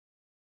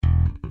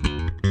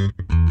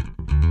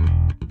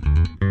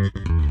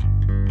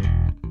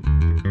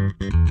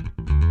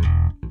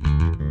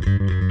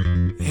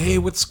Hey,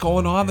 what's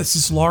going on? This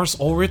is Lars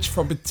Ulrich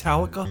from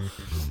Metallica,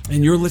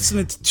 and you're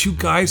listening to two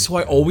guys who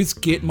I always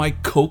get my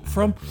coke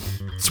from.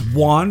 It's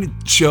Juan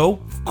and Joe,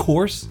 of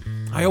course.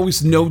 I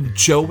always know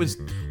Joe is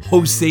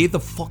Jose the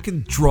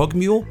fucking drug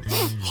mule.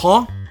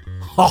 Huh?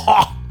 Ha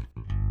ha!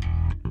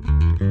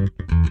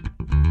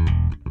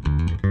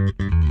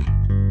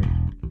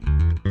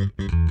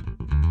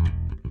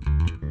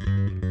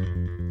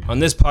 On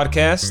this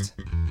podcast,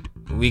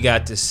 we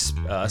got to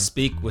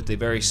speak with a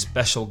very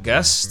special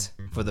guest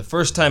for the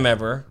first time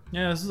ever.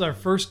 Yeah, this is our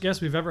first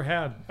guest we've ever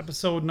had.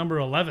 Episode number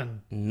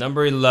 11.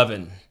 Number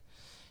 11.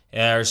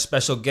 Our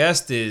special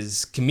guest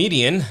is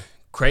comedian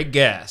Craig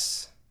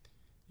Gass.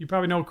 You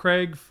probably know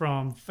Craig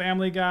from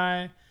Family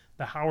Guy,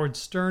 The Howard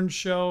Stern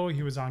Show.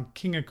 He was on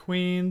King of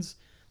Queens.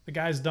 The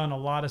guy's done a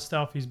lot of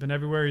stuff. He's been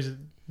everywhere. He's a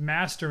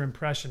master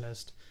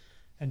impressionist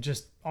and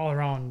just all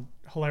around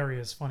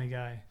hilarious, funny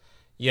guy.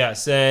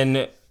 Yes,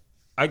 and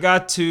we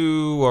got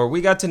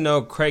to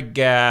know Craig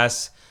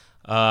Gass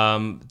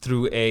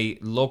through a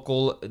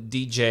local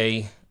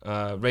DJ,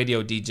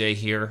 radio DJ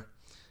here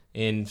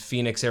in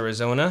Phoenix,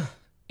 Arizona.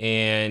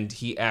 And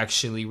he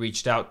actually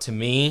reached out to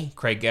me.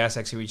 Craig Gass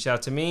actually reached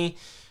out to me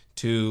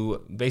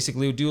to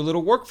basically do a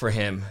little work for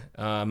him,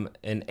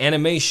 an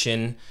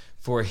animation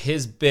for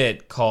his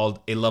bit called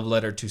A Love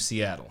Letter to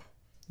Seattle.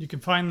 You can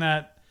find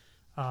that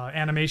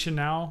animation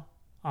now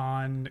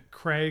on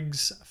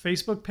Craig's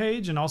Facebook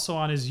page and also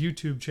on his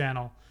YouTube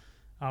channel.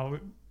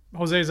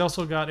 Jose's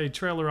also got a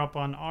trailer up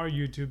on our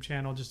YouTube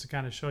channel just to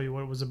kind of show you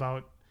what it was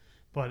about.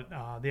 But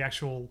the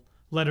actual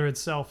letter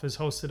itself is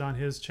hosted on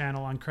his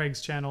channel, on Craig's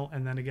channel,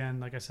 and then again,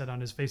 like I said, on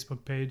his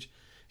Facebook page.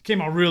 It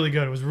came out really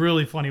good. It was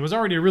really funny. It was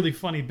already a really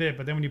funny bit,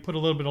 but then when you put a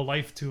little bit of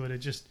life to it, it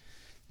just,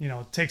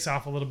 takes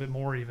off a little bit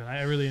more even.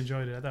 I really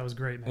enjoyed it. I thought it was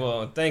great, man.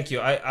 Well, thank you.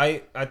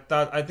 I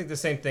think the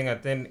same thing. I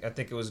think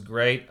it was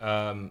great.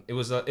 It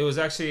was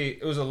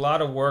a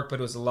lot of work, but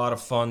it was a lot of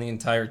fun the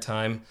entire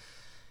time.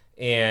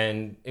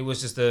 And it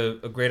was just a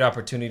great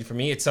opportunity for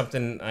me. It's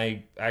something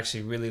I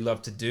actually really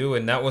love to do,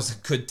 and that was a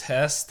good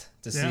test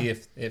to see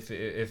if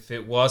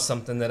it was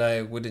something that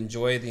I would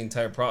enjoy the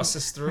entire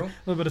process through. A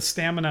little bit of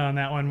stamina on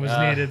that one was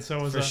needed, so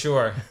it was for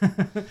sure.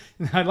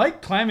 I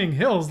like climbing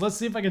hills. Let's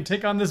see if I can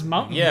take on this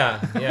mountain.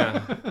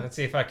 Yeah. Let's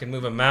see if I can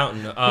move a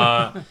mountain.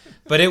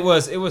 But it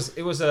was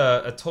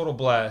a total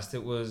blast.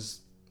 It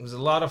was a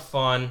lot of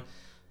fun.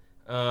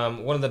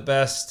 One of the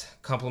best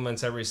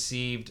compliments I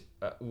received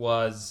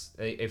was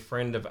a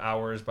friend of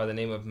ours by the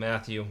name of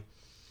Matthew.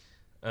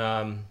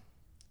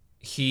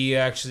 He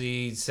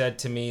actually said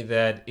to me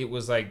that it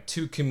was like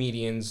two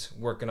comedians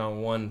working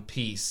on one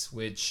piece,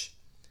 which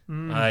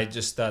I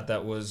just thought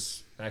that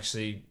was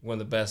actually one of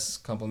the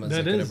best compliments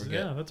I could ever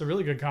get. Yeah, that's a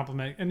really good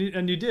compliment.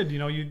 And you did,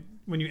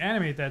 when you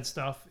animate that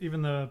stuff,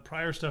 even the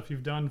prior stuff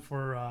you've done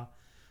for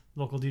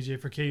local DJ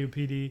for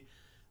KUPD,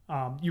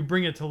 you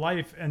bring it to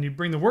life and you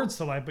bring the words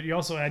to life, but you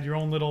also add your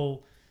own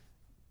little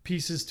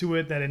pieces to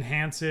it that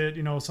enhance it,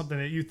 something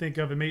that you think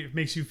of, it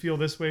makes you feel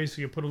this way,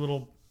 so you put a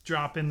little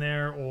drop in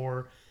there,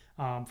 or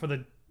for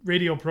the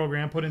radio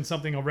program, put in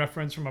something, a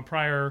reference from a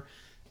prior,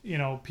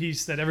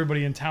 piece that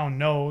everybody in town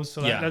knows.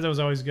 So that was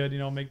always good,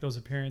 make those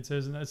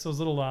appearances. And it's those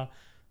little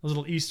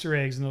Easter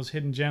eggs and those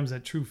hidden gems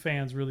that true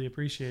fans really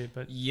appreciate.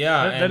 But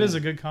that is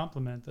a good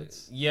compliment.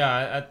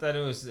 I thought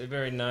it was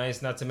very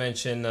nice. Not to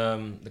mention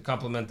the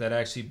compliment that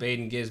actually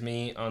Baden gives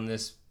me on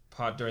this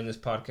during this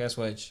podcast,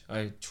 which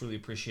I truly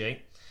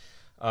appreciate.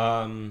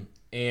 I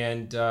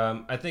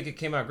think it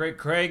came out great.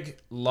 Craig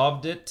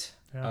loved it.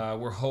 Yeah.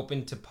 We're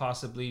hoping to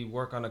possibly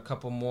work on a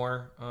couple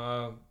more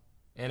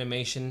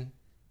animation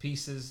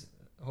pieces,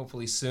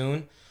 hopefully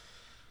soon.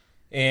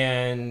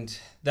 And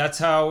that's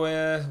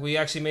how we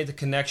actually made the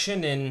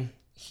connection. And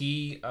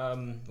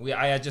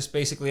I had just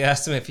basically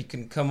asked him if he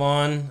can come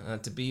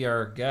on to be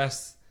our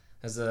guest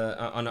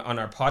on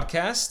our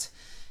podcast,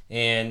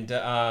 and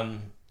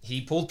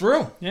he pulled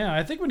through. Yeah,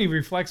 I think when he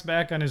reflects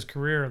back on his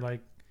career, like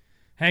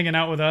hanging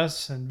out with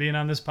us and being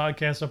on this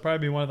podcast will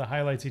probably be one of the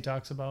highlights he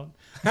talks about.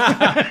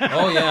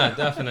 Oh yeah,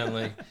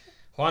 definitely.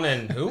 Juan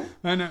and who?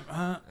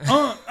 I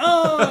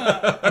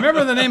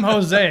remember the name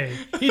Jose.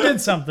 He did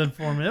something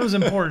for me. It was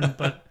important,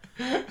 but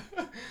I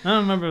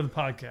don't remember the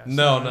podcast.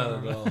 No,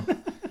 not at all.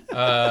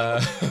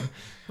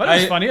 But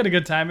it was funny. He had a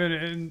good time,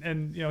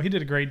 and he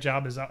did a great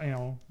job. As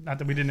not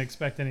that we didn't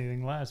expect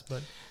anything less,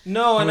 but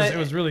it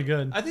was really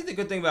good. I think the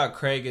good thing about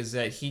Craig is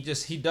that he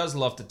does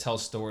love to tell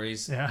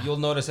stories. Yeah. You'll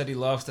notice that he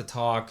loves to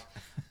talk,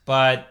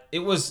 but it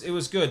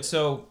was good.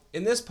 So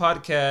in this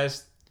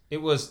podcast,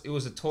 it was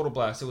a total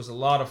blast. It was a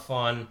lot of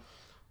fun.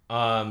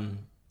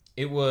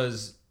 It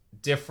was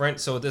different.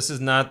 So this is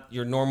not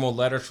your normal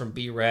letters from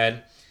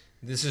B-Rad.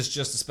 This is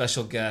just a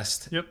special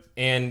guest. Yep.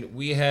 And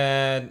we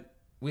had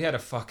a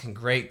fucking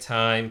great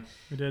time.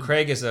 We did.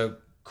 Craig is a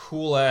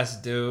cool ass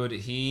dude.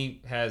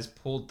 He has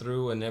pulled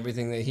through and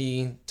everything that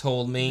he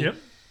told me. Yep.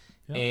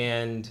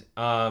 And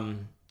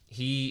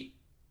he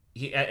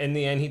in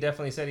the end, he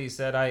definitely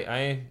said,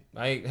 I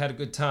had a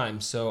good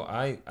time. So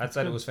I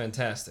thought it was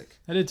fantastic.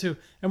 I did too.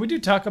 And we do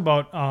talk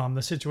about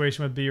the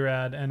situation with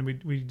B-Rad, and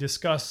we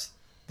discuss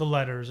the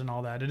letters and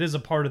all that. It is a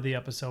part of the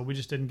episode. We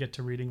just didn't get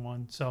to reading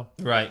one. So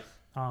Right.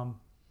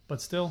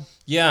 But still,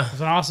 Yeah. it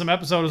was an awesome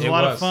episode. It was It a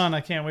lot was. of fun. I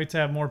can't wait to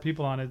have more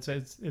people on it.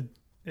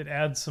 It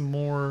adds some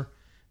more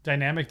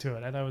dynamic to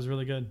it. I thought it was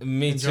really good.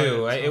 Me Enjoyed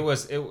too. it,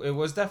 so. It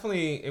was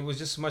definitely, it was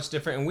just much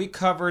different, and we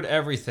covered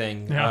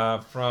everything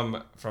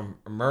from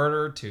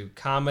murder to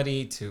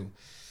comedy to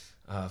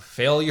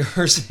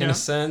failures in Yeah. a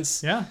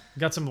sense. Yeah,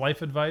 got some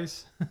life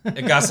advice.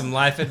 It got some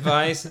life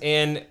advice,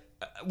 and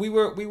we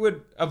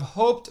would have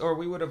hoped, or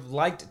we would have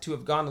liked to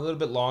have gone a little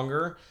bit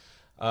longer.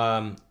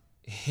 The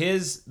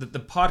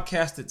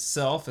podcast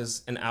itself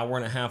is an hour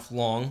and a half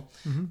long,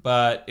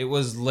 but it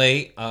was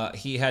late.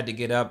 He had to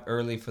get up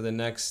early for the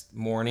next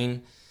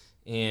morning,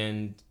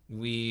 and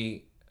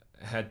we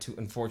had to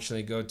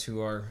unfortunately go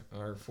to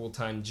our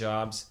full-time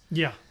jobs.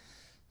 Yeah.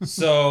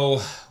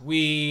 So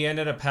we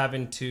ended up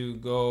having to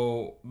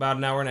go about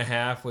an hour and a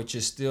half, which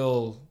is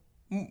still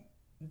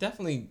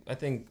definitely, I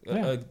think,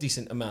 a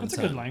decent amount That's of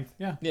a time. good length.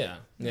 Yeah.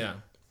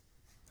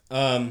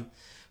 Yeah.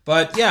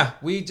 But yeah,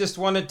 we just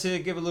wanted to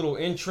give a little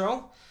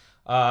intro.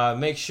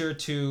 Make sure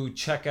to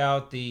check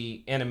out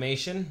the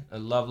animation, A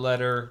Love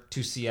Letter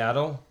to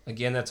Seattle.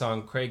 Again, that's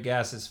on Craig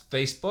Gass's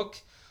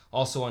Facebook,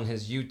 also on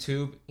his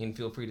YouTube, and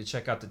feel free to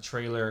check out the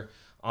trailer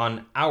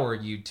on our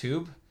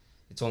YouTube.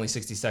 It's only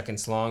 60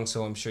 seconds long,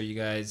 so I'm sure you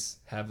guys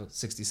have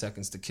 60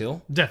 seconds to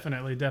kill.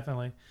 Definitely.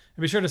 And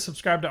be sure to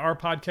subscribe to our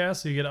podcast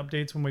so you get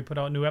updates when we put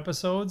out new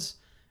episodes.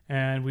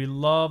 And we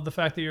love the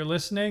fact that you're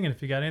listening. And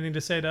if you got anything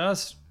to say to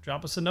us,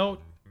 drop us a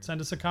note,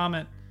 send us a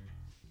comment,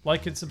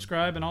 like it,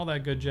 subscribe, and all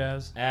that good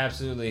jazz.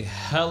 Absolutely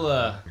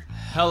hella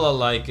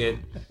like it,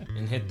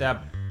 and hit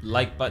that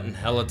like button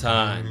hella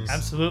times.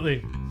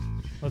 Absolutely.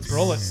 Let's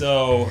roll it.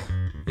 So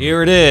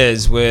here it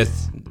is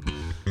with,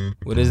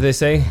 what does they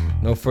say?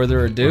 No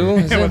further ado?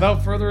 Is it?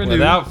 Without further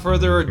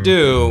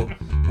ado,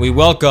 we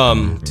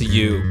welcome to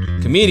you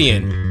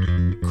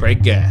comedian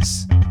Craig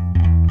Gass.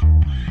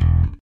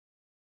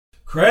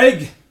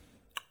 Craig,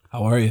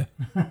 How are you?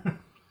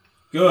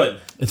 good.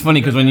 It's funny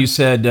because when you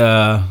said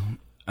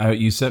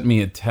you sent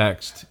me a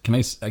text. Can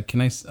I?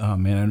 Oh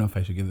man, I don't know if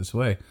I should give this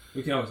away.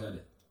 We can always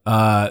edit.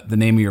 The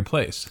name of your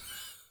place.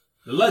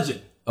 The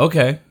Legend.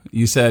 Okay,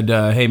 you said,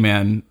 "Hey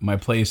man, my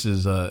place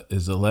is a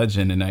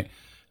legend," and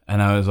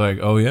I was like,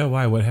 "Oh yeah,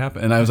 why? What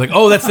happened?" And I was like,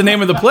 "Oh, that's the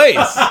name of the place."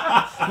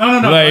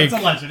 No, Like, it's a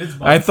legend. It's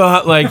I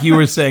thought like you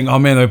were saying, "Oh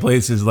man, my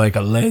place is like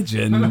a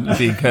legend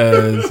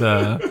because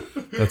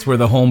that's where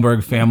the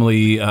Holmberg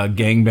family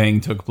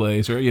gangbang took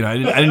place," or I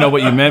didn't know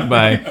what you meant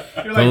by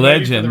the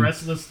legend. For the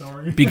rest of the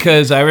story.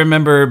 Because I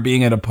remember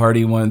being at a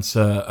party once,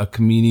 a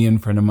comedian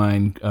friend of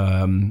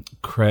mine,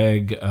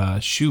 Craig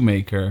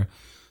Shoemaker,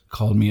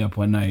 called me up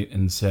one night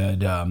and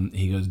said,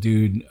 he goes,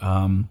 "Dude,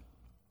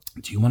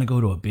 do you want to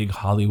go to a big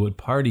Hollywood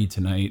party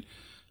tonight?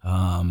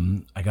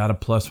 I got a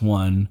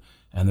 +1,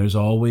 and there's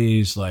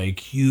always like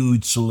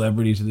huge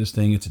celebrities at this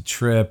thing. It's a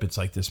trip. It's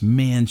like this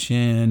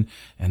mansion,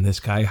 and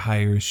this guy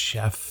hires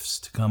chefs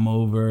to come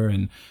over,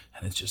 and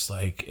it's just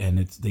like, and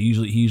he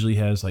usually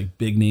has like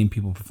big name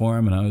people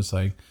perform." And I was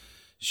like,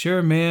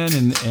 "Sure, man."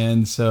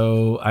 And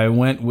so I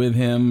went with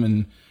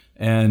him,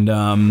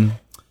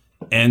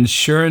 and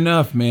sure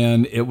enough,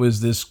 man, it was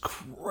this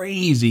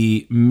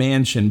crazy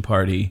mansion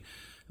party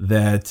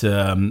that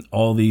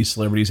all these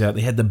celebrities had.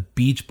 They had the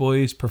Beach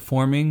Boys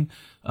performing.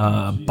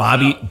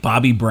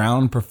 Bobby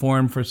Brown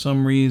performed for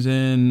some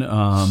reason.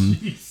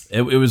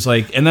 It was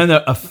like, and then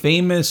a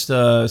famous,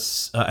 I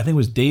think it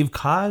was Dave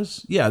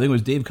Koz. Yeah, I think it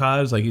was Dave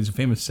Koz. Like, he's a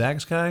famous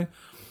sax guy.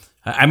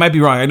 I might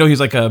be wrong. I know he's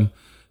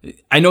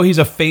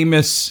a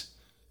famous.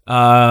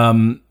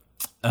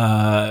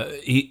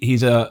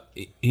 He's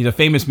a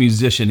famous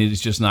musician.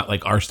 He's just not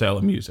like our style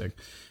of music.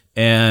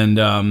 And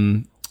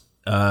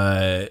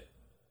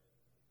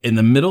in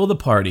the middle of the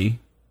party,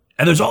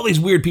 and there's all these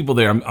weird people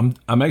there.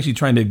 I'm actually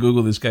trying to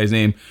Google this guy's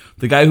name.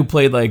 The guy who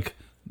played like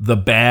the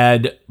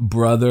bad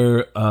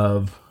brother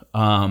of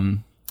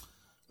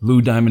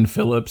Lou Diamond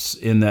Phillips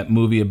in that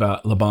movie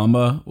about La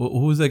Bamba.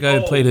 Who was that guy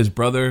who played his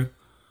brother?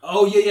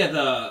 Oh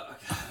yeah.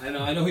 I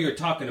know who you're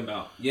talking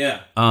about.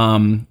 Yeah.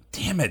 Damn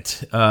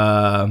it.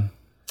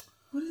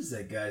 What is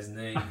that guy's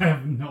name? I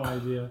have no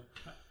idea.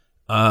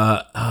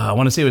 I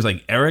want to say it was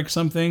like Eric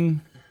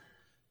something.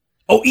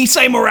 Oh,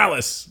 Isai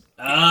Morales.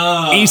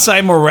 Oh,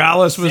 Isai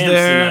Morales was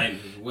there.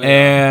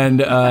 And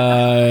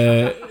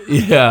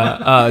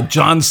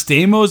John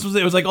Stamos was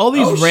there. It was like all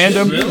these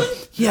random. Shit, really?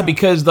 Yeah,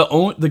 because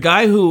the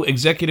guy who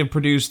executive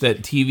produced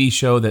that TV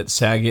show that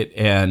Saget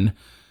and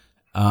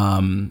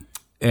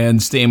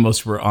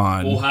Stamos were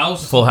on.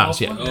 Full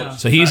House, yeah. Oh,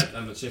 so he's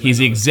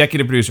the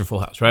executive producer of Full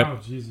House, right? Oh,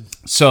 Jesus.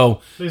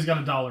 So He's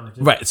got $1 or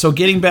two. right. So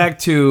getting back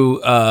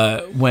to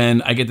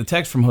when I get the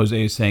text from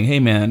Jose saying, "Hey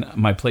man,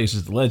 my place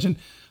is the legend,"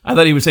 I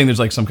thought he was saying there's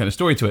like some kind of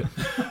story to it,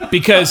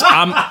 because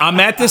I'm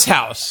at this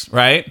house,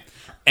 right?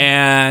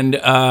 And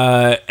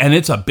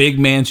it's a big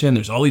mansion.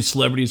 There's all these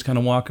celebrities kind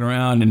of walking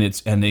around,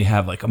 and they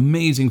have like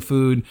amazing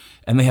food,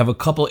 and they have a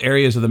couple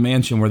areas of the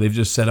mansion where they've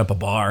just set up a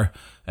bar.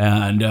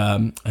 And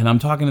I'm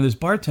talking to this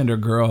bartender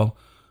girl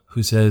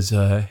who says,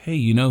 "Hey,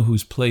 you know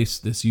whose place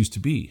this used to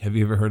be? Have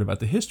you ever heard about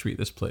the history of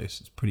this place?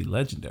 It's pretty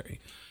legendary."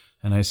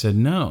 And I said,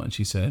 "No." And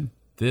she said,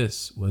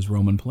 "This was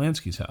Roman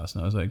Polanski's house."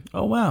 And I was like,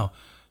 "Oh wow."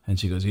 And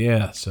she goes,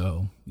 "Yeah,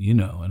 so you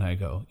know." And I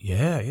go,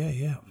 "Yeah,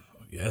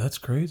 that's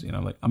crazy." And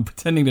I'm like, I'm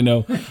pretending to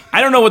know.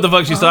 I don't know what the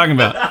fuck she's talking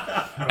about.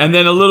 And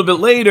then a little bit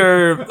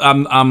later,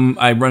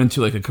 I run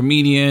into like a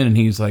comedian, and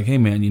he's like, "Hey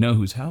man, you know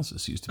whose house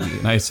this used to be?"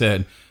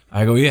 And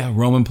I go, "Yeah,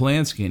 Roman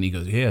Polanski." And he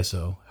goes, "Yeah,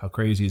 so how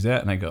crazy is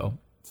that?" And I go,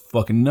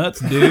 "Fucking nuts,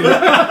 dude."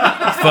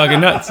 Fucking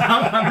nuts.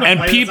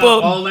 And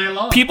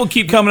people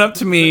keep coming up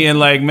to me and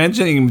like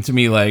mentioning to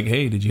me like,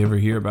 "Hey, did you ever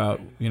hear about,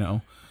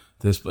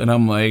 this?" And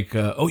I'm like,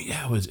 "Oh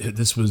yeah,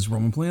 this was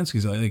Roman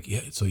Polanski's." I'm like,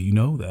 "Yeah, so you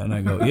know that?" And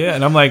I go, "Yeah."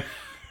 And I'm like,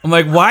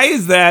 why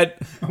is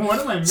that? What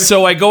am I missing?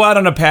 So I go out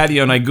on a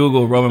patio and I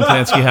Google Roman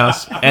Polanski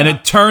house, and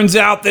it turns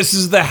out this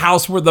is the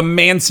house where the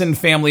Manson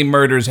family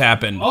murders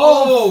happened.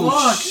 Oh,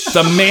 fuck.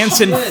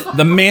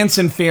 The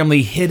Manson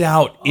family hid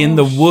out in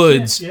the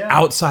woods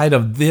outside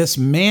of this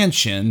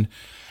mansion,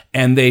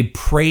 and they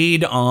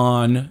preyed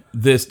on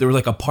this. There was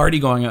like a party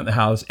going on at the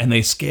house, and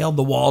they scaled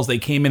the walls. They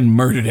came and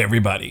murdered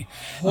everybody,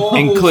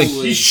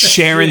 including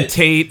Sharon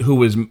Tate, who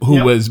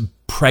was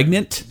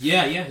pregnant.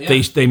 Yeah.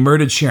 They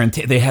murdered Sharon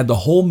Tate. They had the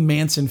whole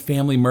Manson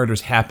family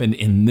murders happen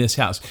in this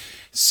house.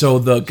 So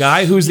the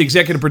guy who's the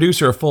executive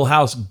producer of Full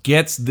House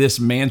gets this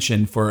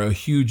mansion for a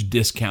huge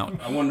discount.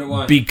 I wonder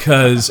why.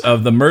 Because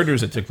of the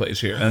murders that took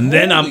place here. And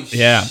then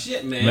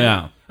shit, man.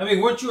 Yeah. I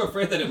mean, weren't you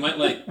afraid that it might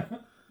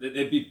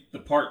it'd be the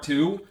part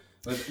 2?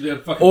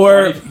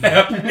 Or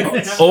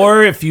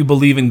if you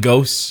believe in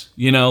ghosts,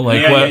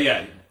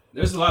 Yeah.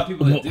 There's a lot of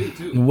people that do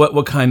too.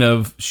 What kind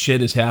of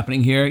shit is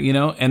happening here,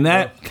 And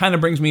that kind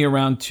of brings me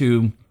around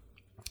to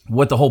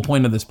what the whole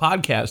point of this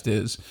podcast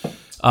is.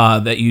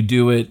 That you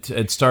do it.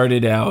 It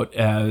started out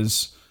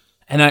as,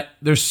 and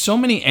there's so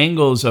many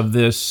angles of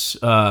this.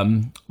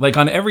 Like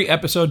on every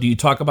episode, do you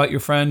talk about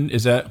your friend?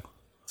 Is that?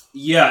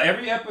 Yeah,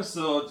 every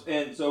episode.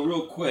 And so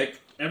real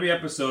quick, every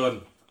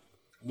episode,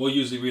 we'll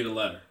usually read a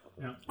letter.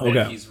 Yeah.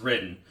 That he's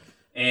written.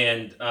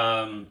 And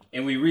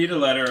we read a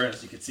letter,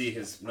 as you can see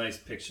his nice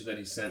picture that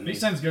he sent me. He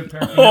sends good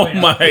paraphernalia. Oh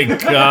my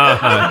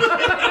god!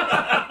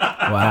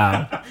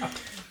 Wow.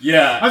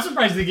 Yeah, I'm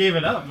surprised he gave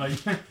it up.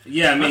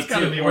 Yeah, me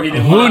too.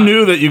 Who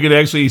knew that you could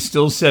actually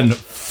still send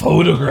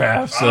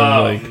photographs?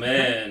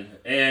 Man,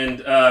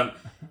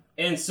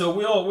 and so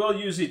we'll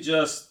usually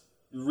just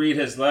read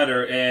his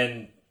letter,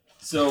 and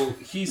so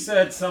he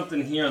said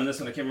something here on this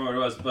one. I can't remember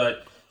what it was,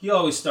 but he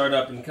always start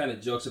up and kind of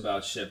jokes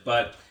about shit,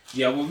 but.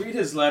 Yeah, we'll read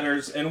his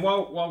letters, and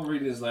while we're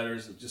reading his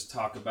letters, we'll just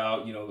talk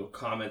about, the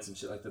comments and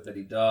shit like that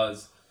he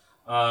does.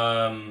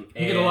 You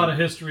get a lot of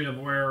history of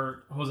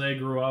where Jose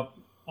grew up,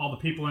 all the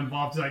people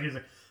involved. He's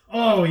like,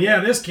 "Oh, yeah,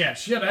 this cat.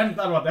 Shit, I haven't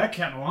thought about that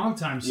cat in a long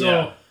time.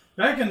 So,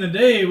 back in the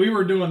day, we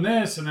were doing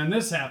this, and then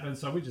this happened,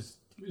 so we just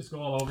go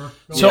all over."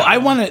 I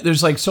want to,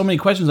 there's like so many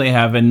questions I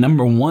have, and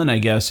number one, I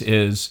guess,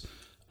 is,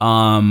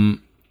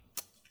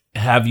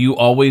 have you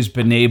always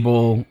been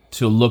able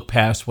to look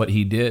past what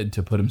he did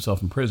to put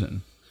himself in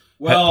prison?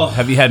 Well,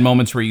 have you had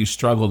moments where you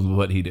struggled with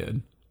what he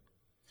did?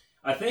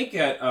 I think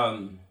at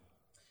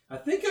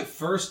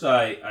first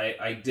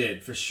I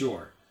did for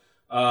sure.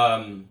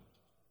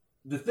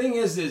 The thing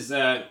is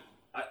that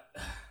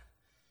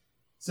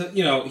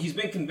he's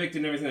been convicted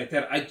and everything like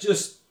that. I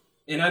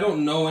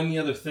don't know any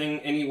other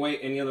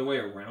way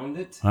around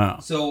it. Oh.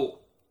 So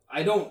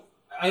I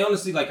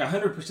honestly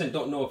 100%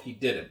 don't know if he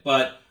did it,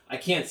 but I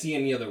can't see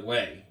any other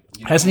way.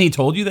 Hasn't he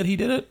told you that he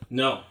did it?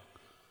 No.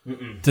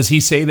 Mm-mm. Does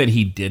he say that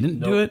he didn't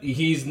do it?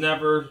 He's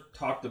never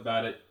talked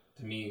about it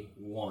to me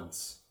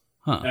once.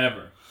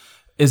 Ever.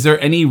 Is there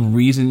any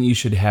reason you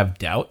should have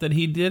doubt that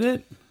he did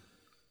it?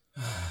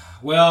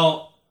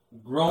 Well,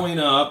 growing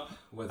up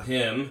with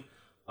him,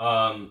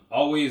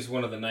 always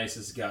one of the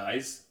nicest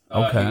guys.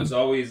 Okay. He was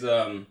always,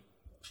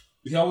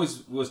 he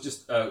always was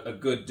just a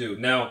good dude.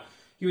 Now,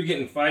 he would get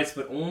in fights,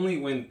 but only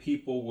when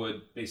people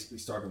would basically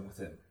start him with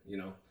him,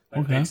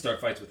 they'd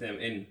start fights with him.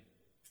 And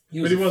he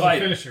was a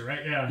finisher,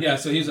 right? Yeah. Yeah,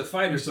 so he was a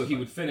fighter, so he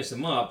would finish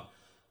him up.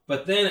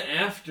 But then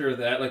after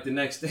that, the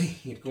next day,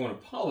 he'd go and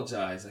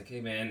apologize. Like,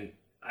 "Hey, man,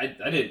 I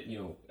didn't,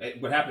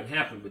 what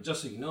happened. But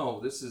just so you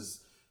know, this is,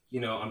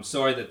 I'm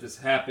sorry that this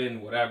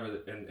happened, whatever,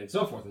 and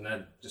so forth." And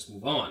then just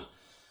move on.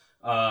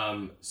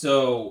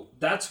 So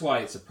that's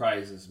why it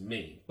surprises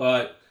me.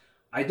 But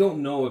I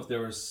don't know if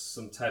there was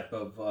some type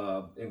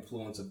of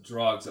influence of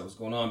drugs that was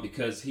going on,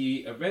 because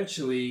he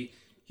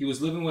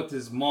was living with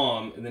his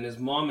mom, and then his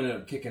mom ended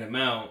up kicking him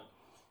out.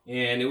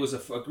 And it was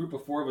a group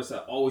of 4 of us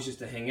that always used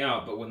to hang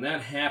out. But when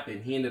that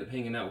happened, he ended up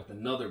hanging out with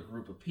another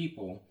group of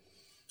people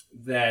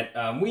that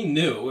we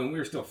knew and we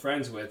were still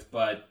friends with.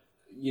 But,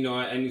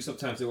 I knew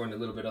sometimes they were in a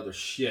little bit other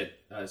shit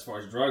as far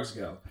as drugs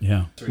go.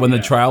 Yeah. When the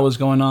trial was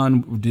going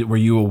on, were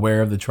you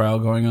aware of the trial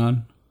going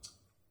on?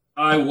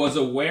 I was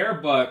aware,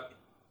 but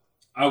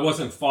I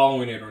wasn't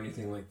following it or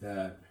anything like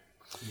that.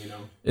 You know,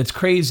 It's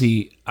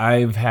crazy.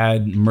 I've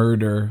had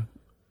murder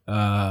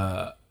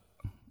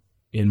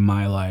in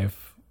my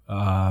life.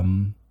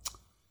 And,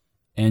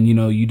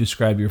 you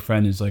describe your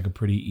friend as like a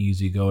pretty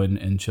easygoing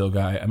and chill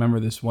guy. I remember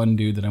this one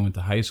dude that I went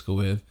to high school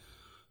with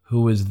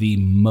who was the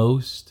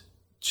most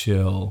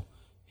chill,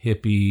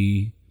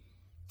 hippie-ish,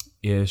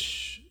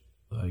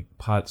 like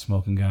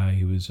pot-smoking guy.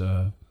 He was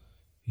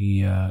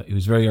he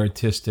was very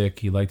artistic.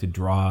 He liked to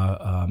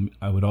draw.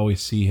 I would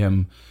always see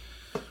him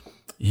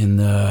in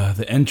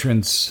the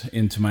entrance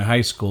into my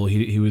high school.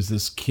 He was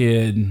this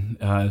kid.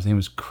 His name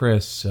was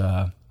Chris,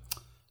 who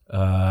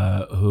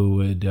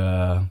would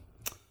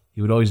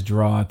he would always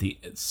draw at the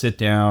sit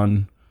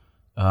down,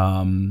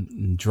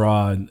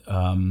 draw.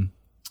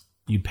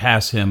 You'd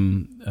pass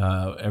him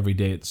every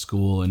day at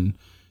school, and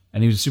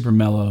he was a super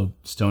mellow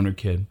stoner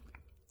kid.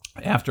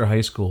 After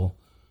high school,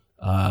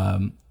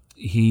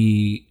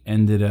 he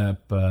ended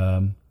up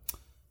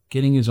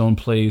getting his own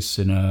place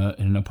in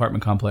an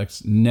apartment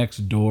complex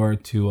next door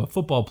to a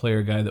football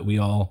player guy that we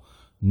all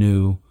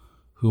knew,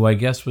 who I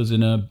guess was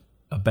in a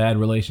bad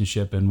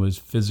relationship and was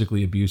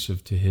physically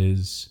abusive to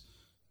his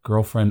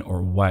girlfriend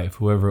or wife,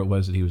 whoever it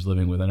was that he was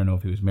living with. I don't know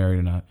if he was married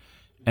or not.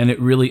 And it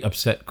really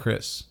upset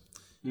Chris,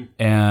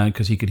 and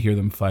because he could hear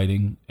them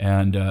fighting.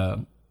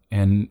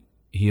 And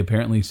he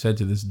apparently said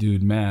to this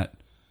dude, Matt,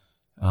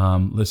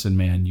 listen,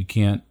 man, you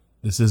can't,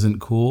 this isn't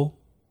cool.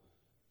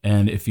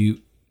 And if you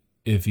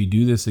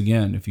do this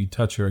again, if you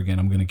touch her again,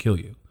 I'm going to kill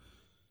you.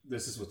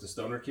 this is what the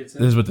stoner kid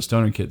said. This is what the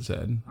stoner kid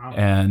said. Wow.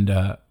 And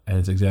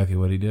it's exactly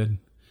what he did.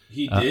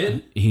 He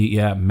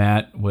did?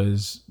 Matt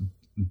was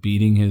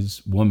beating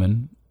his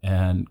woman,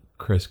 and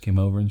Chris came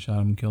over and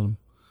shot him and killed him.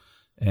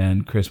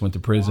 And Chris went to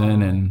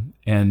prison. Wow.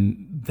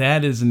 And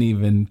that isn't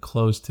even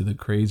close to the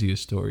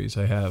craziest stories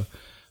I have.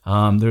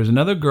 There's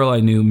another girl I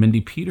knew,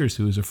 Mindy Peters,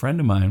 who was a friend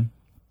of mine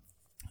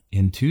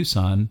in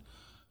Tucson,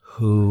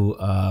 who,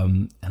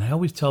 and I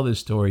always tell this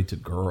story to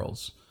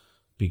girls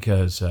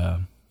because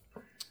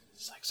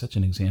it's like such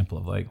an example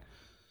of like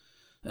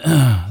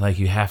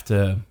you have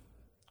to,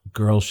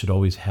 girls should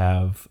always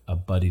have a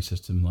buddy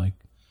system. Like,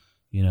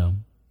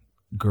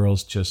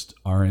 girls just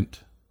aren't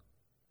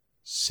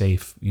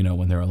safe,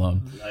 when they're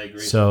alone. I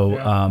agree. So,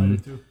 Yeah, I do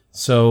too.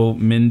 so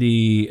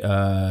Mindy,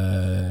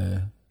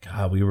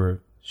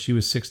 she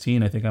was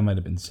 16. I think I might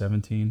have been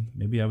 17.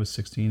 Maybe I was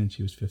 16 and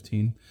she was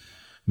 15.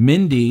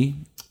 Mindy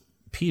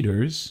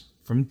Peters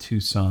from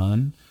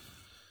Tucson.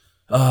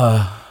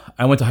 I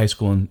went to high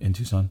school in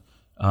Tucson.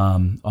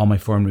 All my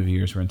formative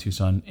years were in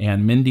Tucson.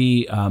 And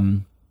Mindy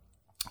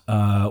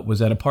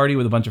was at a party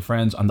with a bunch of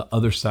friends on the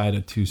other side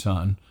of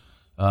Tucson,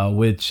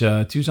 which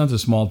Tucson's a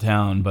small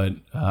town, but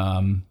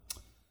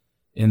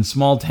in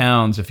small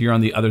towns, if you're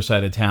on the other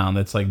side of town,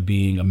 that's like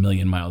being a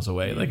million miles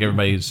away. Like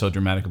everybody's so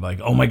dramatic about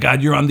like, oh my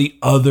God, you're on the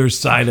other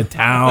side of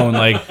town.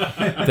 Like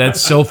that's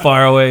so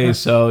far away.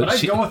 So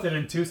I'd go with it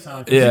in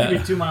Tucson. Because Yeah.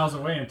 you'd be 2 miles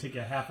away and take you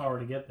a half hour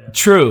to get there.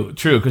 True,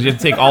 because you have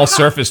to take all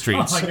surface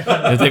streets. Oh my God, You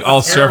have to take all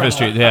that's surface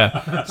terrible.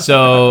 streets, yeah.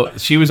 So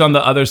she was on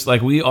the other,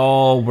 like we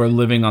all were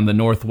living on the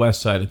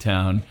northwest side of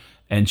town,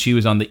 and she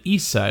was on the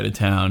east side of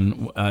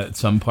town at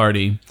some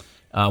party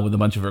with a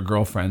bunch of her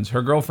girlfriends.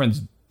 Her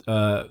girlfriends,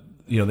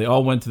 they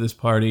all went to this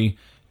party,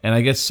 and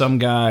I guess some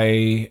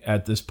guy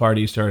at this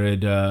party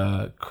started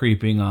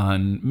creeping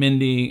on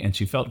Mindy, and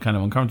she felt kind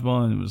of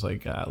uncomfortable, and it was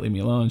like, leave me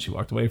alone. She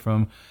walked away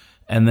from him.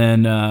 And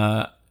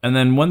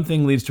then one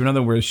thing leads to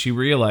another where she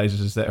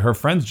realizes that her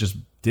friends just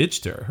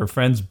ditched her. Her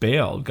friends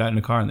bailed, got in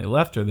a car, and they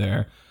left her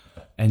there.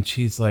 And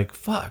she's like,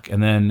 fuck.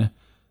 And then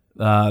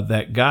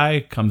that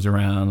guy comes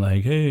around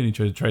like, hey, and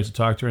he tries to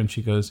talk to her, and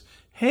she goes,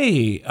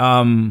 hey,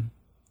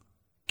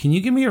 can you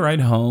give me a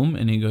ride home?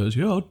 And he goes,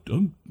 yeah,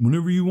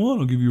 whenever you want,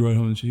 I'll give you a ride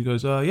home. And she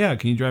goes, yeah,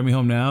 can you drive me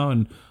home now?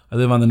 And I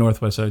live on the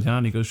northwest side of town.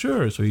 And he goes,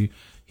 sure. So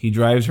he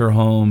drives her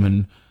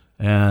home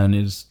and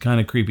is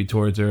kind of creepy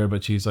towards her,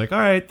 but she's like, all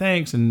right,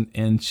 thanks. And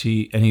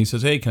he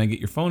says, hey, can I get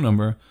your phone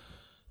number?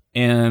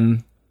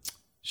 And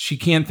she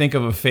can't think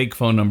of a fake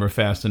phone number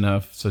fast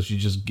enough, so she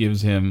just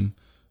gives him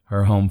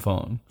her home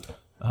phone.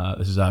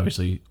 This is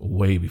obviously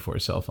way before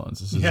cell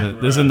phones. This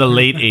is in the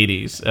late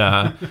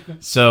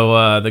 80s.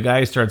 So the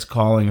guy starts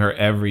calling her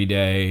every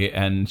day,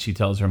 and she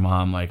tells her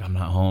mom, like, I'm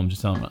not home.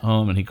 Just tell him I'm not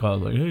home. And he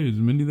calls, like, hey, is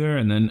Mindy there?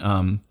 And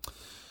then,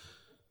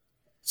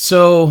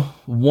 so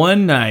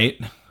one night,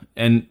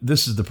 and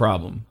this is the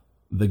problem,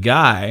 the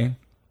guy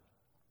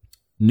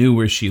knew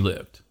where she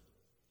lived.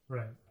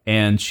 Right.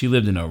 And she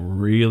lived in a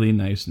really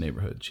nice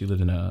neighborhood. She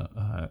lived in a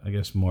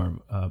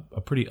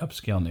pretty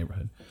upscale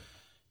neighborhood.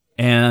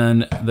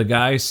 And the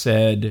guy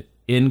said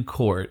in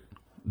court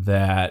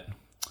that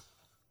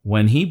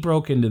when he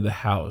broke into the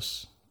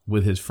house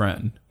with his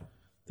friend,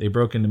 they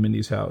broke into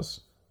Mindy's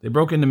house. They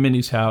broke into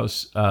Mindy's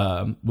house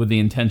with the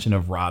intention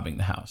of robbing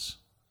the house.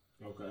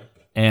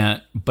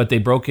 Okay. But they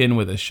broke in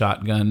with a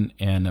shotgun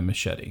and a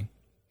machete.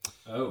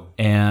 Oh.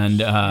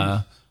 And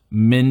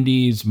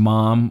Mindy's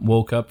mom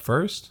woke up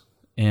first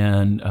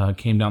and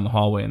came down the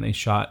hallway, and they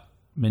shot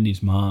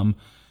Mindy's mom.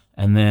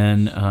 And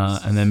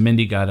then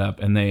Mindy got up,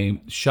 and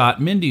they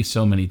shot Mindy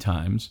so many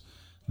times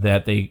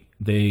that they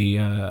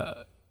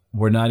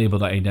were not able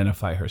to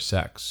identify her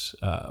sex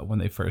when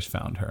they first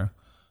found her,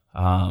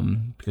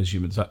 because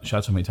she'd been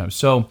shot so many times.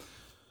 So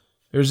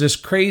there's this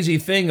crazy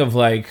thing of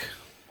like,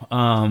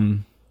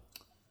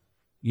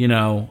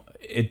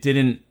 it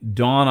didn't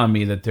dawn on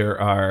me that there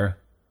are,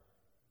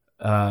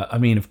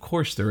 of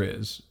course there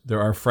is.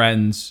 There are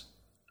friends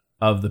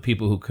of the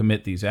people who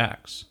commit these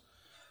acts.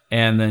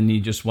 And then you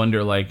just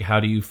wonder, like, how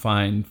do you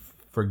find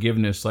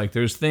forgiveness? Like,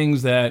 there's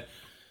things that,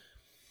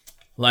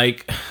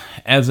 like,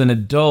 as an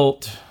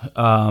adult,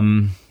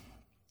 there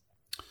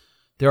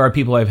are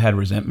people I've had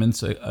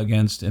resentments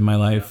against in my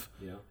life.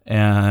 Yeah.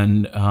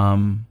 And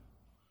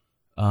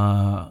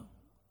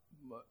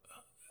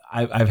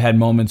I've had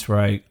moments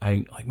where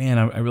I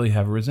really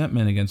have a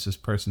resentment against this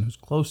person who's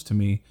close to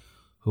me,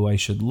 who I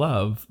should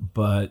love,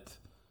 but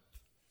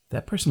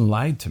that person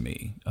lied to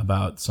me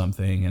about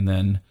something. And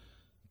then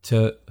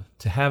to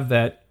have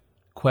that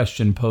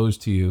question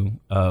posed to you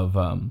of,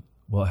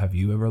 well, have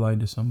you ever lied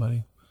to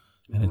somebody?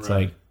 And it's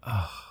like,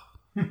 oh,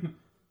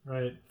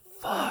 Right.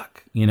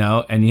 fuck,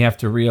 and you have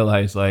to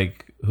realize,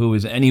 like, who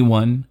is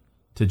anyone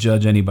to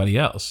judge anybody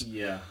else?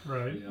 Yeah.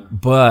 Right. Yeah.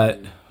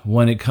 But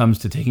when it comes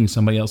to taking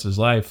somebody else's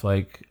life,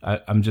 like, I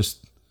guess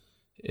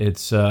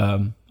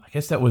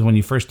that was when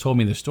you first told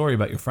me the story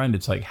about your friend.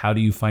 It's like, how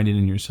do you find it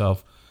in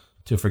yourself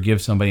to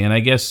forgive somebody? And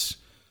I guess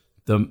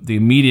the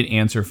immediate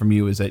answer from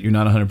you is that you're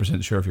not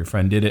 100% sure if your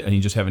friend did it, and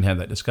you just haven't had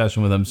that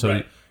discussion with them, so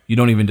Right. you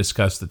don't even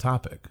discuss the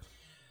topic.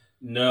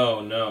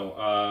 No.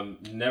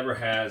 Never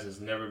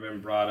has never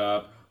been brought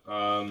up.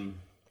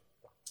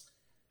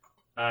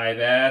 I've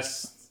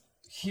asked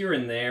here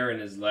and there in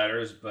his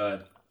letters,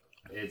 but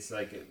it's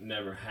like it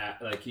never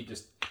like he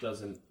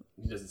doesn't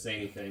say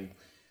anything.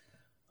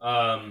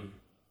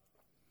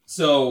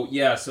 So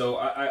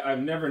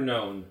I've never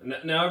known.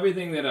 Now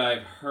everything that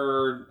I've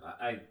heard,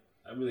 I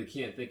really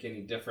can't think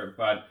any different,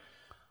 but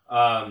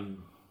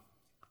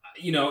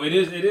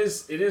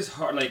it is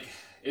hard. Like,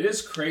 it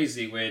is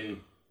crazy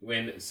when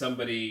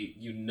somebody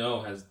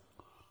has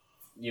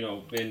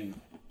been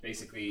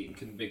basically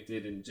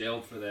convicted and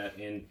jailed for that,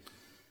 and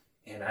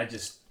I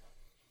just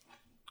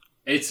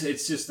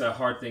it's just a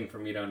hard thing for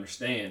me to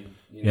understand.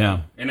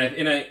 Yeah. And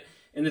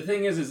the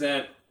thing is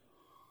that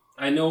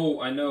I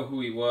know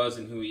who he was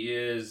and who he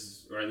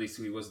is, or at least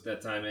who he was at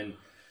that time,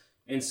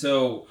 and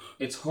so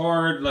it's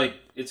hard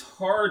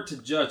to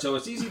judge. So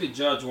it's easy to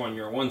judge when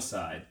you're on one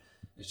side.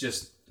 It's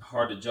just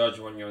hard to judge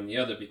when you're on the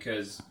other,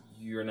 because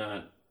you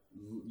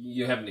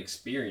haven't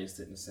experienced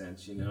it in a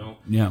sense,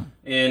 Yeah.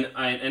 And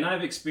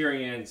I've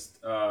experienced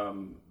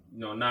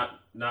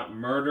not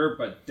murder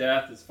but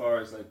death, as far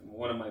as like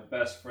one of my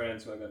best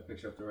friends, who I got a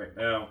picture up there right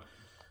now,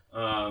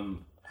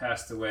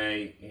 passed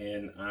away,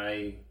 and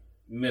I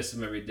miss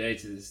him every day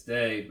to this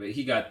day, but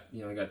he got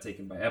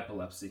taken by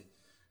epilepsy.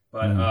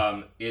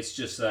 But it's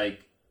just like,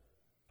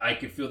 I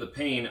could feel the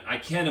pain. I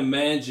can't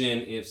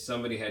imagine if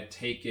somebody had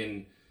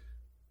taken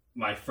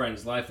my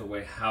friend's life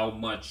away, how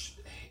much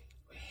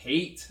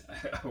hate,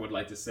 I would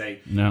like to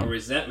say, or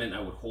resentment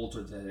I would hold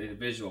towards that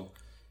individual.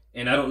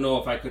 And I don't know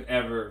if I could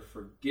ever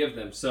forgive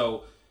them.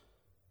 So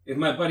if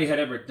my buddy had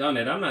ever done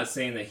it, I'm not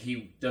saying that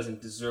he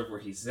doesn't deserve where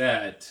he's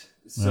at.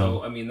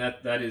 So,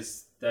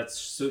 that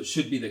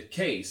should be the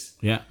case.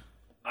 Yeah.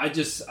 I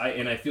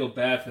feel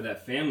bad for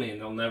that family,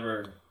 and they'll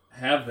never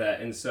have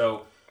that. And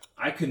so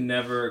I could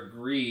never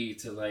agree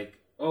to, like,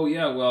 oh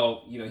yeah,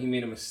 well, he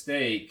made a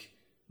mistake,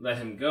 let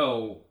him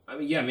go. I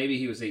mean, yeah, maybe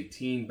he was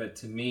 18, but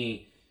to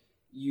me,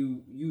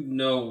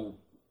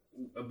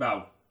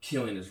 about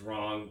killing is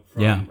wrong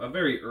from a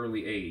very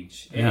early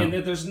age. And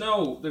there's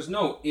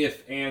no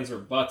if, ands, or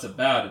buts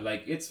about it.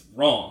 Like, it's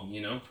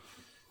wrong,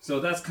 So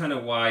that's kind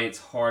of why it's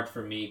hard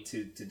for me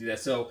to do that.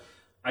 So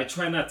I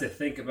try not to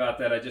think about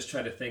that. I just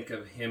try to think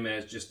of him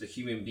as just a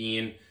human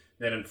being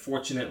that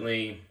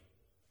unfortunately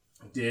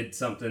did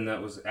something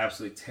that was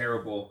absolutely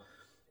terrible.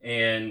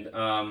 And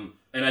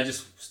I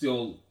just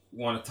still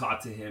want to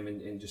talk to him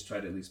and just try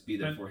to at least be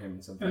there for him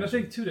in some fashion. And I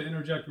think, too, to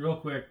interject real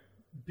quick,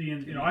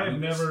 I've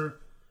never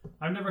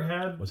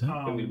had... What's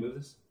that? Can we move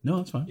this? No,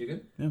 that's fine. You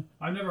good? Yeah.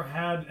 I've never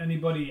had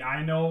anybody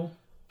I know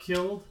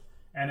killed,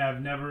 and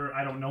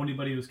I don't know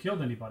anybody who's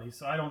killed anybody,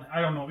 so I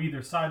don't know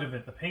either side of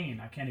it, the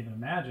pain. I can't even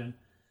imagine.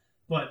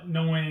 But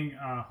knowing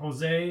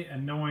Jose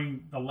and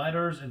knowing the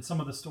letters and some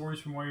of the stories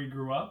from where he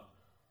grew up,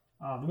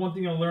 the one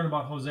thing you'll learn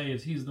about Jose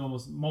is he's the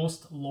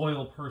most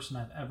loyal person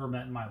I've ever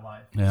met in my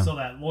life. Yeah. So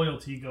that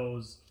loyalty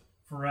goes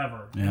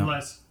forever,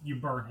 unless you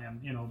burn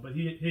him, But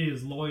he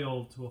is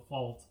loyal to a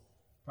fault,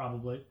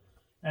 probably.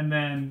 And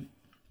then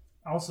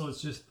also, it's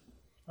just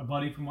a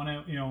buddy from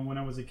when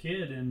I was a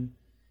kid, and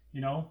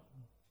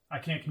I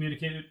can't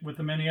communicate with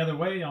him any other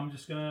way. I'm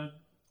just gonna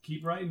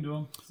keep writing to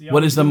him.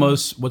 What's the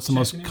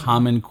most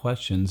common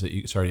questions that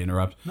you? Sorry to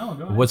interrupt. No,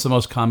 go ahead. What's the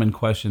most common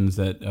questions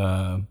that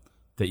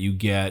you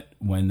get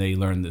when they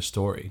learn this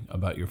story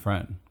about your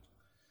friend?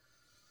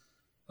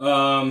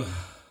 Well,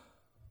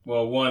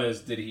 one is,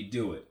 did he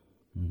do it?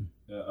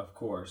 Of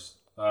course.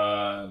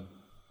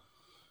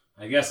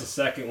 I guess the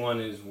second one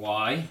is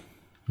why,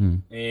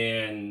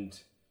 and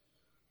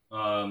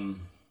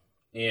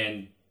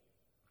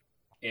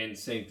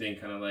same thing,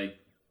 kind of like,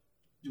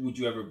 would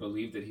you ever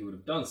believe that he would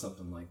have done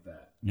something like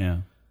that? Yeah.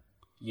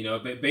 You know,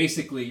 but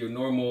basically your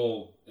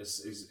normal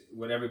is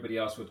what everybody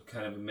else would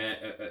kind of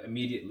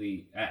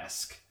immediately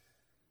ask.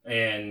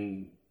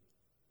 And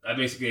I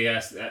basically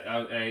I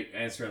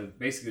answer him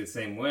basically the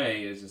same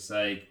way. It's just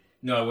like,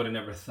 no, I would have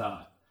never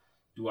thought.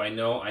 Do I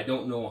know? I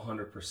don't know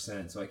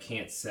 100%, so I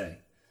can't say.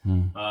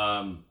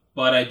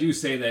 But I do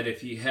say that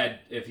if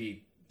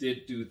he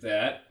did do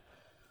that,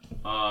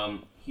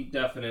 he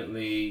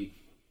definitely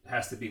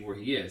has to be where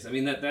he is. I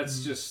mean,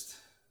 that's just,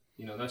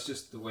 that's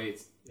just the way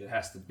it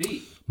has to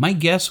be. My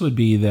guess would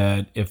be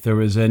that if there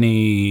was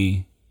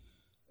any,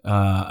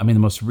 the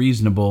most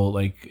reasonable,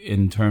 like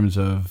in terms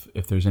of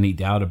if there's any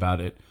doubt about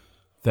it,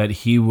 that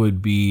he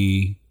would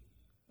be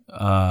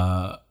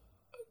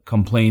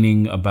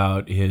complaining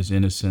about his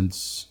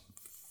innocence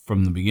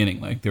from the beginning.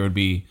 Like there would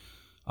be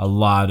a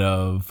lot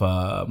of,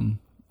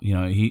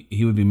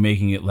 he would be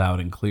making it loud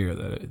and clear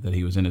that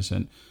he was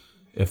innocent.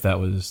 If that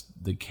was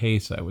the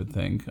case, I would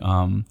think.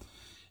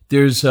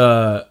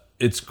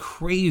 It's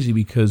crazy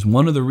because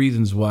one of the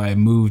reasons why I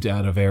moved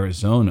out of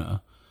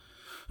Arizona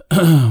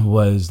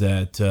was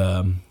that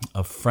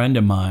a friend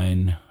of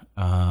mine,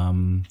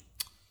 Diana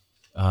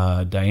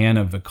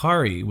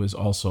Vicari, was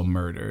also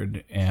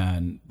murdered,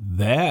 and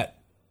that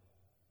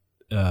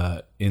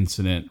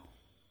incident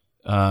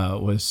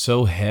was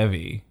so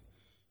heavy.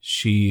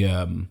 She,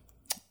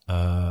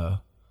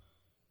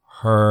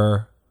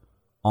 her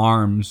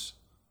arms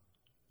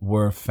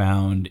were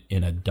found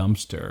in a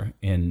dumpster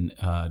in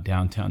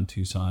downtown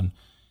Tucson,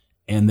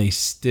 and they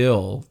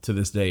still, to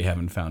this day,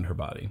 haven't found her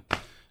body.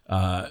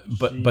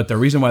 But the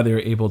reason why they were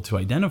able to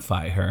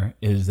identify her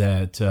is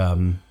that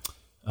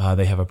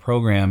they have a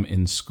program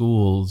in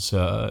schools, in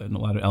a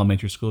lot of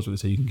elementary schools, where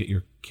they say you can get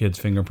your kids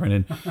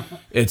fingerprinted.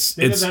 They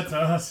did that to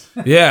us.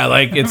 Yeah,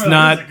 like it's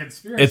not.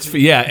 It's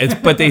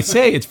But they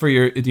say it's for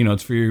your,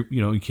 it's for your,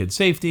 kids'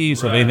 safety.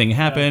 So if anything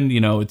happened,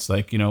 it's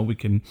like, we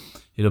can.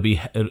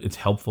 It's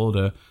helpful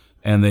to,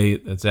 and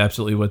that's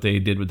absolutely what they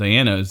did with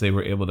Diana, is they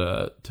were able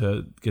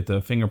to get the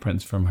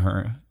fingerprints from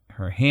her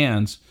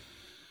hands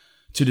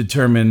to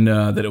determine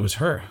that it was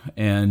her.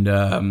 And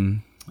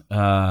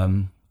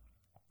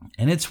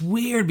it's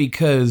weird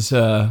because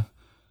there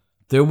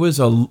was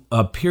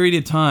a period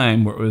of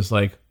time where it was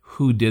like,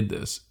 who did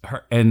this?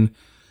 Her, and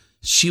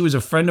she was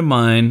a friend of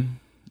mine.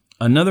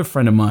 Another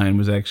friend of mine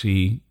was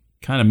actually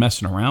kind of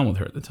messing around with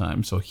her at the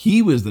time. So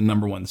he was the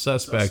number one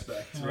suspect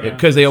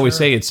because they always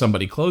say it's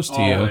somebody close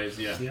to you.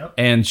 Yeah. Yep.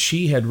 And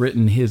she had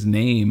written his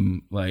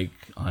name like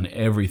on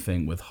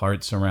everything with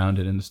hearts around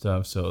it and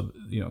stuff. So,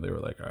 they were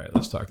like, all right,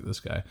 let's talk to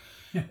this guy.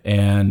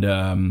 And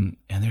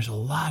there's a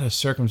lot of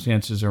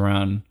circumstances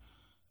around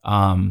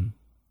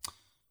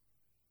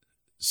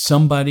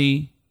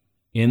somebody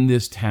in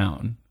this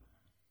town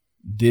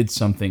did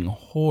something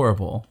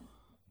horrible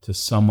to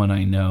someone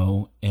I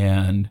know,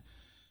 and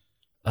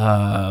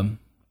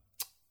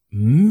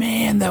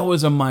man, that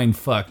was a mind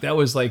fuck. That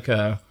was like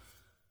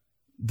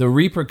the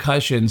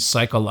repercussions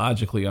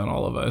psychologically on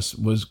all of us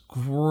was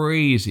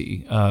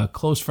crazy. A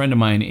close friend of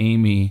mine,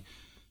 Amy,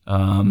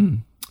 had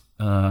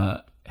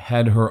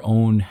her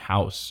own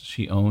house.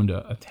 She owned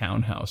a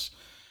townhouse,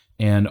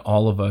 and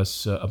all of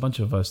us, a bunch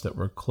of us that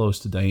were close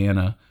to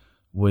Diana,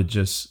 would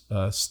just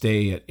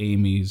stay at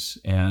Amy's,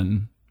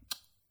 and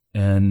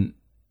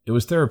it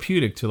was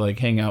therapeutic to like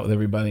hang out with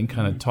everybody and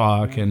kind of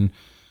talk and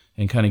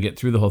kind of get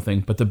through the whole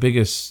thing. But the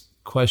biggest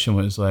question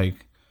was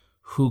like,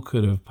 who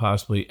could have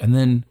possibly? And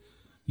then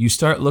you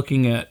start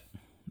looking at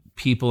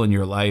people in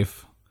your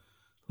life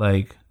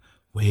like,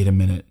 wait a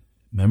minute,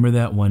 remember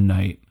that one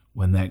night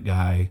when that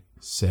guy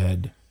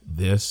said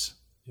this?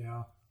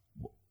 Yeah.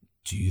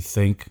 Do you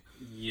think?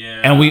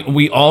 Yeah. And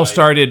we all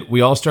started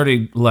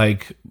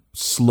like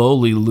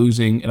slowly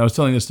losing. And I was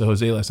telling this to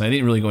Jose last night. I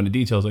didn't really go into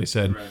details. I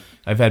said,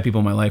 I've had people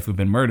in my life who've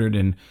been murdered,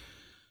 and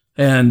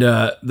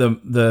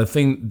the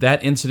thing,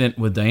 that incident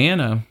with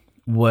Diana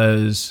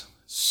was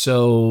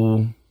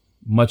so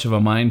much of a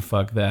mind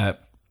fuck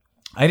that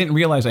I didn't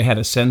realize I had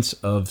a sense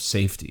of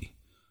safety.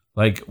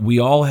 Like, we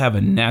all have a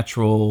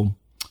natural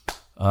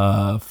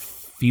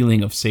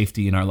feeling of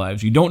safety in our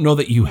lives. You don't know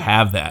that you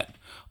have that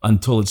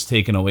until it's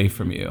taken away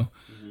from you.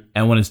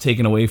 And when it's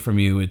taken away from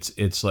you,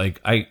 it's like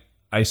I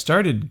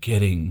started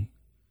getting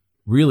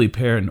really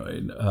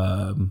paranoid.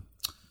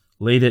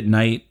 Late at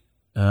night,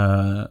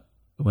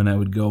 when I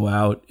would go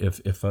out,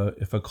 if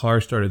a car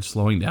started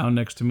slowing down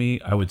next to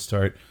me, I would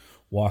start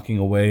walking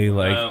away,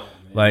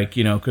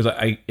 because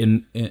I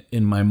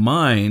in my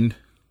mind,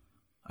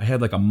 I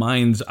had like a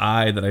mind's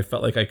eye that I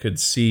felt like I could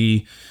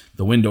see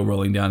the window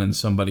rolling down and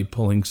somebody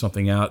pulling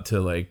something out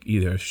to like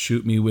either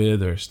shoot me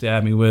with or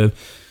stab me with.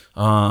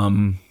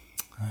 You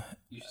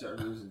start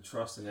losing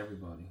trust in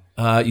everybody.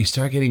 You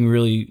start getting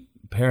really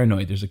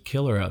paranoid. There's a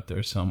killer out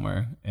there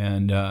somewhere,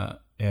 and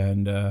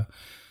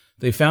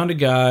they found a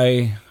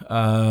guy.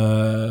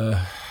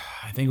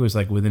 I think it was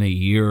like within a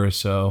year or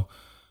so.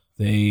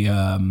 They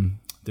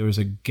there was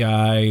a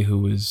guy who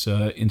was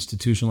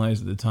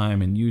institutionalized at the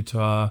time in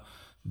Utah.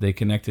 They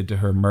connected to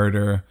her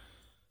murder,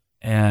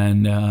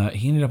 and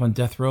he ended up on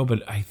death row.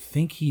 But I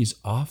think he's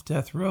off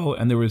death row.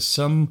 And there was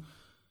some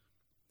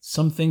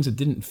things that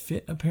didn't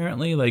fit.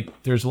 Apparently,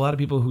 like there's a lot of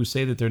people who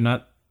say that they're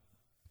not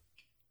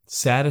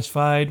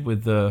satisfied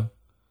with the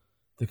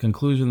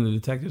conclusion of the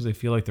detectives. They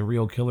feel like the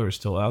real killer is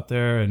still out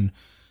there, and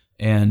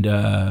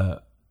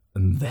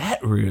that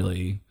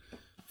really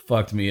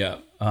fucked me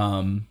up.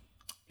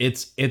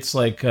 It's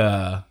like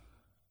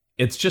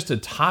it's just a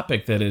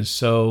topic that is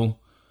so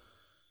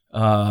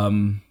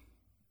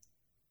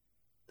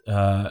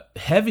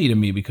heavy to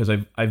me because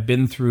I've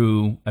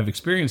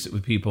experienced it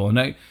with people,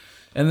 and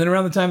then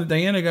around the time that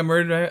Diana got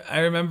murdered, I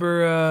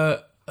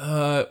remember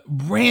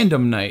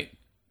random night,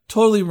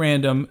 totally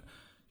random.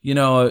 You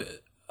know,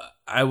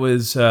 I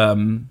went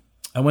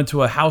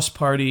to a house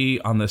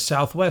party on the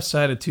southwest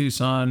side of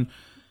Tucson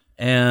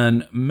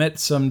and met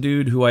some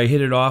dude who I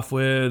hit it off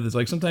with. It's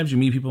like sometimes you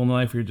meet people in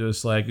life, you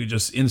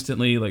just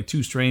instantly like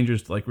two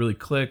strangers to like really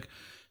click.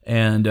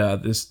 And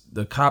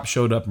the cop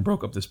showed up and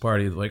broke up this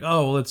party. They're like,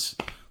 oh, well, let's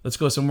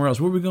go somewhere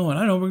else. Where are we going?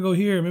 I don't know. We're going to go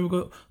here. Maybe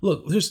we'll go.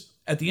 Look, just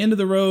at the end of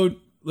the road,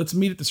 let's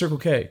meet at the Circle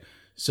K.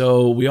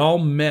 So we all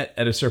met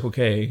at a Circle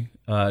K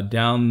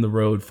down the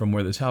road from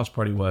where this house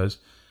party was.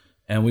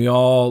 And we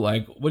all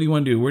like, what do you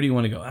want to do? Where do you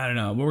want to go? I don't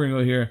know. We're going to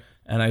go here.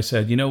 And I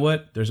said, you know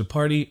what? There's a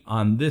party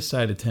on this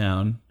side of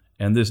town.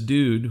 And this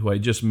dude who I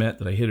just met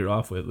that I hit it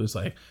off with was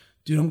like,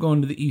 dude, I'm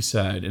going to the east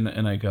side.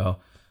 And I go,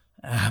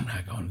 I'm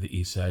not going to the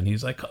east side. And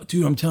he's like, oh,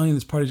 dude, I'm telling you,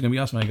 this party's going to be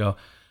awesome. I go,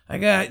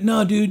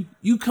 no, dude,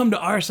 you come to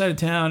our side of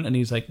town. And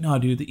he's like, no,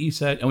 dude, the east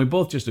side. And we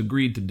both just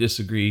agreed to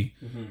disagree.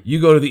 Mm-hmm.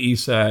 You go to the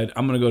east side.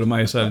 I'm going to go to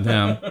my side of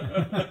town.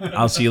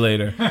 I'll see you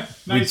later.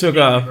 We took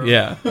off. Bro.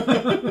 Yeah.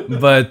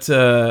 But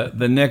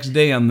the next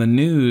day on the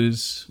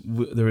news,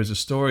 there was a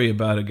story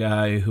about a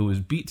guy who was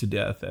beat to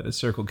death at a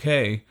Circle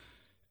K.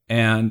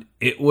 And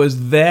it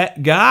was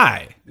that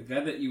guy. The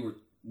guy that you were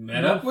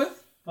met up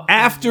with?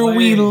 After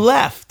we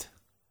left,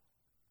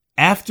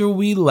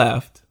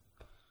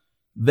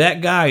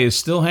 that guy is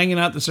still hanging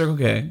out at the Circle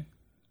K.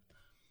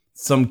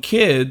 Some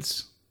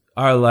kids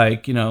are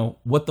like, you know,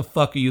 what the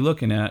fuck are you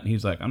looking at? And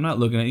he's like, I'm not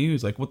looking at you.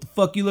 He's like, what the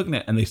fuck are you looking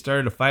at? And they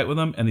started to fight with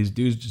him, and these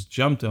dudes just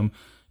jumped him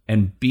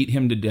and beat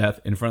him to death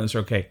in front of the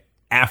Circle K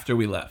after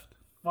we left.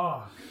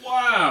 Fuck.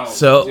 Wow.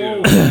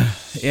 So,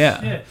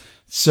 yeah. Shit.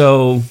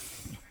 So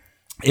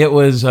it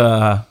was,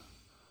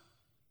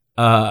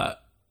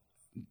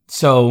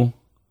 so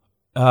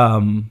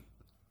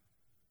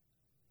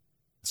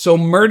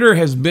murder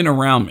has been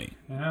around me.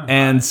 Yeah.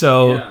 And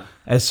so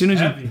as soon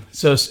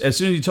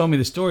as you told me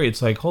the story,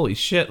 it's like, holy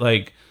shit,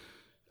 like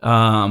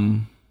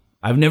I've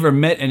never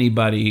met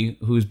anybody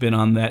who's been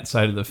on that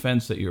side of the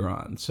fence that you're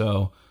on.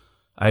 So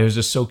I was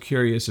just so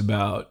curious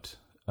about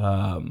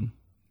and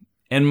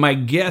my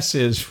guess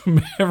is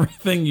from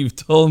everything you've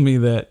told me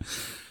that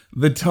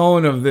the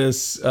tone of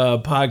this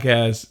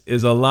podcast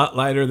is a lot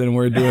lighter than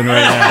we're doing right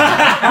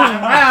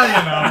now. Well, you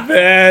know.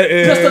 That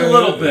is, just a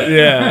little bit.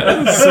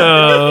 Yeah.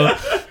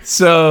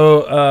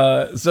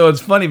 So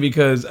it's funny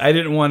because I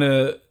didn't want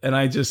to, and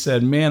I just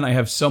said, man, I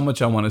have so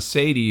much I want to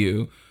say to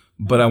you,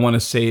 but I want to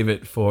save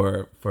it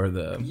for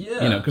the, you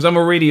know, because I'm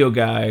a radio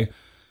guy,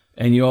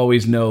 and you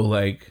always know,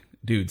 like,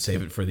 dude,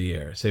 save it for the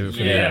air. Save it for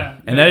the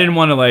air. And I didn't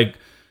want to, like,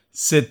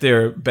 sit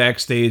there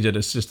backstage at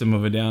a System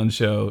of a Down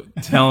show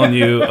telling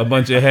you a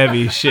bunch of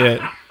heavy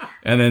shit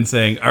and then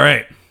saying, all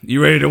right,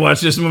 you ready to watch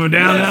System of a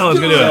Down now? Let's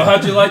go do it.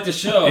 How'd you like the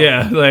show?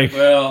 Yeah, like,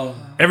 well,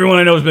 everyone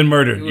I know has been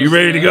murdered. You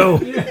ready to go?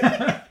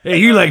 Hey,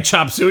 you like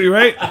Chop Suey,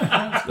 right?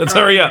 Let's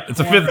hurry up. It's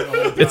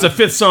a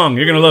fifth song.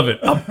 You're going to love it.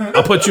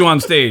 I'll put you on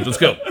stage. Let's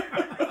go.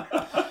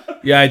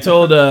 Yeah, I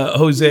told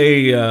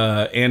Jose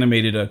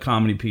animated a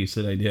comedy piece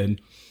that I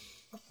did.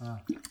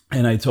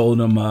 And I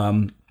told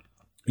him,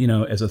 you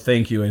know, as a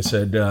thank you, I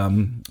said, are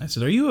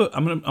you?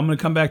 I'm gonna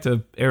come back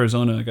to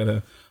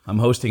Arizona. I'm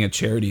hosting a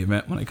charity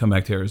event when I come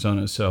back to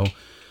Arizona. So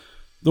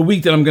the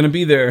week that I'm gonna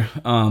be there,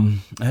 I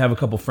have a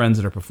couple friends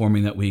that are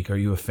performing that week. Are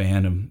you a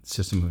fan of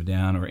System of a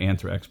Down or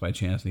Anthrax by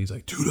chance? And he's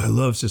like, dude, I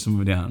love System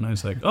of a Down. And I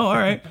was like, oh, all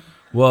right.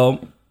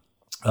 Well,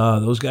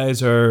 those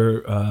guys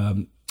are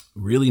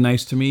really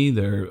nice to me.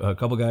 They're a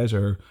couple guys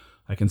I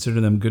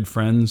consider them good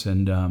friends,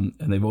 and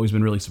they've always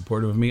been really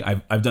supportive of me.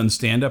 I've done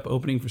stand up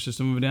opening for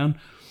System of a Down.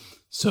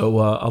 So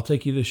I'll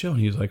take you to the show. And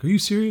he was like, are you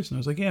serious? And I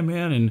was like, yeah,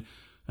 man.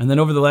 And then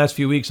over the last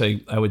few weeks, I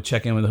would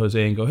check in with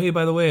Jose and go, hey,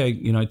 by the way, I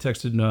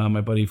texted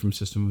my buddy from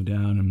System of a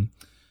Down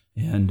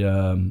and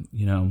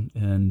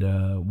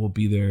we'll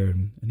be there.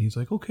 And he's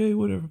like, okay,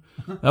 whatever.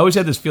 I always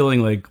had this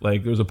feeling like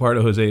there was a part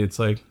of Jose. It's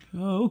like,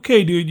 oh,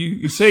 okay, dude,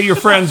 you say you're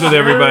friends with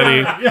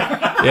everybody.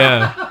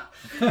 Yeah.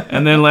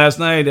 And then last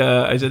night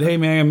I said, hey,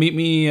 man, meet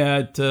me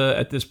at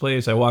this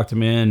place. I walked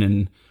him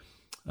in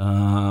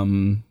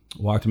and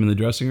walked him in the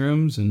dressing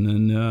rooms, and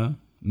then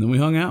we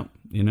hung out,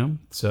 you know.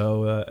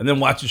 So and then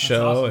watched the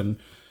show, awesome.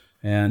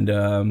 and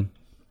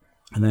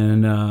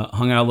then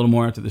hung out a little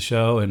more after the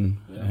show.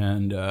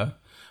 And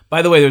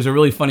by the way, there's a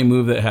really funny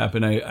move that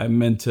happened. I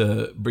meant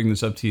to bring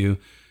this up to you.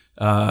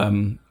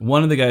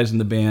 one of the guys in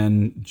the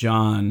band,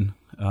 John,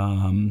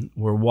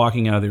 we're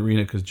walking out of the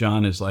arena because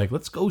John is like,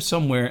 let's go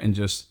somewhere and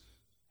just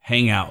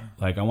hang out.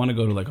 Like, I want to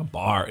go to like a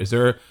bar. Is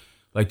there,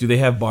 like, do they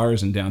have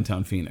bars in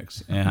downtown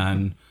Phoenix?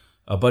 And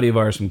a buddy of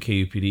ours from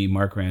KUPD,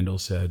 Mark Randall,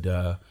 said,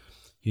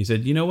 he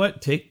said, you know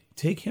what?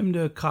 Take him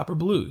to Copper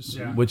Blues,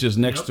 which is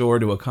next door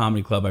to a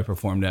comedy club I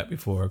performed at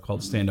before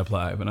called Stand Up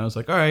Live. And I was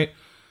like, all right,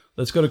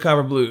 let's go to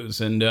Copper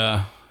Blues. And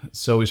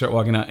so we start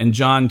walking out. And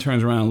John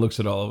turns around and looks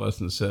at all of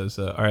us and says,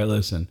 all right,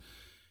 listen,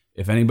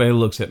 if anybody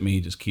looks at me,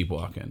 just keep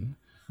walking.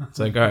 It's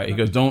like, all right. He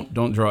goes,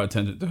 don't draw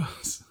attention to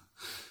us.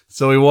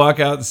 So we walk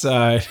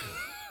outside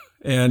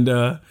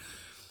and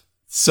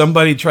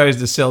somebody tries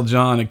to sell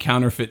John a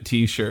counterfeit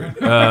T-shirt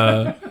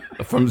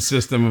from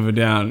System of a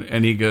Down.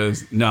 And he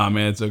goes, nah,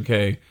 man, it's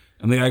okay.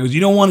 And the guy goes,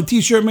 you don't want a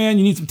T-shirt, man?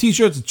 You need some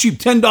T-shirts? It's cheap,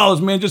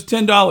 $10, man, just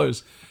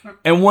 $10.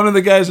 And one of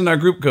the guys in our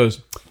group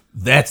goes,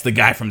 that's the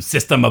guy from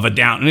System of a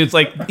Down. And it's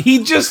like,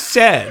 he just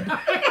said,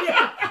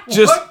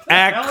 just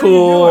act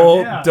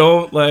cool.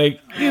 Don't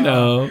like, you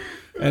know.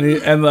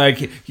 And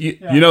like, you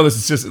know, this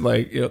is just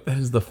like, you know, that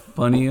is the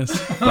funniest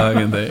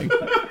fucking thing.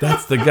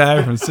 That's the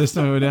guy from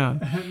System of a Down.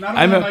 Not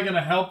only am I going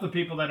to help the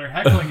people that are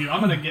heckling you, I'm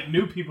going to get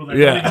new people that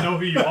don't even know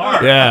who you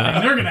are. Yeah.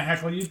 And they're going to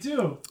heckle you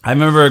too. I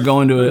remember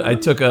going to it. I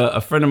took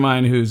a friend of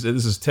mine who's,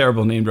 this is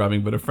terrible name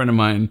dropping, but a friend of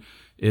mine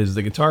is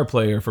the guitar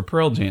player for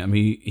Pearl Jam.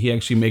 He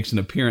actually makes an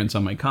appearance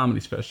on my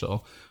comedy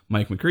special,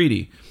 Mike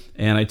McCready.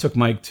 And I took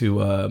Mike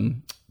to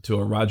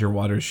a Roger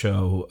Waters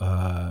show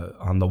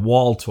on the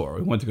Wall tour.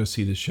 We went to go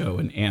see the show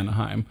in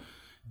Anaheim.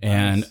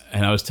 And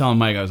I was telling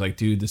Mike, I was like,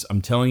 dude,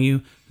 I'm telling you,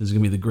 this is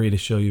going to be the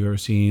greatest show you've ever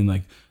seen.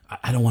 Like,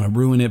 I don't want to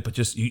ruin it, but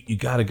just, you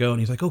got to go. And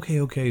he's like,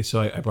 okay. So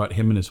I brought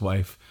him and his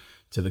wife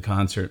to the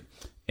concert.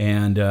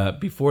 And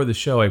before the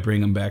show, I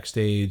bring him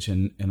backstage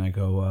and I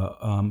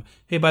go,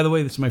 hey, by the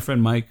way, this is my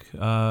friend Mike,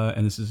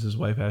 and this is his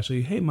wife,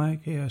 Ashley. Hey,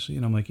 Mike. Hey, Ashley.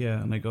 And I'm like,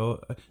 yeah. And I go,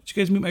 did you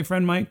guys meet my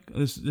friend Mike?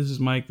 This is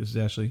Mike. This is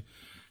Ashley.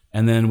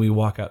 And then we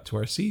walk out to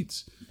our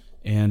seats.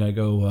 And I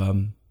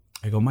go,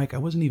 Mike, I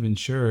wasn't even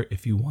sure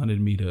if you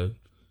wanted me to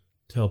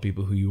tell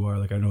people who you are.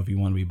 Like, I don't know if you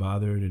want to be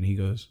bothered. And he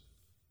goes,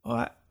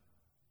 oh,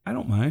 I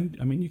don't mind.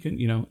 I mean, you can,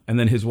 you know. And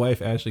then his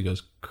wife, Ashley,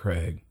 goes,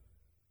 Craig,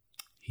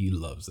 he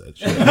loves that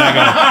shit. And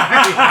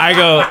I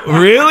go,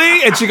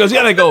 really? And she goes, yeah.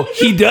 And I go,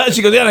 he does?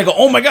 She goes, yeah. And I go,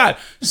 oh my God.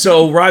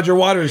 So Roger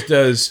Waters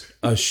does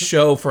a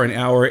show for an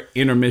hour,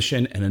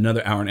 intermission, and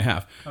another hour and a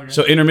half. Okay.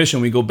 So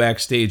intermission, we go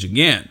backstage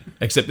again.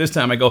 Except this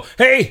time I go,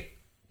 hey,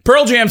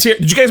 Pearl Jam's here.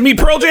 Did you guys meet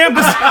Pearl Jam?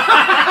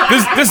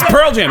 This is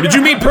Pearl Jam. Did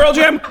you meet Pearl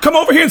Jam? Come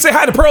over here and say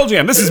hi to Pearl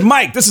Jam. This is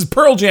Mike. This is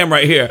Pearl Jam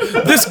right here.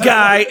 This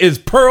guy is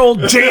Pearl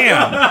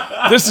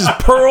Jam. This is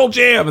Pearl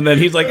Jam. And then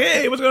he's like,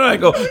 hey, what's going on? I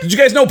go, did you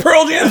guys know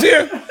Pearl Jam's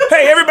here?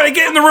 Hey, everybody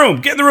get in the room.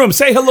 Get in the room.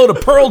 Say hello to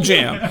Pearl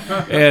Jam.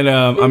 And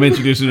I'm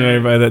introducing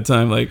everybody that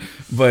time. Like,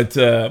 but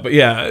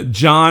yeah,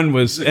 John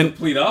was the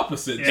complete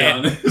opposite.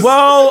 John is.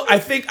 Well, I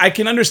think I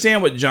can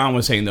understand what John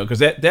was saying though, because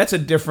that's a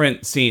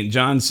different scene.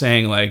 John's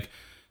saying like,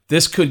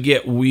 this could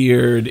get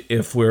weird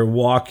if we're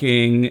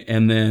walking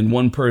and then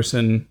one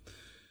person,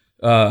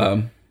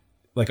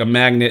 like a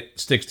magnet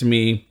sticks to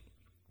me,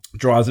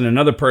 draws in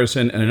another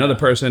person and another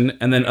person,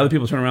 and then other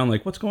people turn around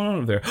like, what's going on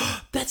over there?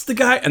 That's the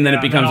guy. And then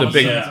it becomes a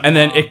big, and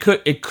then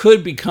it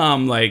could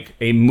become like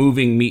a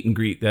moving meet and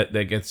greet that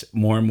gets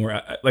more and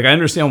more, like I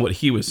understand what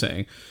he was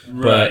saying.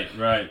 Right.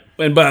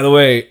 And by the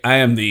way, I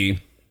am the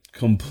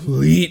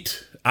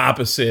complete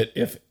opposite.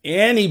 If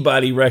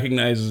anybody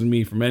recognizes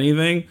me from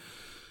anything,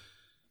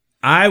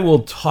 I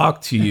will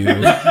talk to you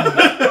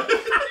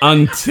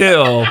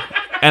until,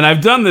 and I've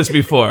done this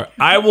before,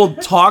 I will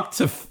talk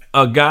to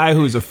a guy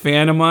who's a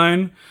fan of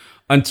mine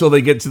until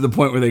they get to the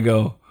point where they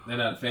go, they're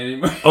not a fan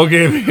anymore.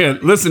 Okay, man,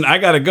 listen, I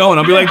gotta go. And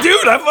I'll be like,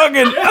 dude, I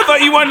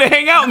thought you wanted to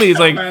hang out with me. He's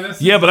like,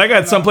 yeah, but I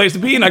got someplace to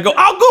be. And I go,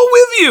 I'll go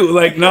with you.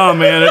 Like, no,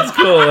 man, it's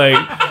cool. Like,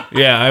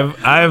 yeah,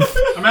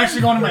 I'm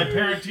actually going to my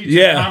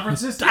parent-teacher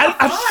conferences.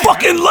 I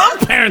fucking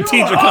love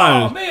parent-teacher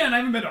conferences. Oh, man, I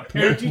haven't been to a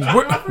parent-teacher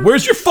conference.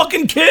 Where's your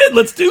fucking kid?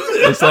 Let's do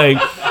this. Like,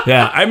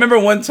 yeah, I remember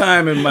one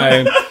time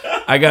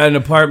I got an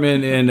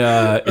apartment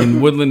in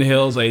Woodland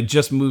Hills. I had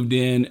just moved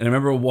in. And I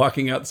remember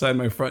walking outside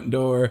my front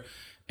door.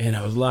 And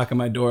I was locking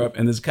my door up,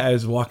 and this guy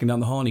is walking down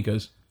the hall, and he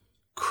goes,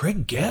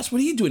 Craig Gass, what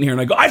are you doing here?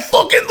 And I go, I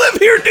fucking live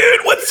here,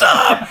 dude. What's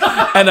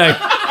up? And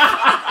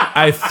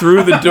I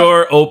threw the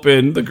door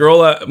open. The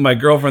girl, my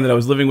girlfriend that I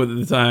was living with at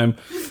the time,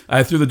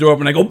 I threw the door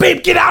open. I go,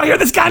 babe, get out of here.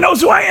 This guy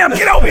knows who I am.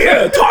 Get over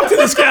here. Talk to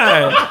this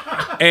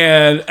guy.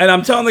 And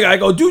I'm telling the guy, I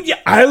go, dude, yeah,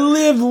 I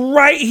live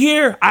right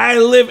here.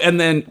 And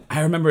then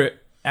I remember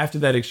after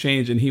that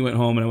exchange, and he went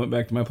home, and I went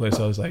back to my place.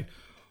 I was like,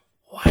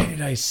 why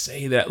did I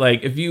say that?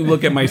 Like, if you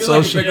look at my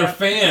social, like a bigger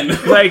fan.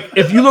 Like,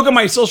 if you look at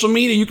my social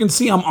media, you can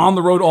see I'm on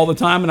the road all the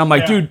time, and I'm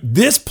like, dude,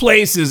 this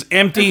place is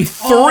empty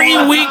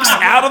 3 weeks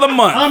out of the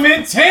month. I'm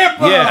in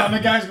Tampa. Yeah. And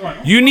the guy's going,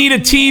 you need a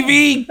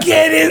TV?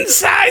 Get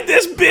inside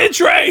this bitch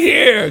right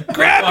here.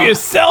 Grab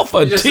yourself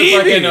a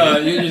TV.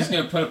 You're just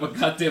gonna put up a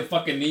goddamn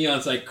fucking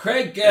neon sign.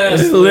 Craig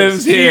Gass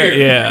lives here.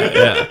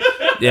 Yeah.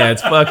 Yeah,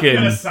 it's Get fucking.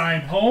 a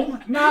sign,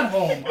 home, not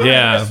home.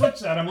 Yeah. Switch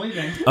that. I'm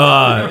leaving.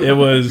 It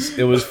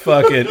was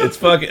fucking. It's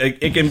fucking.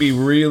 It can be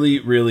really,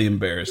 really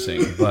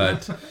embarrassing,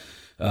 but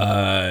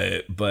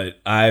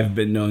I've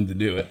been known to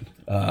do it.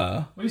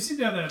 Well, you seem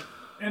to have that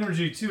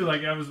energy too.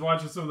 Like I was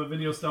watching some of the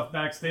video stuff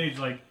backstage.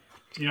 Like,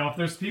 you know, if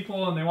there's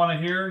people and they want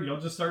to hear, you'll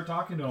just start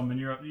talking to them, and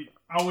you're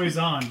always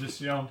on.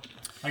 Just, you know,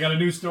 I got a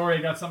new story.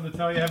 I got something to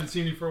tell you. I haven't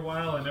seen you for a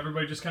while, and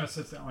everybody just kind of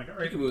sits down like, all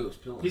right,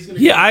 he's gonna.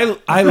 Yeah,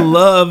 I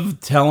love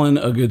telling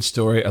a good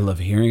story. I love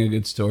hearing a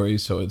good story.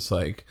 So it's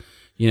like,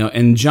 you know,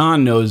 and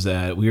John knows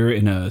that. We were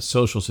in a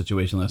social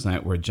situation last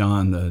night where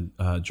John,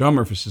 the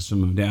drummer for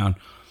System of a Down,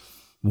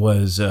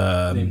 was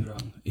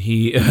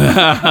he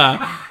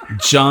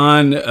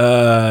John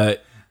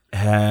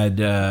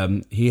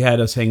had he had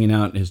us hanging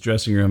out in his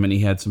dressing room, and he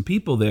had some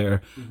people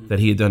there that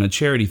he had done a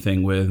charity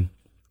thing with.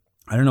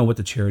 I don't know what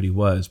the charity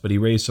was, but he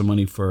raised some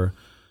money for.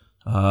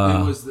 It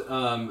was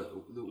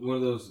one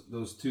of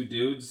those two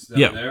dudes that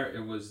were there.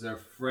 It was their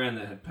friend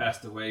that had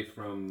passed away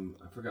from,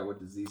 I forgot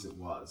what disease it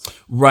was.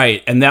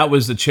 Right, and that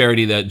was the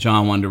charity that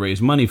John wanted to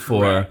raise money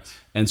for. Correct.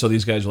 And so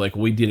these guys were like,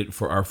 we did it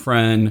for our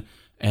friend.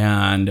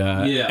 And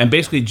and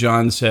basically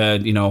John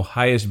said, you know,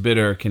 highest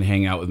bidder can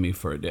hang out with me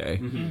for a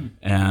day. Mm-hmm.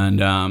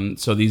 And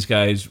so these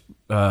guys,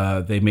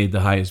 they made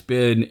the highest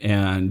bid,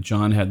 and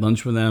John had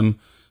lunch with them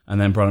and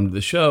then brought him to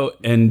the show.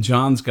 And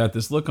John's got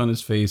this look on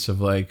his face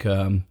of like,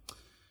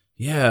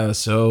 yeah,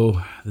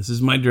 so this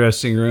is my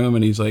dressing room.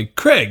 And he's like,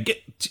 Craig,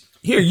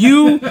 here,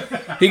 you.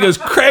 He goes,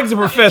 Craig's a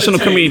professional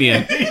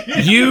comedian.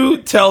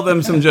 You tell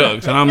them some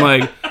jokes. And I'm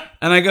like,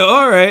 and I go,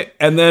 all right.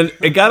 And then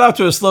it got off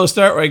to a slow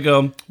start where I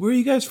go, where are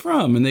you guys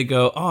from? And they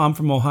go, oh, I'm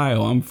from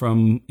Ohio. I'm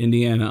from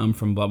Indiana. I'm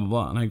from blah, blah,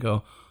 blah. And I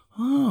go,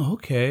 oh,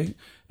 okay.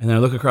 And then I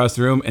look across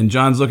the room, and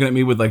John's looking at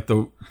me with like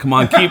the, come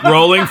on, keep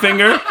rolling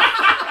finger.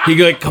 He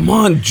go like, come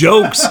on,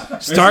 jokes.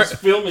 Start.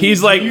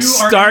 He's like,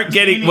 start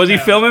getting, was he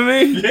filming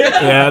me?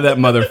 Yeah, that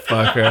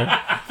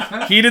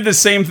motherfucker. He did the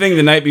same thing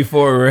the night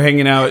before. We were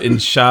hanging out in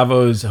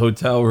Chavo's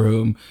hotel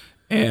room,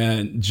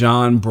 and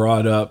John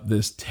brought up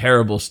this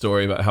terrible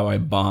story about how I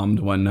bombed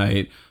one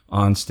night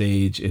on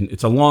stage. And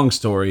it's a long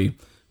story,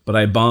 but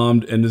I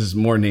bombed, and this is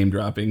more name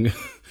dropping.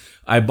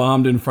 I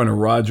bombed in front of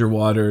Roger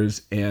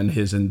Waters and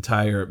his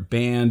entire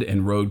band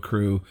and road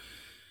crew.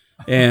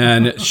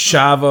 And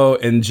Chavo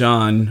and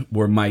John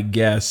were my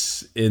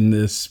guests in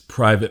this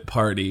private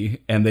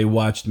party, and they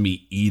watched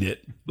me eat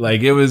it.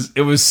 Like it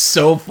was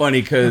so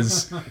funny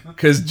because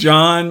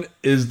John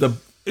is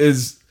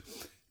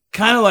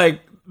kind of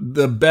like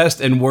the best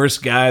and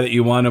worst guy that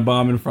you want to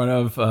bomb in front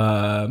of.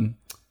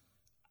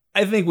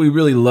 I think we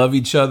really love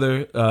each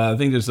other. I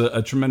think there's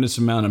a tremendous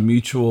amount of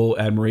mutual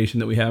admiration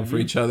that we have for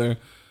each other.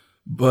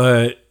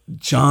 But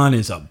John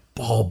is a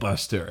ball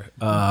buster,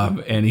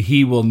 and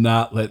he will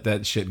not let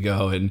that shit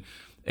go.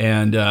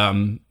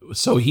 And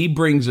so he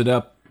brings it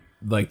up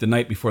like the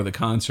night before the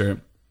concert,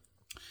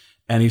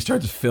 and he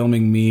starts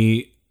filming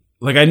me.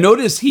 Like I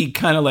notice he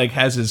kind of like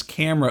has his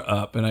camera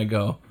up, and I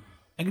go,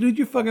 dude,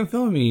 you're fucking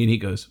filming me. And he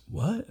goes,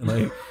 what?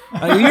 Like,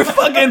 I go, you're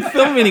fucking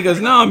filming me. And he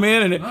goes, no,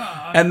 man.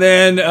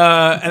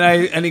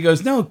 And he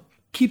goes, no,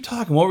 keep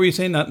talking. What were you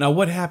saying? Now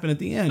what happened at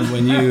the end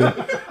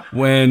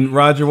when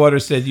Roger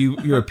Waters said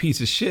you're a piece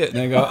of shit? And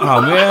I go,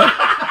 oh man.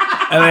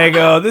 And I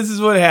go, this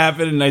is what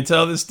happened. And I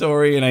tell this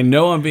story, and I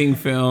know I'm being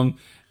filmed.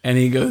 And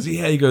he goes,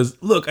 yeah. He goes,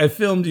 look, I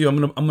filmed you. I'm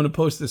gonna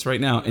post this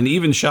right now. And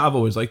even Chavo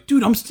was like,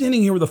 dude, I'm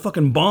standing here with a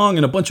fucking bong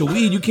and a bunch of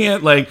weed. You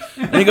can't like.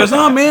 And he goes,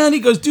 oh man.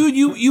 He goes, dude,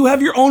 you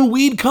have your own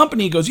weed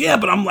company. He goes, yeah,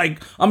 but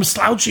I'm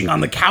slouching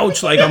on the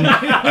couch like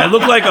I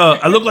look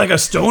like a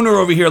stoner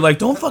over here. Like,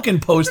 don't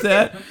fucking post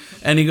that.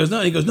 And he goes,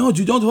 no. He goes, no,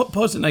 dude, don't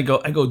post it. And I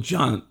go,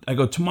 John. I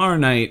go, tomorrow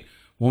night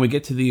when we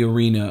get to the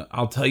arena,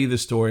 I'll tell you the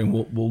story, and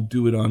we'll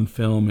do it on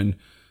film.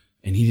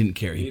 And he didn't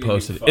care. He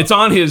posted it. It's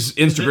on his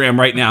Instagram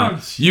right now.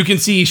 You can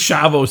see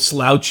Chavo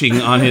slouching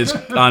on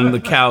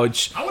the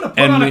couch. I want to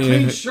put on a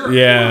clean shirt.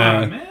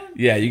 Yeah, man.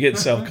 Yeah, you get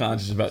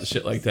self-conscious about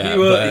shit like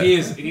that.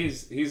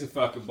 He's a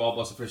fucking ball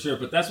buster for sure.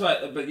 But that's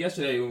why. But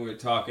yesterday when we were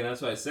talking,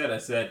 that's why I said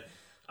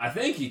I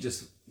think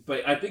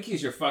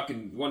he's your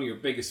fucking one of your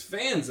biggest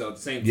fans though. At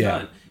the same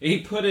time, and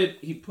he put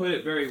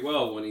it very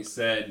well when he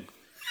said,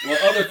 "Well,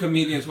 other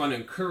comedians want to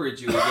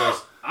encourage you." He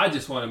goes, "I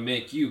just want to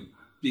make you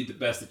be the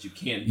best that you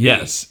can be."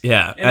 Yes,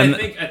 yeah. And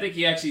I think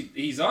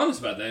he's honest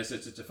about that.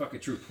 It's a fucking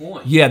true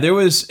point. Yeah, there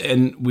was,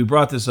 and we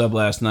brought this up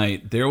last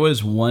night. There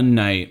was one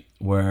night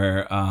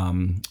where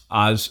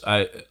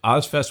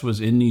Ozfest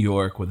was in New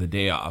York with a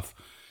day off,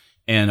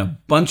 and a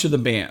bunch of the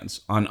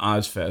bands on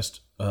Ozfest,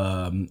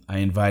 I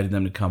invited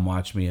them to come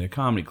watch me at a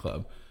comedy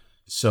club.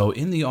 So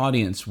in the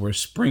audience were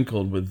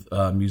sprinkled with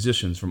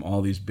musicians from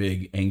all these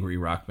big angry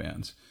rock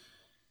bands.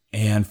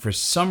 And for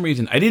some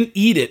reason, I didn't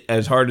eat it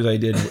as hard as I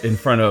did in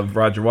front of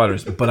Roger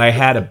Waters, but I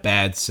had a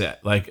bad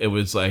set. Like, it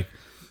was like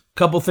a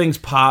couple things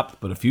popped,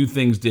 but a few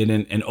things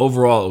didn't. And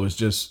overall,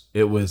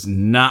 it was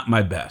not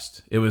my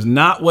best. It was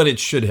not what it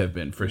should have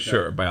been, for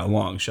sure, by a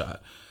long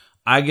shot.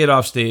 I get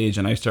off stage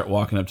and I start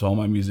walking up to all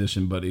my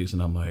musician buddies,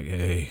 and I'm like,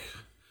 hey,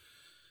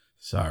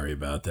 sorry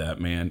about that,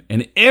 man.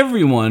 And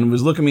everyone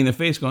was looking me in the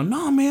face going,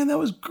 no, man, that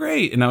was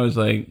great. And I was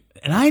like,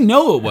 and I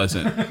know it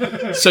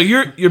wasn't. So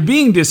you're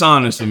being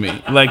dishonest with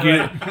me. Like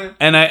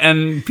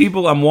and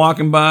people I'm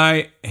walking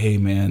by, hey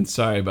man,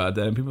 sorry about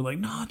that. And people are like,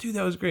 no, dude,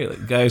 that was great.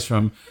 Like guys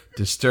from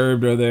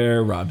Disturbed are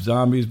there, Rob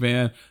Zombie's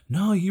band.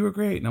 No, you were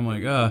great. And I'm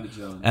like,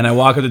 and I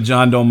walk up to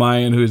John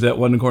Dolmayan, who's at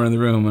one corner of the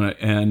room,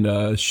 and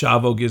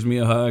Chavo gives me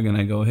a hug, and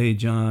I go, hey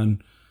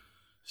John,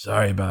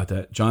 sorry about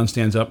that. John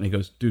stands up and he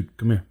goes, dude,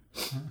 come here.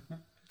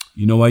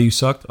 You know why you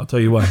sucked? I'll tell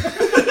you why.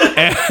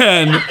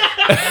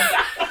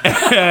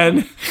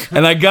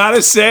 And I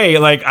gotta say,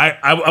 like,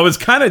 I was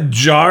kind of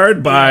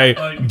jarred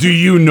by, do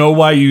you know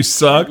why you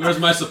sucked? Where's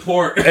my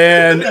support?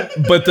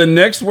 But the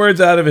next words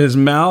out of his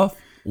mouth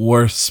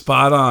were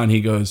spot on.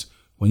 He goes,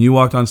 when you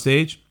walked on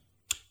stage,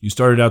 you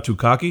started out too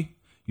cocky.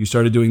 You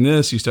started doing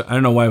this. I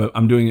don't know why, but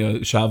I'm doing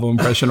a Chavo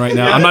impression right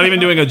now. I'm not even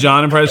doing a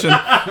John impression.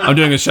 I'm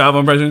doing a Chavo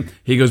impression.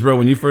 He goes, bro,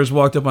 when you first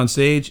walked up on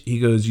stage, he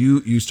goes,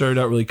 you started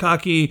out really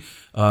cocky.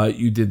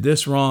 You did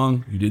this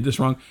wrong. You did this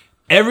wrong.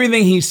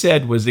 Everything he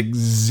said was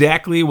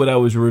exactly what I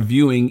was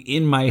reviewing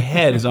in my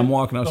head as I'm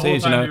walking off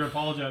stage. The whole time you were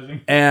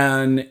apologizing.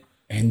 And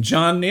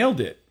John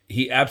nailed it.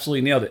 He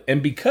absolutely nailed it.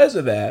 And because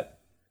of that,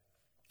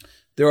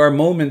 there are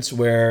moments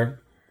where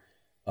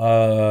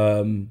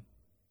I,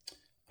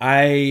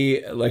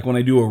 like when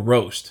I do a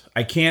roast,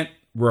 I can't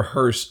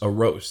rehearse a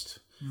roast.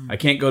 I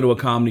can't go to a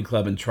comedy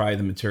club and try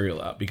the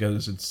material out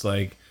because it's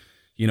like,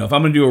 you know, if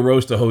I'm going to do a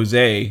roast of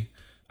Jose,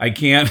 I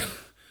can't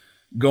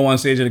go on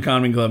stage at a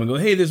comedy club and go,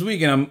 hey, this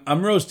weekend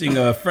I'm roasting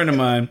a friend of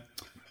mine,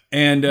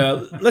 and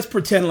let's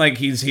pretend like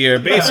he's here.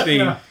 Basically,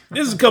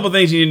 there's a couple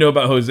things you need to know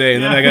about Jose,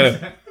 and then I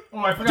gotta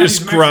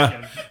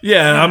describe.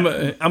 Yeah, I'm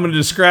gonna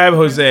describe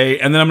Jose,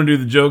 and then I'm gonna do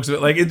the jokes.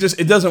 Like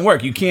it doesn't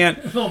work. You can't.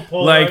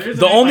 Like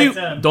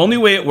the only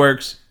way it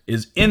works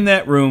is in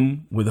that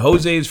room with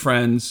Jose's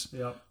friends,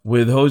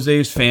 with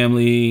Jose's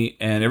family,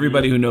 and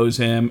everybody who knows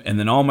him, and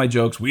then all my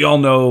jokes. We all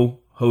know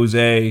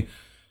Jose.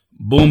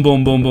 Boom,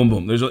 boom, boom, boom,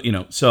 boom. There's, you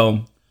know,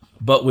 so,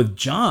 but with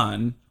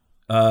John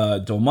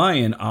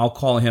Dolmayan, I'll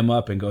call him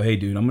up and go, hey,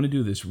 dude, I'm going to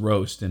do this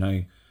roast, and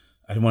I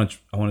want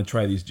to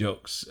try these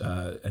jokes.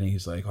 And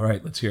he's like, all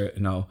right, let's hear it.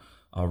 And I'll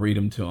read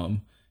them to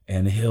him.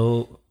 And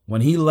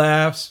when he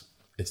laughs,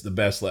 it's the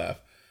best laugh.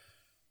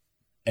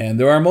 And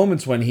there are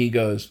moments when he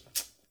goes,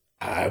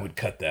 I would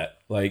cut that.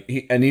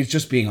 Like, and he's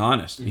just being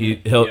honest.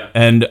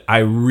 And I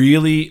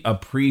really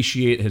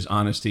appreciate his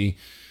honesty.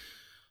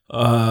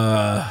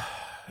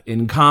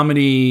 In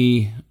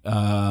comedy,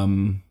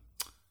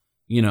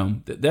 you know,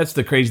 that's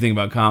the crazy thing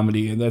about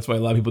comedy, and that's why a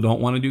lot of people don't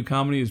want to do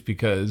comedy, is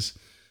because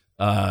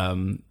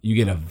you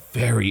get a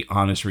very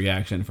honest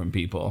reaction from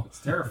people. It's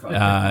terrifying.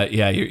 I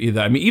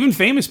mean, even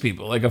famous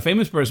people, like a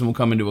famous person will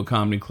come into a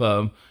comedy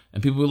club,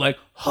 and people will be like,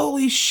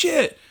 holy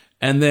shit.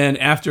 And then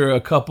after a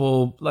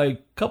couple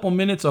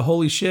minutes of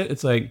holy shit,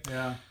 it's like,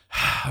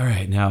 all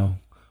right, now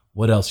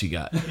what else you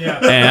got?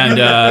 Yeah. And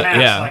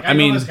like, I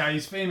mean, know this guy,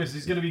 he's famous,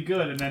 he's gonna be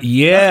good, and then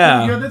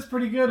that's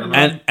pretty good.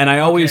 And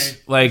I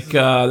always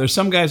there's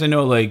some guys I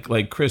know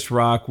like Chris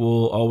Rock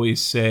will always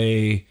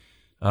say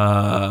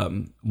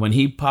when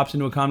he pops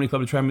into a comedy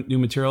club to try new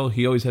material,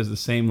 he always has the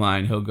same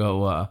line. He'll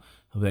go,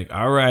 he'll be like,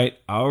 all right,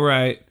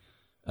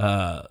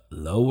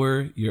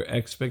 lower your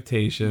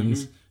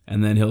expectations,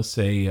 and then he'll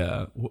say,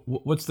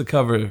 what's the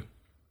cover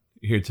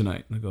here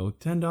tonight? And I go,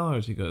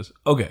 $10. He goes,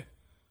 okay.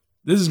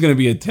 This is going to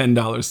be a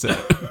 $10 set.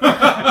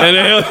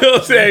 And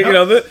he'll say, you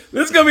know, this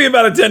is going to be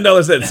about a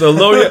 $10 set. So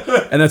lower it.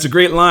 And that's a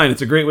great line.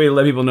 It's a great way to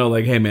let people know,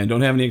 like, hey, man, don't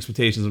have any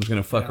expectations. I'm just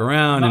going to fuck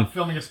around. I'm not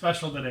filming a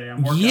special today.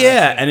 I'm working on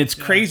and it's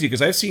crazy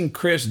because I've seen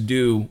Chris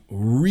do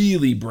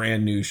really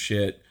brand new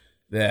shit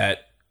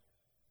that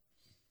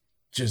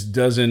just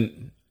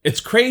doesn't... It's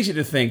crazy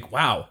to think,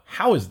 wow,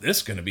 how is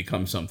this going to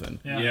become something?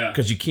 Yeah.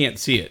 Because you can't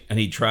see it. And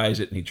he tries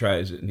it, and he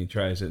tries it, and he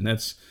tries it. And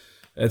that's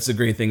the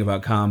great thing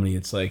about comedy.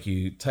 It's like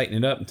you tighten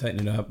it up. And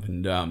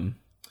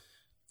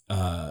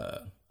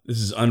this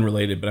is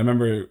unrelated, but I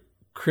remember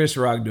Chris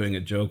Rock doing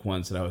a joke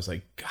once, and I was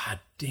like,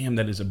 God damn,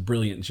 that is a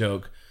brilliant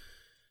joke.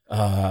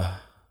 And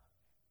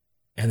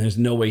there's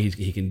no way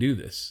he can do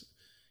this.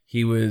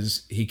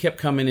 He kept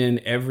coming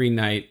in every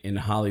night in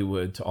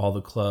Hollywood to all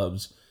the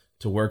clubs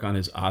to work on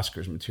his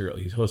Oscars material.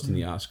 He's hosting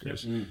the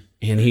Oscars.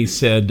 And he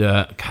said,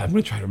 God, I'm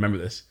going to try to remember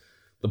this.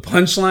 The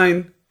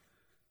punchline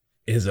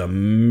is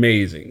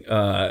amazing.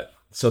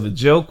 So the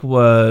joke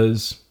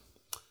was,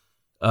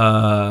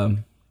 I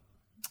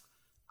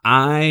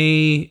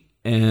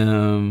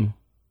am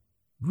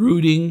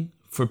rooting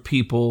for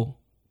people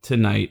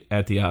tonight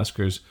at the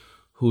Oscars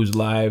whose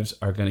lives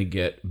are going to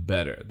get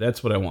better.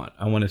 That's what I want.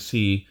 I want to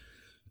see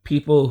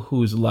people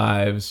whose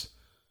lives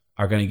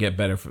are going to get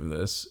better from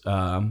this.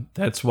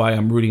 That's why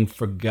I'm rooting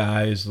for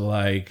guys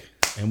like,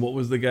 and what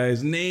was the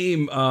guy's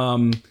name?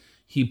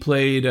 He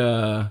played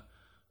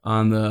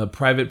on the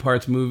Private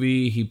Parts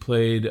movie. He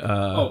played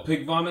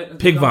Pig Vomit.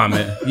 Pig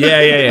Vomit.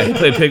 Yeah. He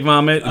played Pig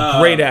Vomit.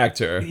 Great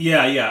actor.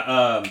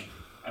 Yeah.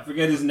 I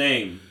forget his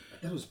name. I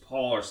think it was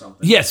Paul or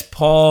something. Yes,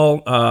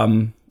 Paul.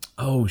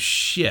 Oh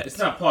shit. It's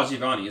not Paul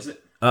Giamatti, is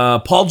it?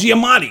 Paul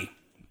Giamatti.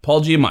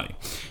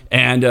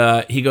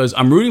 And he goes,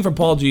 I'm rooting for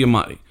Paul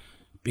Giamatti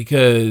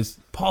because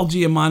Paul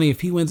Giamatti,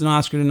 if he wins an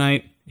Oscar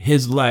tonight,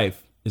 his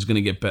life is going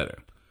to get better.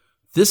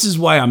 This is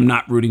why I'm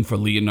not rooting for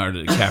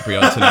Leonardo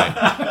DiCaprio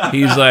tonight.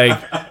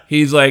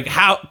 He's like,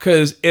 how?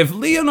 Because if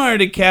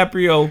Leonardo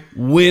DiCaprio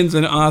wins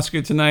an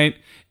Oscar tonight,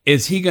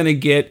 is he going to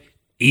get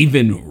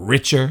even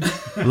richer?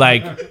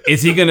 Like,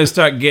 is he going to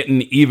start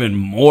getting even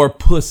more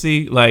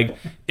pussy? Like,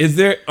 is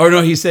there, or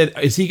no, he said,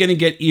 is he going to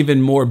get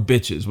even more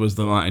bitches was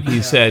the line.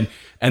 He said,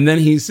 and then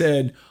he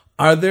said,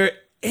 are there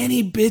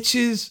any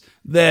bitches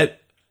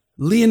that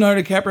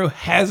Leonardo DiCaprio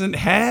hasn't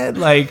had?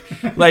 Like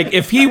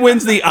if he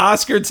wins the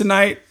Oscar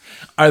tonight,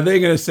 are they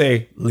going to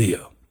say,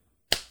 Leo,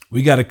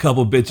 we got a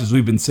couple bitches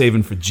we've been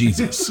saving for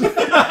Jesus?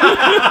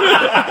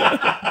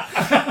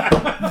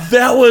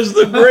 That was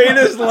the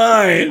greatest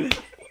line.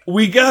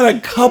 We got a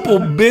couple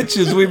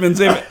bitches we've been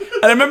saving.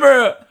 And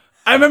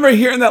I remember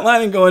hearing that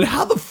line and going,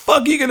 how the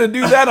fuck are you going to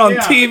do that on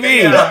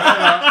TV?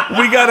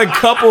 We got a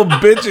couple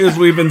bitches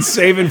we've been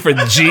saving for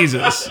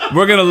Jesus.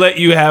 We're going to let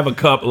you have a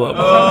couple of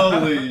them.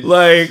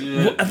 Holy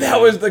shit. That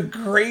was the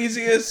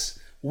craziest.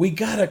 We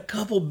got a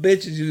couple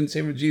bitches you've been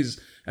saving for Jesus.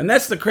 And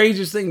that's the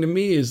craziest thing to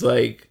me is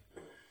like,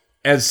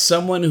 as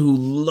someone who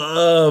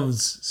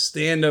loves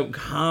stand-up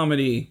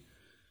comedy,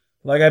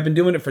 like I've been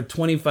doing it for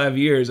 25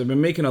 years. I've been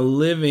making a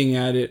living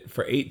at it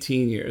for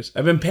 18 years.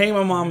 I've been paying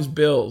my mom's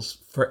bills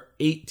for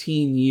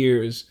 18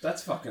 years.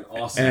 That's fucking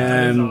awesome.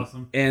 That is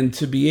awesome. And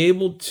to be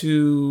able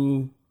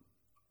to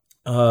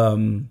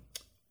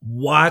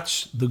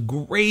watch the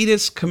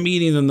greatest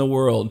comedians in the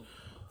world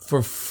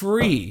for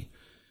free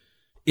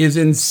is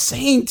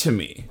insane to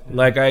me.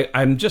 Like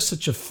I'm just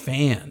such a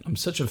fan. I'm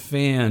such a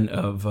fan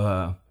of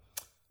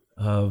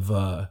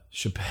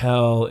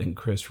Chappelle and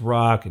Chris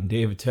Rock and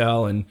Dave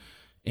Attell and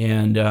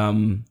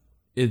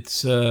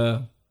it's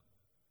the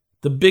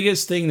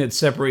biggest thing that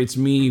separates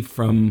me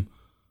from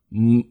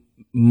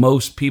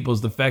most people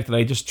is the fact that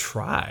I just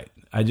tried.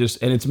 And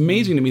it's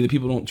amazing to me that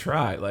people don't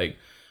try. Like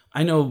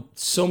I know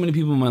so many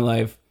people in my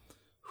life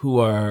who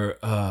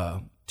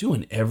are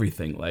doing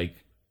everything, like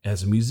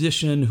as a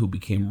musician who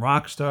became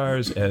rock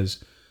stars,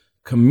 as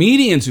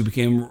comedians who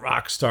became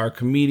rock star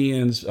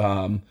comedians.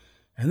 And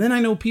then I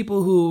know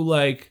people who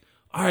like,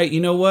 all right,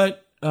 you know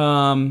what?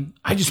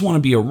 I just want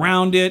to be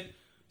around it.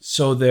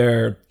 So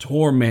they're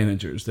tour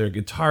managers, they're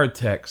guitar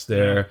techs,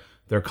 they're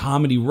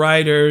comedy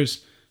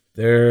writers,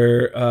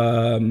 they're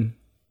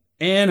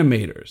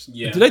animators.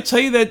 Yeah. Did I tell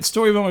you that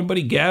story about my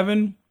buddy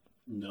Gavin?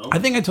 No. I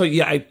think I told you.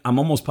 Yeah, I'm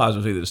almost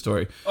positive I told you this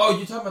story. Oh,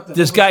 you talking about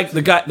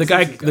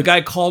The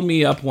guy called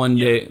me up one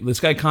day. This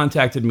guy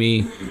contacted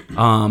me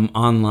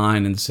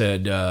online and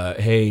said,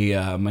 "Hey,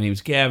 my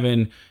name's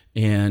Gavin,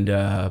 and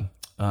I'm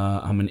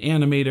an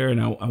animator,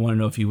 and I want to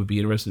know if you would be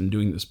interested in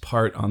doing this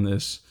part on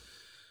this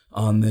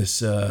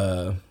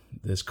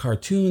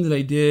cartoon that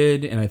I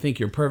did, and I think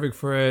you're perfect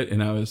for it."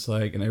 And I was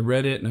like, and I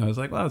read it, and I was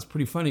like, "Wow, it's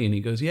pretty funny." And he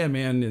goes, "Yeah,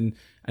 man," and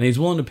he's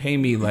willing to pay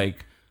me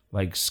like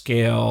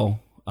scale.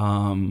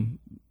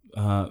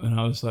 And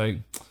I was like,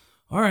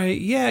 all right,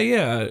 yeah.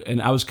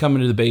 And I was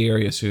coming to the Bay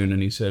Area soon,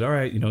 and he said, all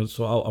right,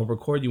 so I'll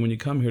record you when you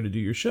come here to do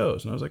your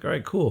shows. And I was like, all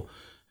right, cool.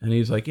 And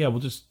he's like, yeah,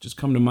 we'll just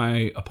come to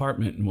my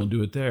apartment and we'll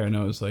do it there. And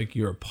I was like,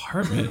 your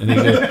apartment? And he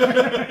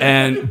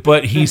goes,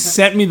 but he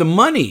sent me the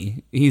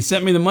money.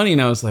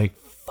 And I was like,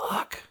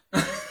 fuck.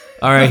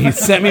 All right, he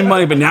sent me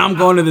money, but now I'm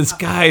going to this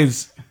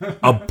guy's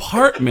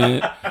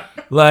apartment.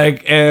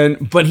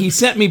 But he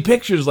sent me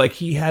pictures. Like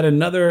he had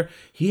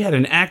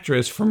an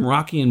actress from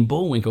Rocky and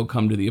Bullwinkle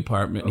come to the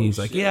apartment. And he's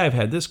like, yeah, I've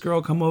had this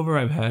girl come over.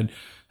 And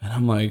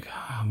I'm like,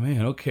 oh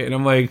man, okay. And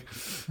I'm like,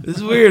 this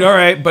is weird. All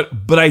right.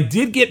 But I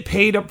did get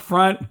paid up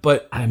front,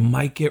 but I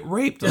might get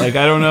raped. Like,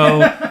 I don't know.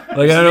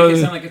 Like, I don't know. Make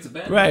it sound like it's a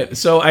bad Right.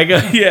 So I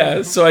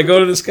go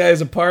to this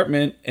guy's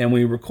apartment and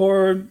we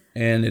record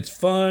and it's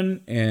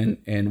fun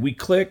and we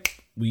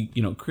click. We,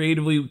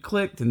 creatively we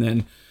clicked and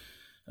then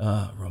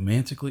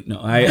romantically?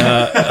 No,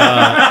 no.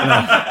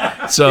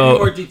 So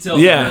more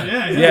details.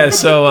 Yeah.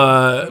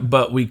 So,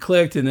 but we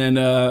clicked, and then,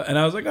 and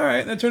I was like, all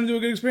right, that turned into a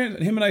good experience.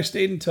 And him and I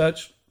stayed in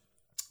touch.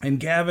 And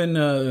Gavin,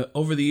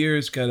 over the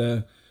years,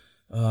 got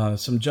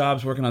some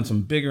jobs working on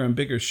some bigger and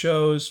bigger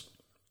shows.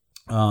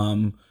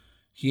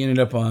 He ended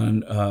up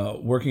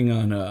working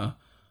on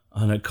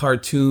a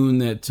cartoon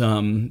that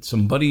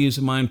some buddies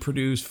of mine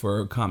produced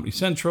for Comedy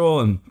Central,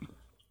 and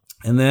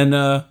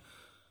then.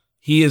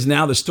 He is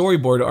now the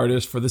storyboard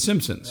artist for The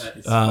Simpsons. That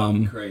is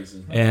fucking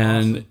crazy.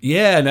 And awesome.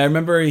 Yeah, and I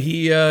remember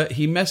he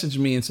messaged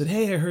me and said,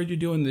 "Hey, I heard you're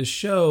doing this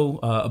show."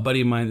 A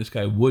buddy of mine, this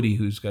guy Woody,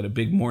 who's got a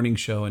big morning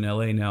show in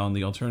LA now on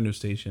the alternative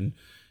station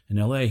in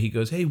LA. He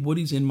goes, "Hey,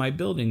 Woody's in my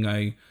building.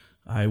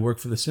 I work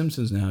for The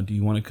Simpsons now. Do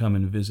you want to come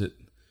and visit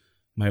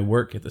my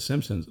work at The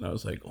Simpsons?" And I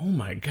was like, "Oh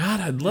my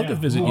God, I'd love to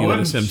visit you at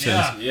The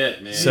Simpsons." Yeah,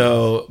 man.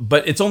 So,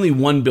 but it's only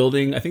one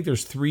building. I think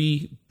there's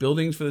 3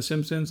 buildings for The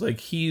Simpsons. Like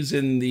he's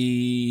in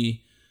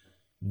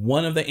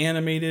one of the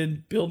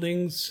animated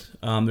buildings.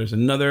 There's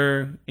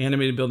another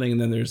animated building,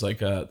 and then there's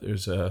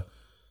the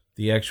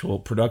the actual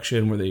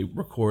production where they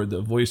record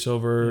the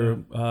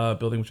voiceover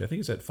building, which I think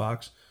is at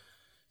Fox.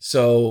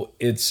 So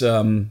it's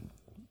the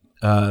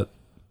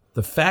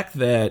fact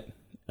that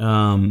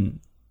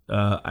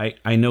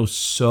I know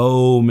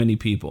so many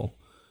people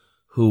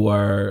who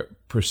are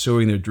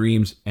pursuing their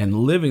dreams and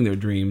living their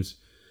dreams,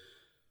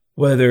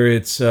 whether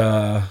it's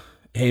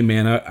hey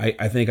man,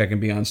 I think I can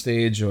be on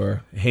stage,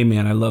 or hey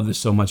man, I love this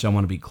so much I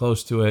want to be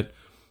close to it.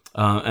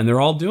 And they're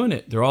all doing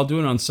it. They're all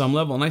doing it on some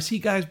level. And I see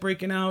guys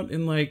breaking out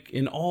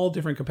in all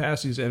different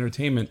capacities of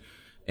entertainment.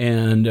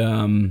 And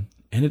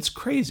it's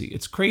crazy.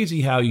 It's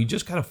crazy how you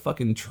just gotta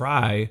fucking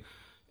try.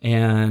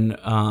 And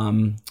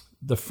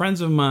the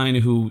friends of mine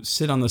who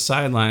sit on the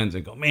sidelines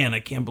and go, man, I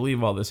can't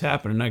believe all this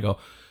happened. And I go,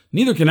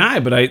 neither can I,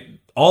 but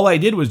all I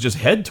did was just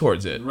head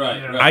towards it.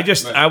 Right. Yeah.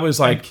 right. I was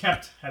like,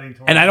 kept heading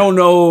towards and I don't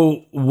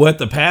know what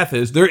the path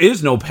is. There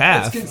is no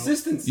path. It's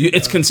consistency.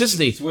 It's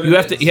consistency. It's what You it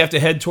have is. to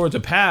head towards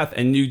a path,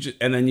 and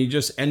then you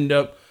just end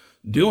up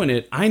doing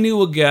it. I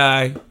knew a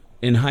guy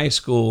in high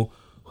school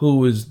who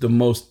was the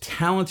most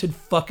talented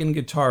fucking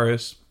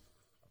guitarist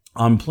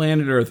on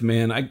planet Earth,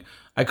 man.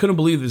 I couldn't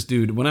believe this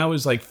dude. When I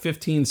was like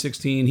 15,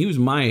 16, he was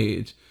my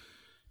age,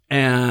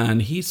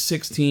 and he's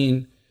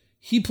 16.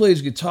 He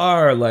plays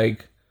guitar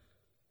like.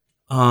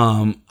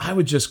 I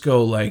would just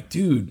go like,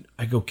 dude,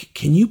 I go,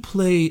 can you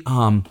play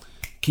one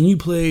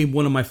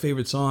of my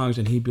favorite songs?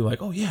 And he'd be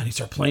like, oh yeah. And he'd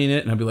start playing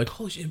it. And I'd be like,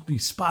 holy shit, it'd be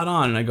spot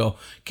on. And I go,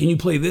 can you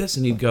play this?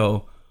 And he'd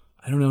go,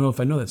 I don't know if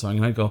I know that song.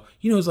 And I'd go,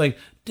 it's like,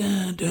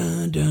 dun,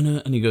 dun, dun,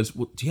 dun. And he goes,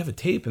 well, do you have a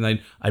tape? And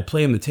I'd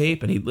play him the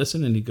tape, and he'd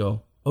listen, and he'd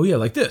go, oh yeah,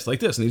 like this. And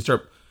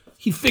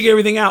he'd figure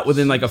everything out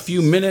within like a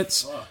few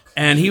minutes.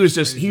 And he was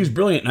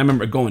brilliant. And I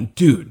remember going,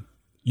 dude,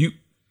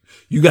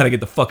 you got to get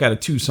the fuck out of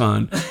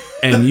Tucson,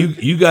 and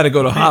you got to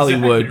go to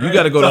Hollywood. Exactly, right. You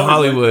got to go to It's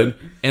always Hollywood. like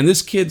that. And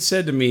this kid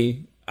said to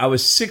me, I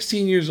was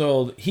 16 years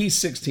old. He's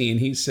 16.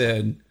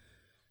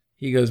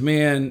 He goes,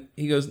 man,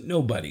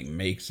 nobody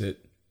makes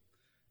it.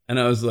 And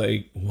I was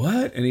like,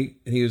 what? And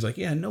he was like,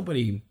 yeah,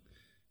 nobody.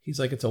 He's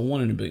like, it's a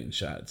 1 in a billion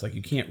shot. It's like,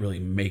 you can't really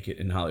make it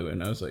in Hollywood.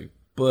 And I was like,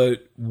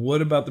 but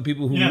what about the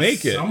people who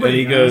make it? And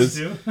he goes,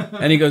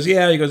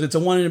 it's a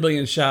 1 in a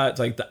billion shot. It's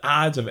like the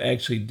odds of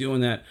actually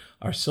doing that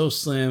are so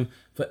slim.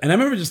 And I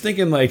remember just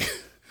thinking, like,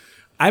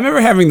 I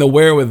remember having the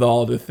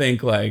wherewithal to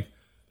think, like,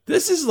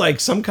 this is like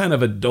some kind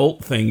of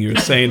adult thing you're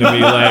saying to me.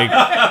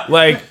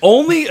 Like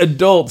only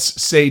adults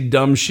say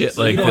dumb shit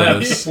like You don't have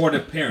this.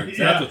 supportive parents.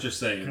 Yeah. That's what you're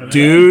saying.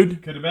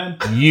 Dude, Could have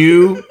been.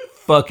 you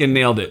fucking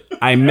nailed it.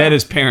 I met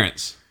his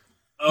parents.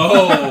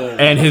 Oh.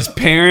 And his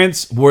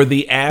parents were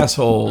the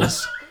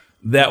assholes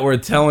that were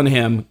telling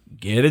him,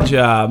 get a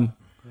job,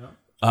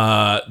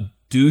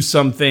 do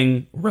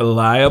something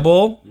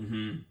reliable,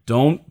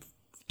 don't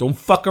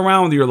fuck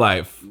around with your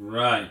life.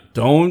 Right.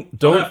 Don't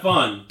Have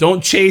fun.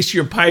 don't chase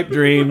your pipe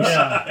dreams.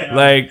 Yeah.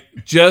 Like,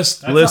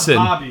 just That's listen. a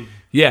hobby.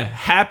 Yeah,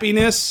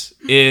 happiness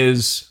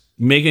is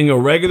making a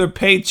regular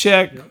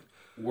paycheck.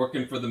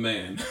 Working for the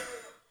man.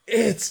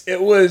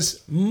 It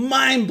was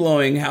mind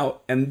blowing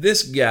how, and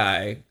this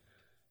guy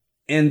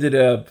ended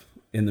up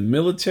in the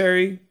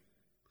military.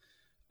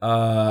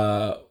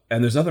 And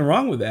there's nothing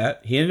wrong with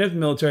that. He ended up in the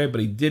military,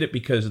 but he did it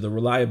because of the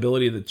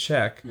reliability of the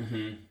check.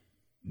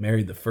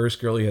 Married the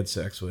first girl he had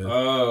sex with,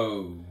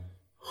 Oh.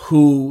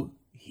 who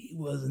he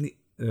wasn't.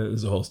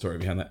 There's a whole story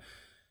behind that.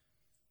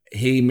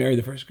 He married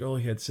the first girl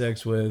he had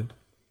sex with,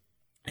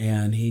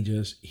 and he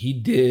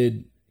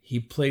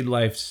played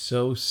life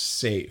so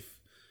safe.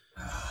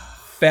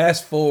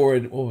 Fast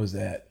forward, what was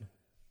that?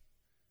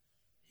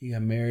 He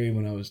got married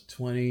when I was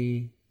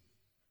 20.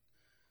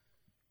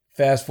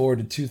 Fast forward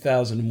to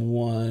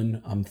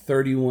 2001. I'm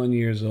 31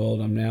 years old.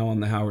 I'm now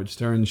on the Howard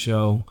Stern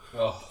show.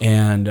 Oh.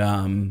 And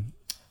I'm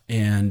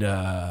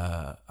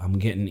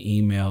getting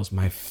emails.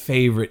 My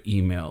favorite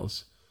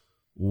emails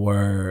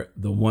were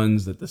the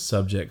ones that the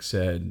subject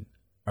said,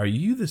 "Are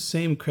you the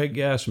same Craig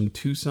Gass from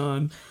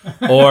Tucson?"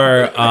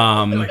 Or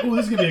Like, oh,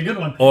 this is gonna be a good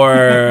one.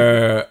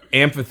 or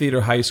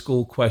Amphitheater High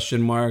School ?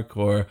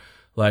 Or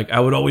like, I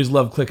would always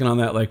love clicking on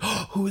that. Like,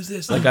 oh, who is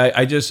this? Like,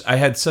 I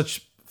had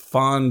such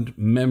fond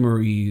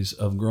memories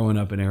of growing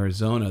up in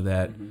Arizona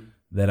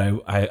that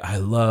I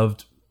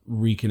loved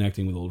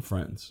reconnecting with old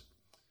friends.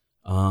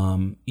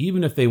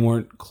 Even if they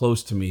weren't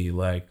close to me,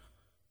 like,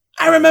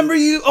 I remember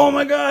you. Oh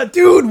my God,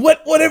 dude,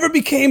 whatever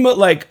became of,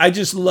 like, I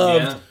just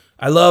loved, Yeah.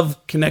 I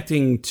love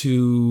connecting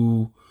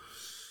to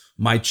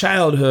my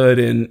childhood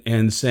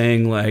and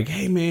saying like,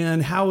 hey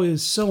man, how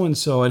is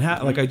so-and-so? And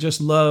how, like, I just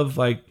love,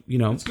 like,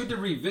 It's good to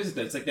revisit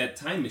that. It's like that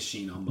time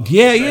machine almost.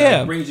 Yeah, It's like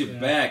yeah. It brings you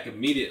back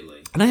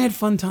immediately. and I had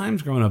fun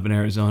times growing up in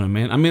Arizona,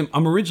 man. I mean,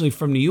 I'm originally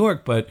from New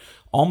York, but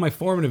all my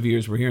formative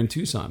years were here in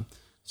Tucson.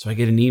 So I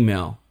get an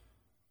email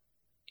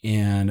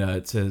and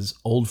it says,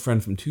 old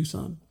friend from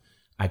Tucson.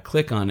 I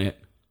click on it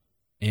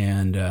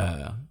and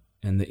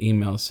the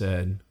email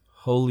said,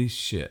 holy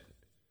shit,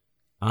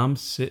 I'm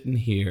sitting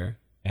here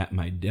at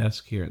my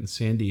desk here in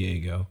San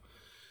Diego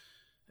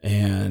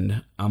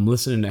and I'm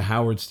listening to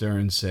Howard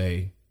Stern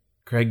say,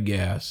 Craig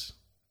Gass,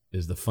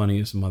 is the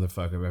funniest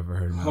motherfucker I've ever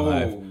heard in my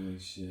life. Holy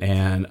shit.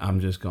 And I'm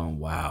just going,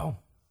 wow,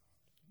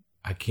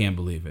 I can't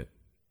believe it.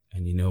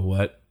 And you know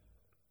what?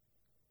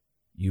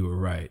 You were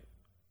right.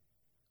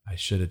 I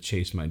should have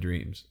chased my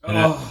dreams. And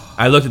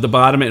I looked at the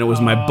bottom and it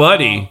was my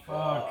buddy.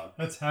 Fuck,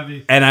 that's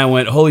heavy. And I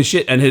went, holy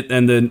shit. And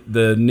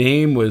the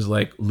name was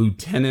like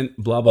Lieutenant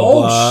blah, blah,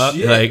 Oh, blah.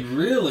 shit, Like,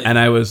 really? and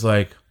I was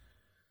like,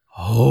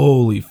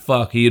 holy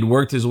fuck. He had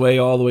worked his way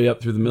all the way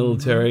up through the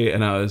military.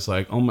 And I was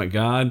like, oh my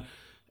God.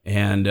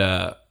 And,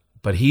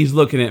 but he's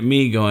looking at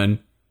me going,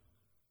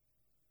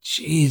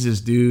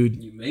 Jesus,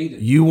 dude. You made it.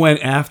 You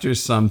went after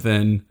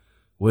something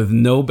with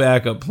no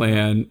backup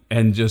plan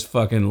and just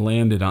fucking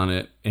landed on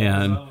it.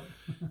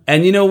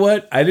 And you know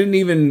what? I didn't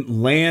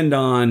even land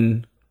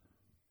on,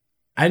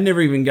 I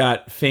never even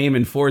got fame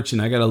and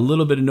fortune. I got a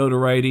little bit of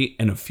notoriety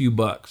and a few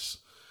bucks.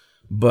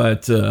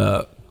 But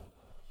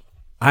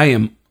I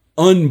am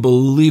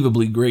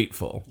unbelievably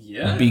grateful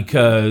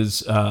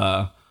because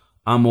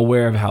I'm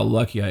aware of how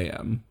lucky I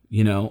am.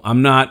 You know,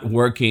 I'm not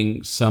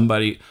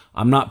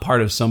I'm not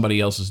part of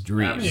somebody else's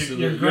dreams.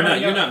 Absolutely.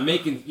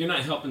 You're not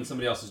helping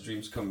somebody else's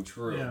dreams come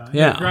true. Yeah.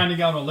 Yeah. You're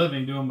grinding out a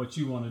living doing what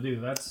you want to do.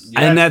 That's it.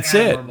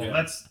 Admirable.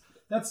 Yeah.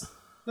 That's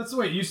the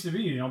way it used to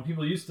be. You know,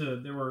 people used to.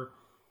 There were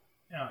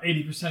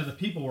 80% of the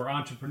people were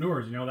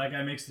entrepreneurs. You know, that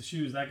guy makes the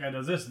shoes, that guy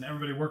does this, and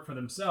everybody worked for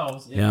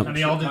themselves. Yeah. And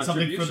they all did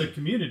something for the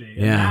community.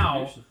 And Yeah.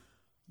 now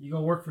you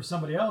go work for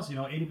somebody else. You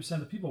know, 80% of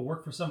the people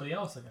work for somebody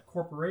else, like a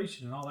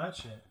corporation and all that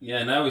shit. Yeah,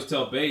 and I always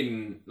tell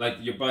Baden, like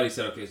your buddy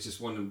said, okay, it's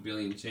just 1 in a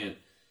billion chance.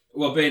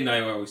 Well, Baden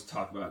and I always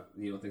talk about,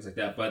 things like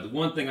that. But the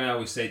one thing I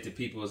always say to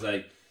people is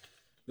like,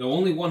 the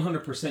only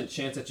 100%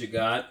 chance that you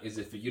got is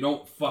if you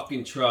don't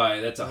fucking try.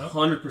 That's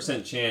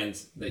 100%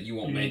 chance that you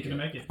won't make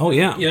it. Oh,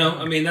 yeah.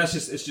 I mean,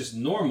 it's just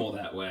normal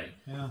that way.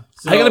 Yeah.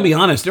 So, I got to be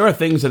honest. There are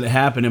things that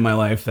happen in my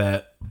life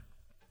that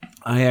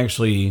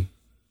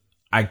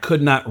I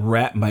could not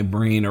wrap my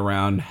brain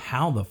around.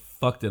 How the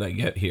fuck did I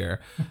get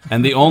here?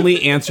 And the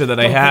only answer that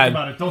I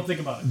had, Don't think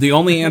about it. the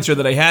only answer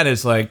that I had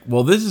is like,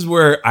 well, this is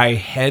where I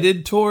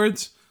headed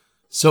towards.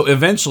 So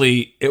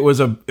eventually, it was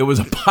a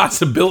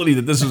possibility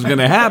that this was going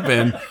to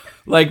happen.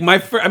 Like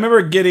I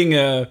remember getting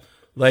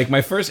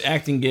my first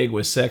acting gig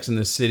was Sex and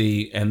the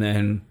City, and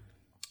then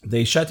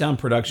they shut down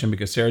production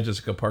because Sarah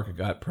Jessica Parker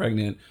got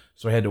pregnant.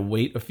 So I had to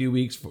wait a few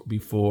weeks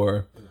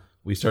before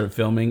we started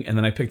filming, and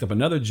then I picked up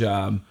another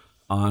job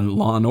on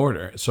Law and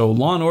Order. So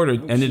Law and Order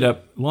ended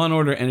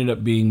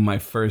up being my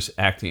first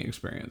acting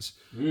experience.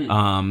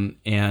 And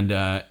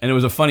it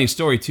was a funny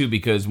story too,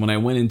 because when I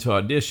went into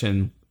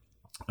audition,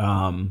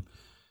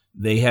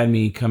 they had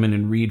me come in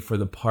and read for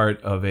the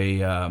part of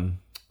a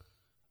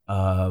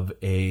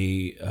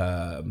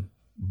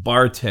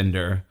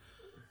bartender,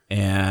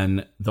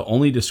 and the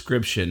only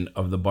description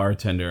of the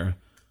bartender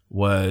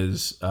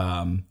was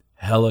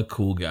hella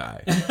cool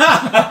guy.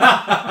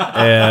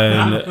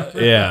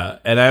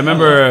 And I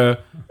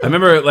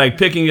remember like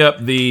picking up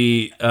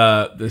the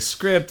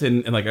script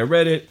and like I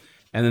read it,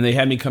 and then they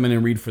had me come in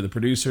and read for the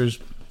producers,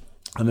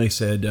 and they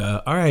said,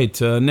 all right,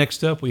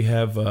 next up we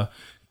have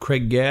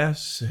Craig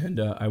Gass. And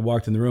I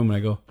walked in the room and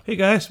I go, hey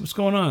guys, what's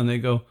going on? And they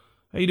go,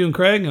 how you doing,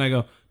 Craig? And I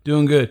go,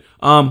 doing good.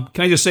 Can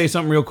I just say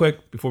something real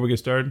quick before we get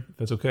started, if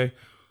that's okay?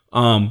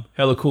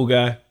 Hella cool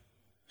guy.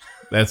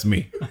 That's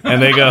me.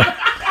 And they go,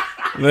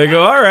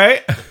 all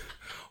right.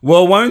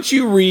 Well, why don't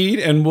you read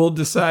and we'll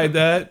decide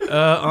that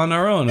on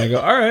our own. I go,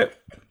 all right.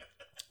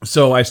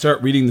 So I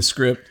start reading the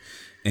script,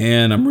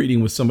 and I'm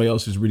reading with somebody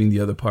else who's reading the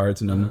other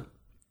parts, and I'm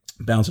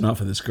bouncing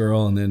off of this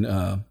girl, and then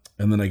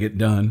I get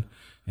done,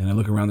 and I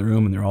look around the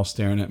room, and they're all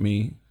staring at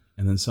me,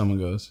 and then someone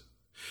goes,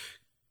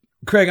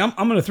 Craig, I'm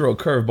going to throw a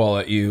curveball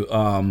at you.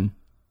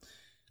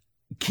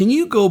 Can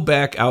you go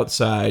back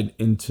outside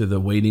into the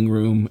waiting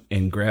room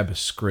and grab a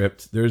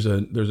script? There's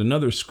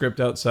another script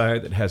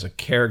outside that has a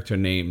character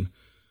named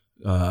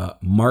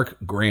Mark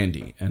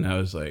Grandy. And I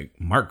was like,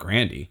 Mark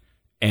Grandy?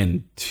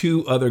 And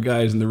 2 other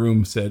guys in the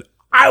room said,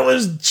 I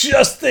was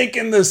just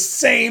thinking the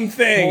same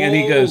thing. And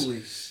he goes,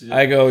 shit.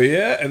 I go,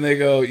 yeah. And they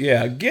go,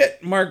 yeah,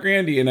 get Mark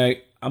Grandy. And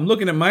I'm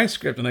looking at my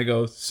script and I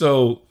go,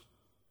 so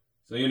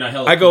you're not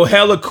hella I go, cool.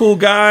 hella cool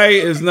guy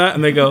is not,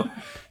 and they go,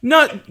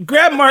 no,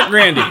 grab Mark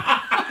Grandy.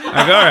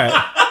 I go, all right.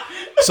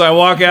 So I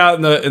walk out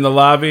in the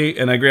lobby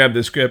and I grab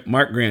the script,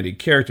 Mark Grandy,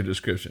 character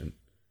description,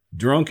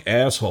 drunk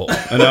asshole.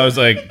 And I was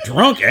like,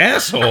 drunk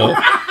asshole?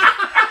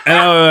 And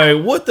I was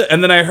like, what the?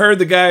 And then I heard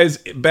the guys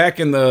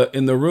back in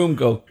the room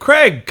go,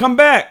 Craig, come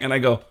back. And I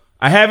go,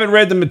 I haven't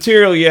read the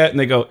material yet. And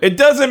they go, it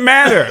doesn't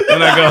matter.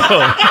 And I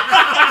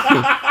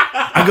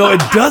go,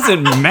 it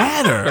doesn't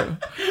matter.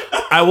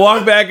 I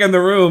walked back in the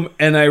room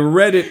and I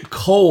read it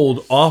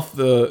cold off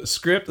the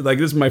script. Like,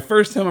 this is my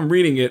first time I'm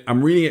reading it.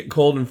 I'm reading it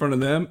cold in front of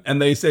them. And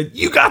they said,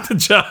 you got the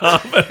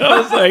job. And I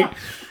was like,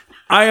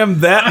 I am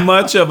that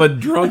much of a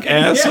drunk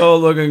asshole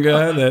looking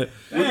guy that...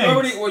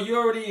 Were you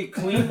already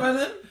clean by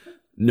then?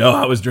 No,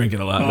 I was drinking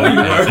a lot.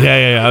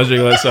 Yeah. I was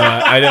drinking a lot. So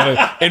I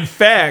never... In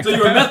fact... So you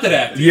were method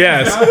acting.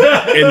 Yes.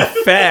 In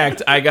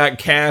fact, I got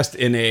cast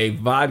in a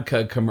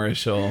vodka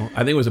commercial. I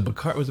think it was a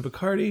Bacardi. Was it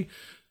Bacardi?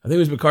 I think it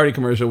was a Bacardi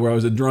commercial where I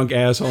was a drunk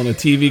asshole in a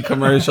TV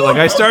commercial. Like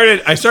I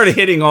started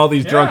hitting all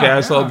these drunk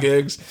asshole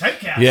gigs.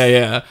 Typecast.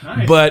 Yeah.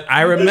 Nice. But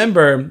I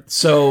remember,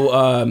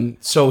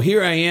 so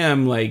here I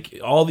am, like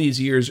all these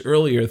years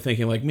earlier,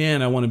 thinking like,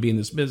 man, I want to be in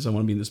this business. I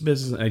want to be in this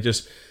business. And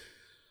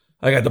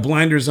I got the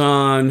blinders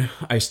on.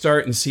 I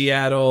start in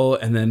Seattle,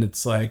 and then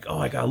it's like, oh,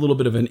 I got a little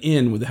bit of an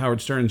in with the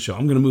Howard Stern show.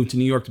 I'm going to move to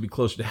New York to be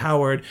closer to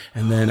Howard,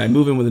 and then I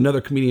move in with another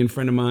comedian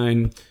friend of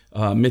mine,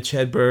 Mitch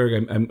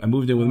Hedberg. I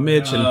moved in with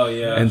Mitch,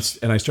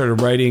 and I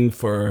started writing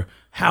for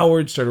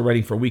Howard. Started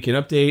writing for Weekend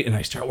Update, and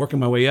I start working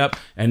my way up.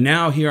 And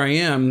now here I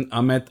am.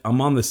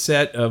 I'm on the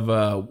set of.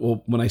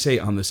 When I say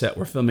on the set,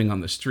 we're filming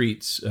on the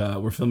streets.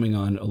 We're filming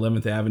on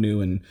 11th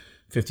Avenue and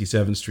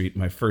 57th Street.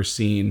 My first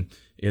scene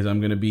is I'm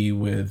going to be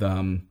with.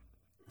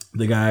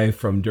 The guy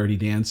from Dirty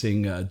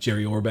Dancing,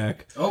 Jerry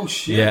Orbach. Oh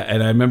shit! Yeah,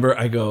 and I remember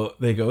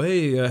they go,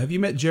 hey, have you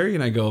met Jerry?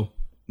 And I go,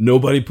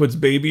 nobody puts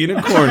baby in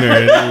a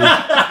corner.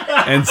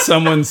 And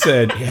someone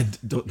said, yeah,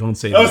 don't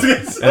say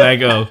that. And I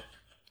go,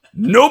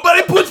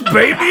 nobody puts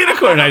baby in a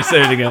corner. And I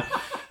said it again.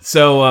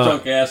 So,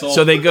 drunk asshole.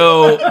 So they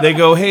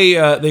go,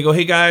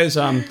 hey guys,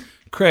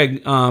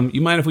 Craig,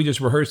 you mind if we just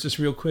rehearse this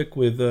real quick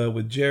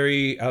with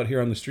Jerry out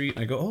here on the street?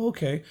 And I go, oh,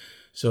 okay.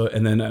 So,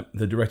 and then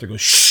the director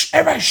goes, shh,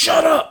 everybody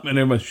shut up. And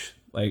everybody,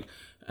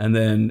 and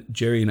then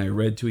Jerry and I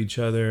read to each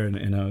other,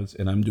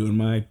 and I'm doing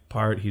my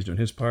part, he's doing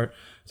his part.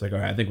 It's like, all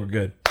right, I think we're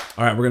good.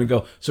 All right, we're gonna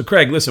go. So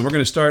Craig, listen, we're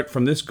gonna start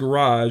from this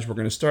garage. We're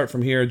gonna start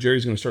from here.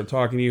 Jerry's gonna start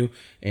talking to you,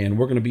 and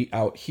we're gonna be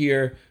out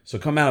here. So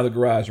come out of the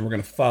garage, and we're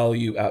gonna follow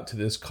you out to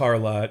this car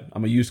lot.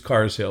 I'm a used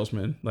car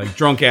salesman, like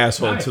drunk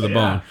asshole to the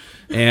bone.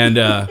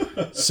 And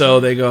so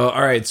they go,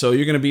 all right, so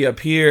you're gonna be up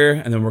here,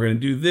 and then we're gonna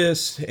do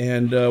this,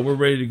 and we're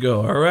ready to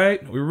go. All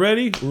right, we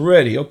ready? We're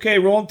ready. Okay,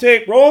 roll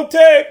tape.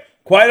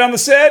 Quiet on the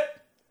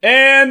set,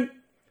 and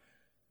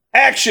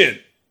action.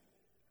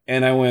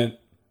 And I went,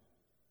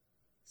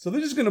 so they're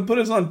just going to put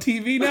us on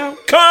TV now?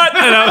 Cut!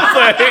 And I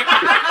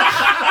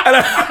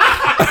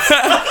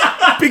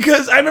was like,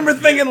 because I remember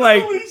thinking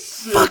like,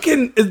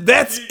 fucking,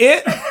 that's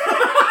it?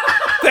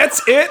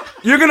 That's it?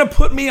 You're going to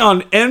put me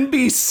on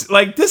NBC?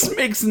 Like, this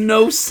makes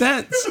no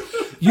sense.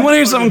 You want to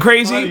hear something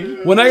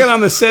crazy? When I got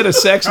on the set of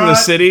Sex and the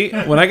City,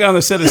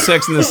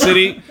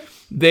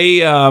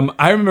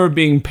 I remember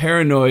being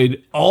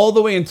paranoid all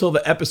the way until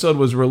the episode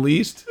was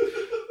released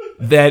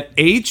that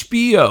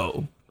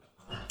HBO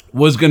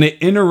was going to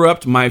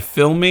interrupt my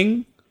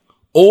filming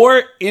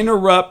or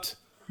interrupt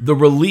the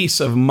release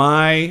of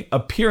my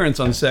appearance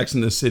on Sex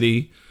and the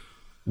City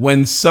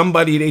when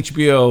somebody at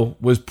HBO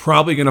was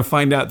probably going to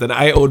find out that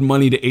I owed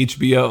money to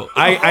HBO.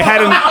 I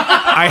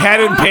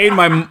hadn't paid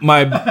my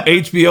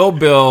HBO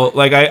bill.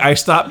 Like I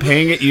stopped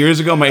paying it years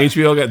ago. My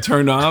HBO got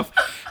turned off.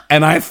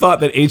 And I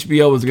thought that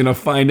HBO was going to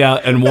find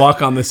out and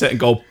walk on the set and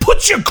go,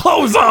 put your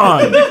clothes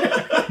on,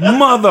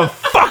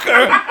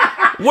 motherfucker.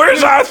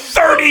 Where's our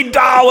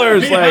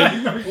 $30?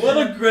 Like, what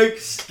a great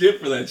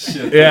skip for that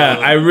shit. Yeah,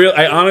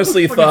 I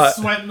honestly thought.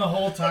 Sweating the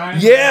whole time.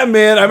 Yeah,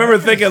 man. I remember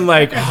thinking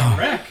like,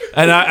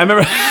 and I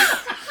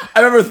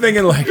remember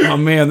thinking like, oh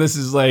man, this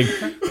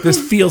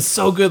feels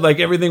so good. Like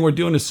everything we're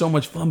doing is so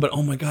much fun, but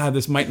oh my God,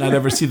 this might not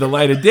ever see the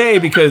light of day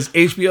because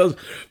HBO's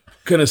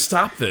gonna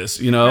stop this,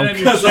 you know?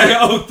 Because I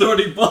owe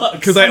 $30.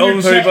 Because I owe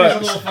them $30. A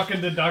little fucking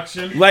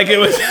deduction. Like it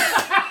was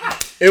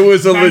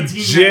a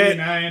legit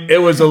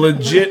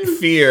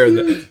fear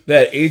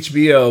that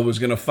HBO was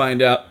gonna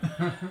find out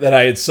that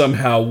I had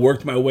somehow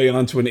worked my way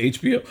onto an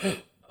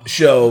HBO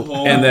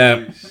show, and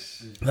that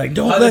like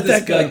don't let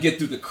that guy get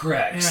through the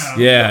cracks.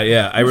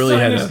 Yeah. I really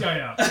had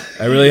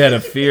a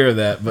fear of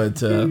that,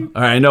 but all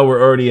right, I know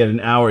we're already at an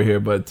hour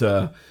here, but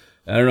I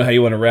don't know how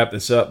you want to wrap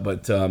this up,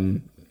 but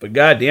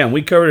goddamn,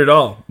 we covered it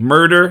all.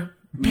 Murder,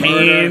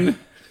 pain,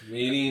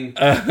 meaning,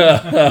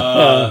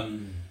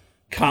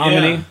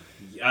 comedy.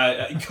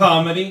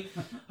 Comedy.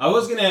 I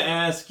was going to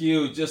ask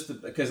you,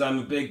 just because I'm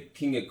a big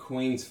King of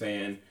Queens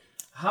fan,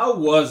 how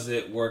was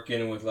it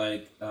working with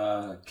like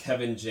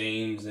Kevin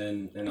James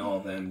and all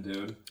them,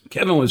 dude?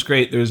 Kevin was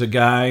great. There's a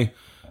guy,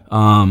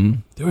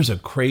 there was a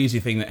crazy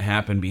thing that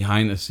happened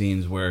behind the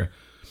scenes where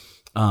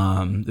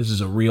this is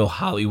a real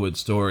Hollywood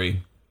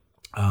story.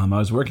 I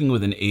was working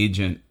with an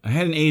agent. I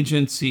had an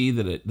agency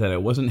that I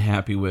wasn't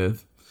happy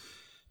with.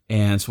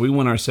 And so we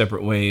went our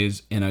separate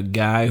ways. And a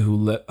guy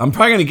who I'm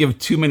probably going to give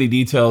too many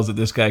details that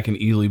this guy can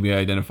easily be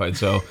identified.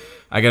 So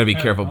I got to be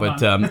careful. But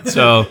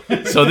so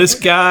this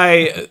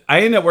guy,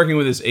 I ended up working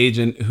with this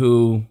agent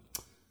who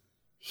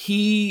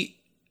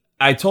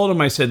I told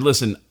him, I said,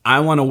 listen, I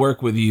want to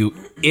work with you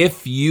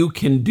if you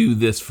can do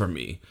this for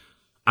me.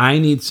 I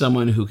need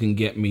someone who can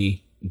get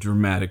me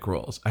dramatic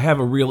roles. I have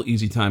a real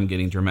easy time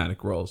getting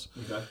dramatic roles.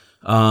 Okay.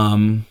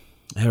 I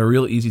have a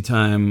real easy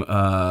time.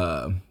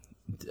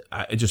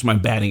 Just my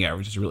batting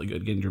average is really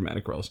good getting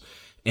dramatic roles.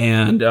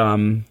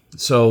 And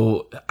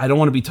so I don't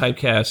want to be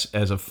typecast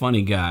as a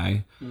funny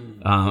guy.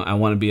 I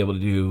want to be able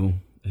to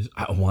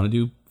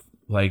do,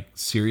 like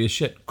serious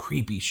shit,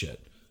 creepy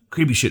shit.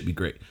 Creepy shit would be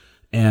great.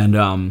 And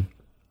I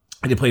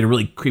played a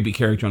really creepy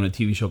character on a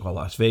TV show called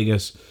Las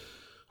Vegas.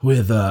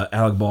 with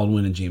Alec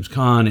Baldwin and James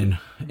Caan,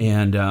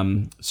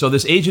 and so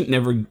this agent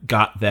never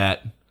got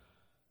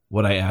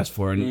what I asked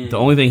for, and the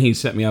only thing he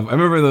sent me up, I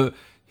remember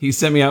he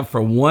sent me out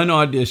for one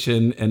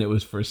audition, and it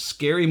was for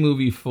Scary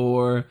Movie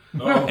 4,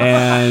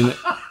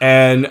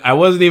 and I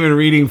wasn't even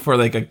reading for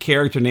like a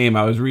character name.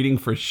 I was reading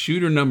for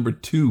Shooter Number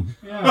 2.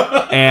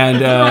 Yeah.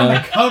 And on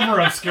the cover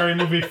of Scary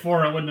Movie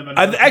 4, it wouldn't have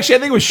been. Actually, I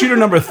think it was Shooter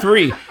Number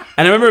 3.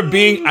 And I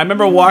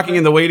remember walking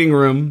in the waiting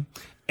room,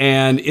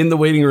 and in the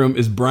waiting room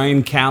is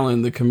Brian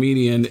Callen, the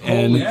comedian,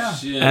 and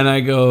and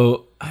I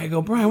go,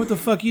 Brian, what the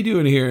fuck you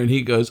doing here? And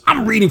he goes,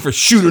 I'm reading for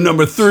Shooter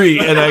Number 3,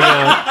 and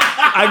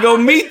I go,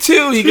 me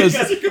too. He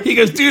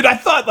goes, dude, I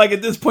thought like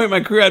at this point in my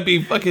career I'd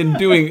be fucking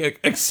doing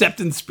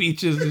acceptance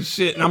speeches and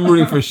shit, and I'm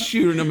rooting for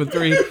Shooter Number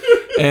 3.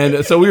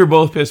 And so we were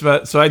both pissed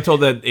about it. So I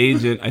told that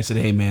agent, I said,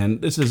 hey man,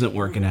 this isn't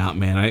working out,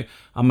 man.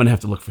 I'm gonna have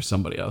to look for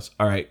somebody else.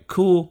 All right,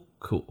 cool.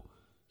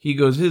 He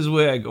goes his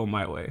way, I go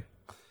my way.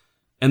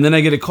 And then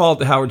I get a call at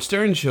the Howard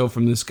Stern show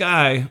from this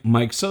guy,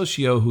 Mike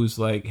Socio, who's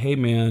like, hey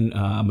man,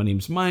 my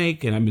name's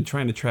Mike, and I've been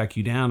trying to track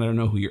you down. I don't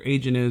know who your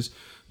agent is,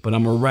 but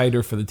I'm a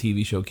writer for the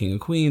TV show King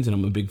of Queens, and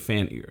I'm a big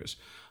fan of yours.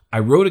 I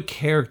wrote a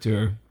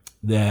character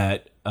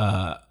that,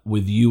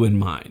 with you in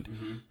mind.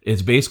 Mm-hmm.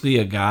 It's basically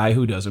a guy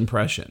who does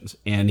impressions,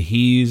 and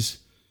this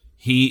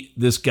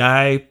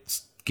guy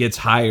gets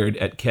hired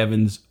at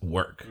Kevin's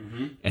work,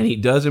 and he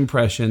does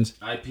impressions.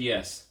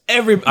 IPS.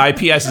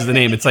 IPS is the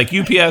name. It's like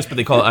UPS, but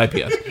they call it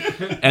IPS.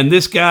 And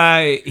this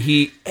guy,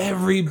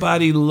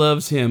 everybody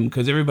loves him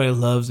because everybody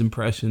loves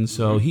impressions.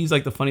 So he's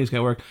like the funniest guy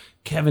at work.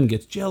 Kevin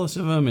gets jealous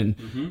of him,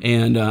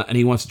 and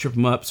he wants to trip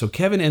him up. So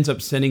Kevin ends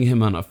up sending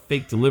him on a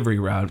fake delivery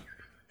route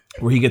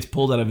where he gets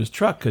pulled out of his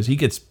truck because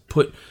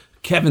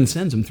Kevin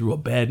sends him through a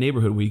bad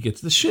neighborhood where he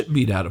gets the shit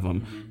beat out of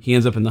him. He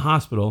ends up in the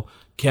hospital.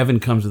 Kevin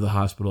comes to the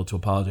hospital to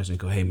apologize and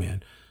go, hey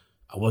man,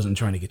 I wasn't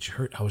trying to get you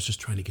hurt. I was just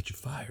trying to get you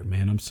fired,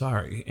 man. I'm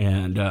sorry.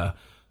 And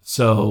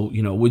so,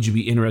 would you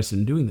be interested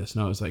in doing this?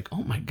 And I was like,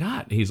 oh my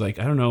God. He's like,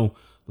 I don't know.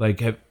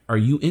 Like, are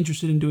you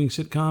interested in doing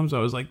sitcoms? I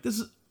was like, this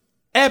is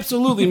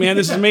absolutely, man.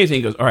 This is amazing.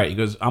 He goes, all right. He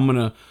goes,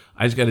 I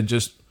just got to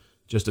just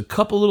a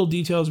couple little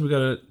details. We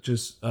got to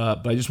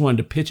but I just wanted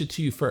to pitch it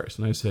to you first.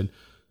 And I said,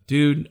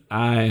 dude,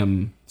 I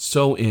am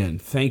so in.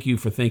 Thank you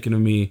for thinking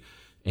of me.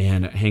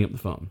 And I hang up the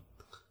phone.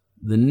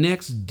 The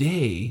next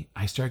day,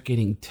 I start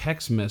getting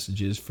text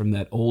messages from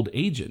that old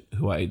agent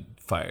who I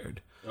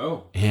fired.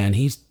 Oh. And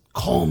he's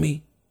call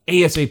me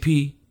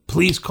ASAP.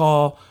 Please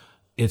call.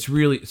 It's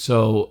really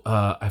so.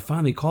 I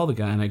finally call the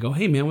guy and I go,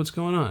 hey man, what's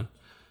going on?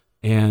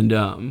 And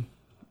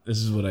this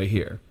is what I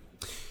hear.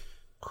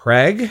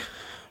 Craig,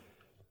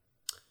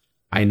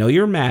 I know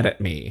you're mad at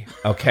me.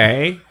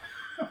 Okay.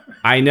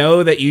 I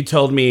know that you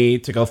told me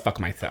to go fuck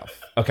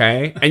myself.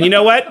 Okay. And you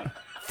know what?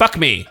 Fuck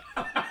me.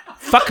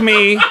 Fuck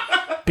me.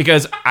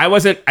 Because I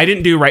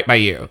didn't do right by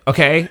you,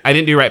 okay? I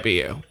didn't do right by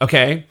you,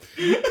 okay?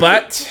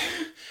 But,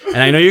 and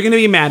I know you're going to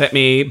be mad at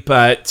me,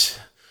 but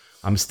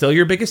I'm still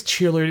your biggest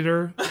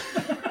cheerleader,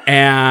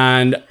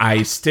 and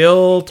I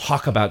still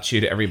talk about you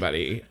to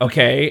everybody,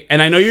 okay?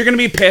 And I know you're going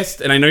to be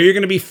pissed, and I know you're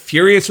going to be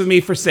furious with me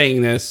for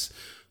saying this,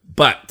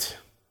 but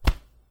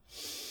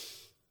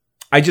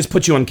I just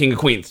put you on King of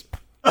Queens.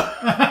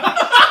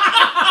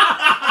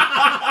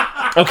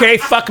 Okay,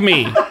 fuck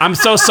me. I'm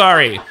so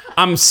sorry.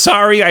 I'm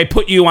sorry I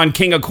put you on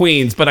King of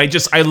Queens, but I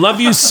love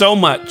you so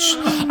much.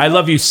 I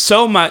love you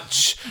so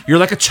much. You're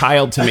like a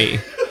child to me.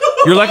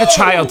 You're like a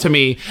child to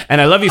me, and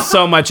I love you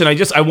so much, and I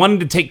wanted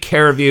to take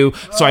care of you,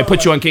 so I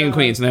put you on King of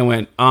Queens. And I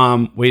went,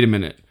 wait a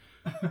minute.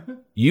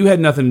 You had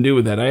nothing to do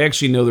with that. I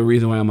actually know the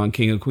reason why I'm on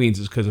King of Queens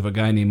is because of a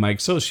guy named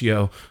Mike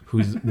Socio,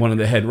 who's one of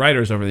the head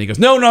writers over there. He goes,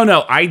 no,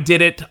 I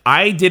did it.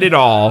 I did it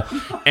all.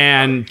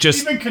 And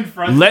just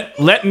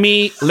let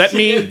me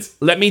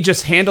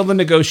just handle the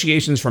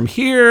negotiations from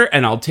here,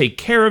 and I'll take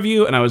care of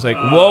you. And I was like,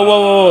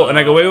 whoa. And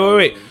I go,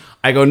 wait.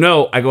 I go,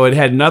 no. I go, it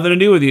had nothing to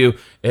do with you.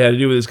 It had to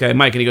do with this guy,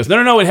 Mike. And he goes,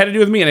 no, it had to do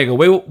with me. And I go,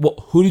 wait,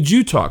 who did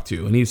you talk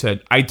to? And he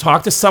said, I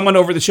talked to someone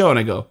over the show. And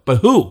I go, but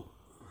who?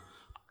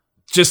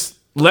 Just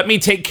let me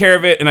take care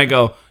of it. And I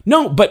go,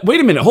 no, but wait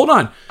a minute. Hold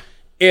on.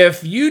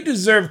 If you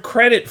deserve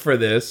credit for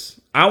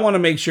this, I want to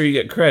make sure you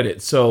get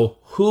credit. So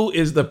who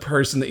is the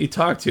person that you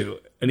talk to?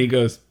 And he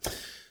goes,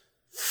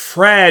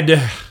 Fred.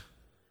 And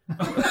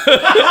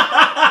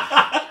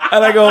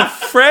I go,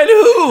 Fred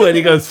who? And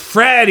he goes,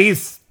 Fred,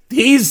 he's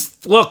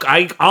look,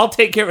 I'll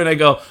take care of it. And I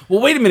go, well,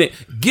 wait a minute.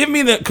 Give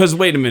me because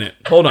wait a minute.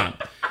 Hold on.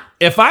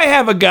 If I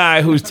have a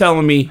guy who's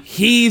telling me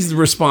he's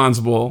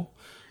responsible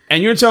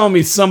and you're telling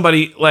me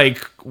somebody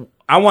like,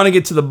 I want to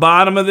get to the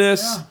bottom of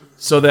this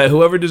so that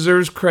whoever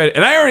deserves credit,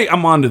 and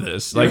I'm onto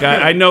this. Like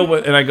I know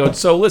what, and I go,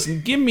 so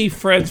listen, give me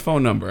Fred's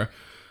phone number.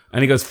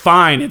 And he goes,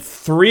 fine,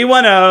 it's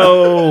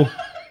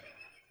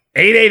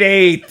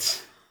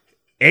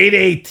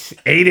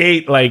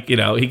 310-888-8888. Like,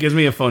 he gives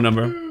me a phone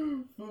number.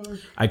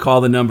 I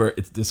call the number,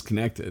 it's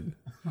disconnected.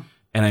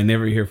 And I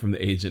never hear from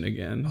the agent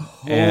again.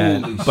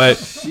 But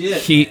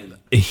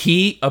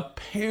he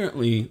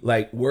apparently,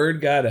 like,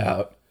 word got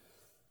out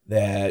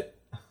that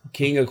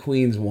King of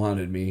Queens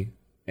wanted me,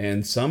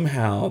 and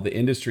somehow the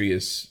industry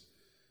is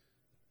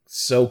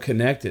so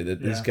connected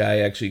that this guy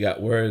actually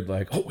got word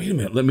like, oh, wait a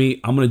minute,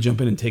 I'm going to jump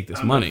in and take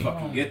this money.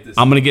 I'm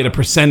going to get a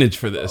percentage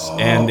for this.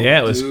 And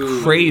it was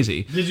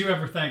crazy. Did you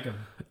ever thank him?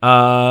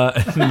 No.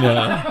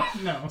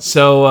 No.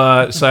 So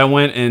I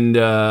went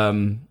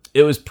and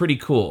it was pretty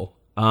cool.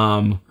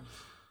 And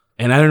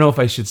I don't know if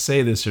I should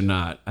say this or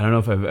not. I don't know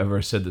if I've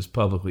ever said this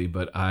publicly,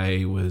 but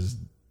I was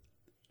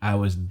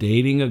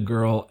dating a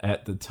girl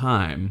at the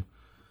time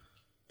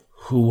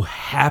who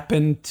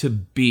happened to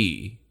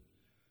be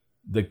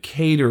the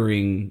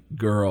catering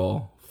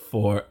girl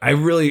for, I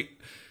really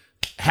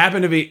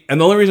happened to be, and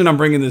the only reason I'm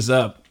bringing this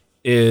up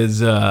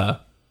is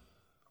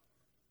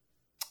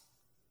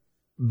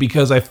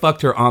because I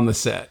fucked her on the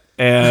set,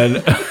 and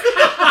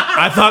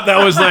I thought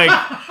that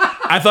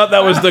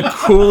was the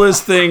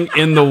coolest thing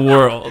in the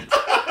world,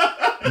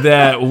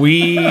 that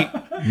we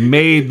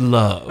made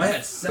love. I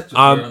had sex with her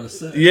on the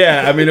set.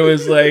 Yeah, I mean, it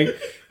was like,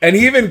 and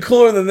even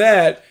cooler than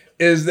that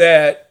is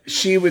that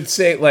she would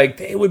say, like,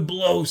 they would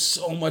blow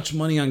so much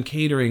money on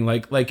catering.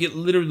 Like it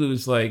literally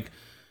was like,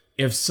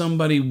 if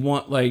somebody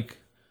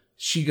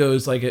she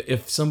goes, like,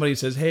 if somebody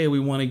says, hey, we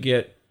want to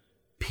get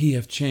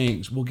P.F.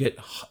 Chang's, we'll get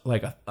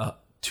like a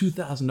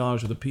 $2,000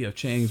 worth of P.F.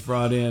 Chang's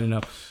brought in. And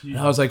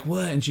I was like,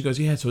 what? And she goes,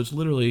 yeah, so it's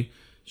literally,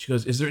 she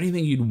goes, is there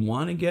anything you'd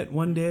want to get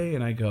one day?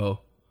 And I go,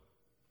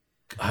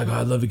 I'd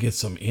love to get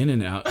some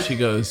In-N-Out. She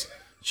goes,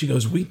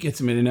 we get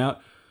some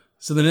In-N-Out.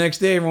 So the next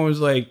day, everyone was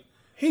like,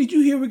 hey, did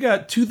you hear we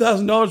got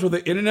 $2,000 worth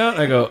of In-N-Out?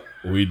 And I go,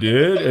 we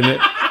did?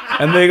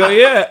 And they go,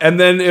 yeah. And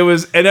then it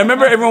was, and I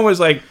remember everyone was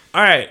like,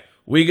 all right,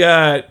 we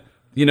got,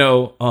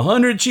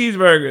 100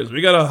 cheeseburgers.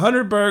 We got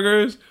 100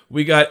 burgers.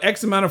 We got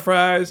X amount of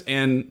fries.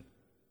 And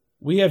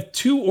we have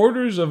 2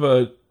 orders of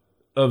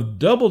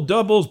double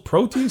doubles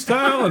protein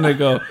style. And I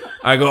go,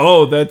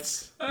 oh,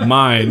 that's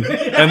mine.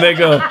 And they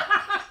go,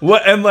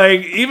 what? And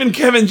like, even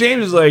Kevin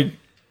James is like,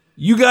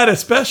 you got a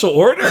special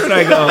order? And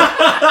I go,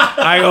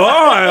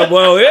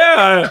 well,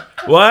 yeah.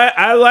 Well,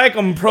 I like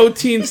them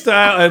protein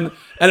style.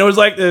 And it was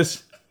like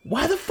this,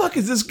 why the fuck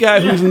is this guy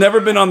who's never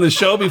been on the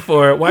show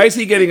before? Why is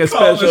he getting a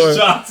special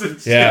order?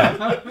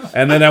 Yeah.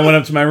 And then I went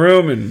up to my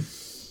room and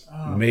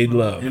made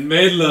love. And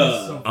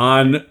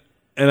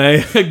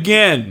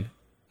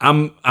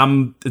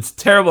it's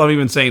terrible I'm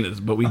even saying this,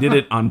 but we did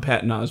it on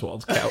Patton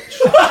Oswalt's couch.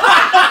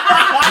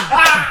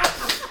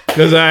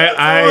 Because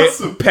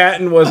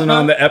Patton wasn't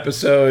on the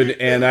episode,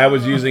 and I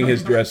was using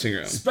his dressing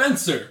room.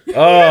 Spencer.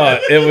 Oh,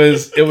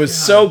 it was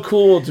so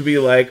cool to be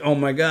like, oh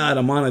my god,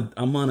 I'm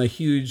on a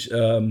huge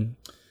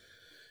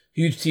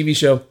TV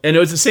show, and it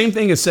was the same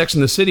thing as Sex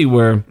and the City,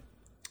 where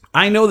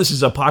I know this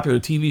is a popular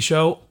TV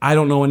show. I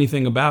don't know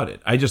anything about it.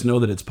 I just know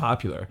that it's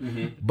popular.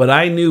 Mm-hmm. But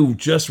I knew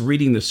just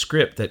reading the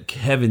script that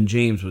Kevin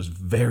James was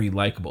very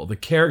likable. The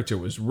character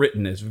was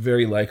written as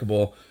very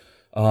likable.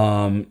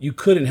 You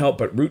couldn't help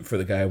but root for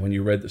the guy when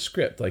you read the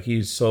script. Like,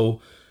 he's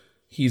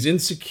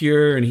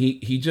insecure, and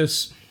he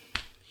just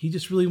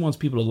really wants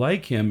people to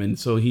like him, and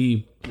so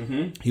he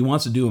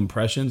wants to do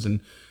impressions, and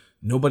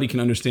nobody can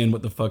understand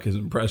what the fuck his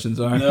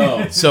impressions are.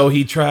 No. So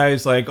he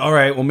tries, like, all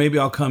right, well, maybe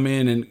I'll come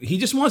in, and he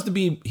just wants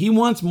he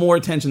wants more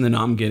attention than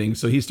I'm getting.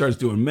 So he starts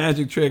doing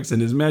magic tricks,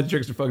 and his magic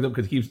tricks are fucked up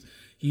because he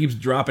keeps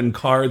dropping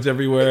cards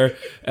everywhere.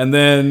 And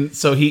then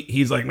so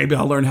he's like, maybe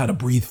I'll learn how to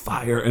breathe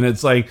fire, and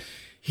it's like,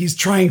 he's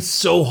trying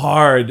so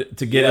hard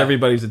to get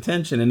everybody's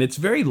attention, and it's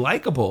very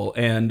likable.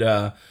 And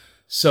but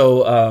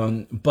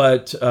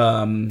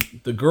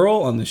the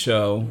girl on the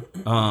show,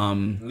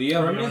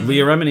 Leah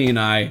Remini and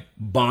I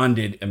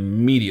bonded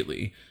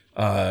immediely.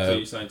 So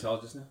you're a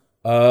Scientologist now?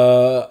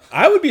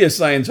 I would be a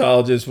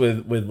Scientologist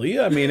with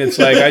Leah. I mean, it's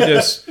like,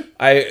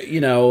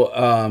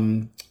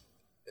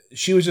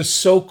 she was just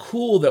so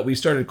cool that we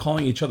started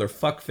calling each other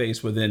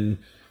fuckface within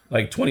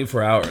like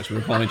 24 hours. We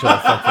were calling each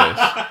other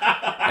fuckface.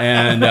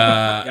 And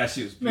yeah,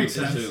 she was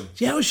beautiful too.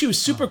 Yeah, she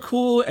was super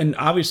cool and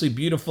obviously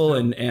beautiful,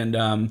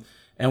 and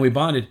we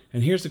bonded.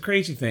 And here's the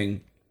crazy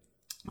thing: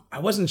 I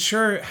wasn't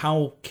sure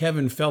how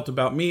Kevin felt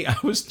about me. I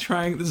was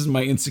trying. This is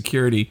my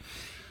insecurity.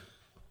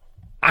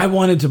 I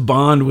wanted to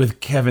bond with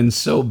Kevin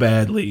so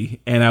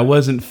badly, and I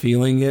wasn't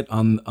feeling it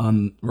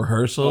on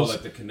rehearsals. Oh,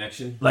 like the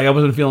connection. Like, I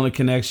wasn't feeling a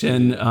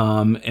connection,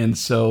 and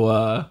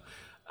so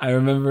I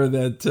remember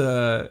that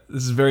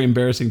this is very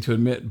embarrassing to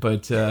admit,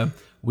 but.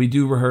 We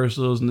do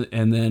rehearsals,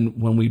 and then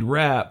when we'd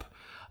wrap,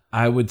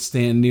 I would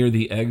stand near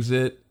the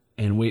exit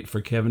and wait for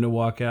Kevin to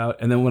walk out.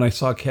 And then when I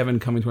saw Kevin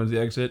coming towards the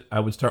exit, I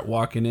would start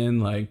walking in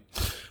like,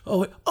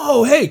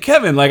 oh, hey,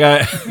 Kevin. Like,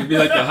 you'd be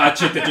like the hot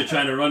chick that you're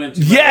trying to run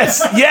into.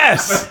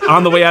 Yes.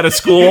 On the way out of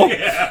school.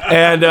 Yeah.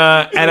 And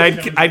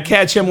I'd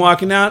catch him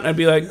walking out, and I'd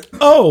be like,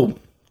 oh,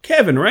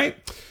 Kevin, right?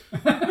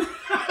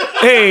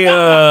 Hey,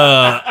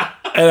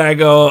 and I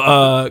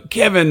go,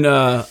 Kevin,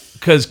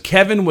 because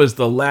Kevin was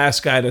the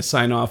last guy to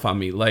sign off on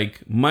me.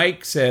 Like,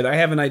 Mike said, I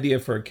have an idea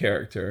for a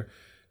character,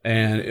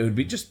 and it would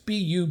be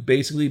you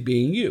basically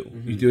being you.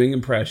 Mm-hmm. You're doing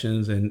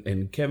impressions,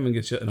 and Kevin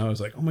gets it. And I was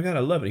like, oh my God,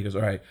 I love it. He goes,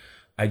 all right,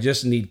 I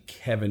just need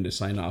Kevin to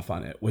sign off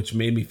on it, which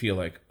made me feel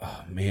like,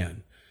 oh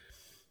man,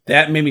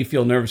 that made me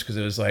feel nervous because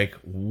it was like,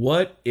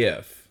 what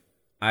if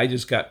I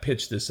just got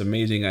pitched this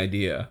amazing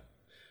idea,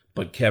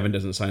 but Kevin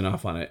doesn't sign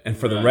off on it, and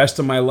for the rest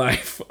of my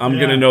life, I'm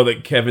gonna know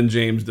that Kevin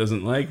James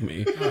doesn't like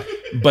me.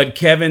 But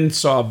Kevin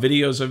saw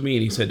videos of me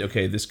and he said,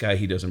 okay, this guy,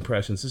 he does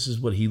impressions. This is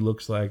what he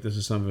looks like. This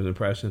is some of his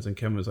impressions. And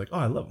Kevin was like, oh,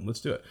 I love him. Let's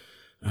do it.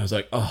 And I was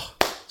like, oh.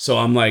 So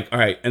I'm like, all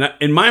right. And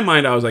in my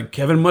mind, I was like,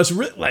 Kevin must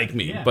really like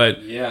me. Yeah. But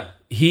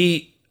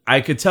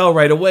I could tell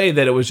right away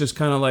that it was just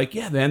kind of like,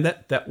 yeah, man,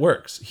 that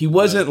works. He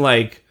wasn't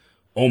like,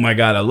 oh my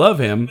God, I love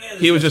him. Man,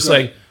 he was just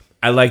like,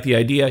 I like the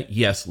idea.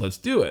 Yes, let's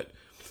do it.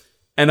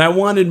 And I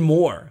wanted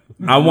more.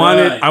 I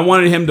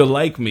wanted him to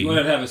like me. You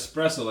wanted to have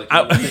espresso like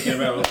you were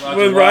thinking about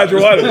with Roger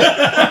Waters.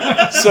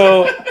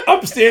 So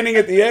I'm standing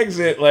at the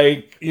exit,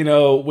 like,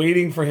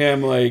 waiting for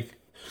him, like,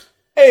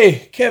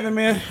 hey, Kevin,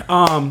 man,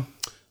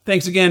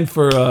 thanks again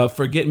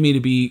for getting me to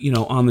be,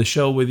 on the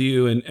show with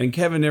you. And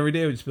Kevin every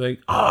day would just be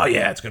like, oh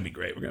yeah, it's gonna be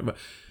great.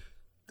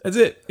 That's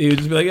it. He would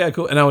just be like, yeah,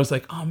 cool. And I was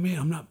like, oh man,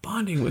 I'm not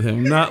bonding with him.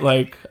 I'm not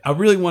like, I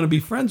really want to be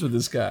friends with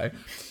this guy.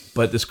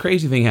 But this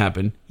crazy thing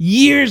happened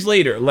years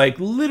later, like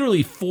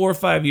literally 4 or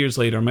 5 years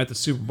later. I'm at the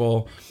Super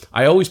Bowl.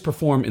 I always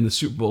perform in the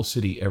Super Bowl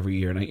city every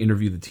year, and I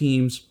interview the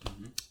teams.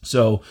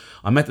 So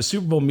I'm at the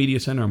Super Bowl Media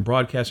Center. I'm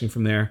broadcasting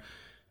from there.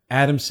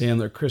 Adam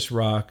Sandler, Chris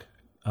Rock,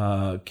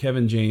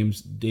 Kevin James,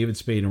 David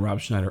Spade, and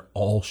Rob Schneider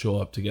all show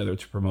up together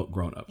to promote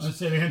Grown Ups. Let's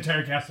say the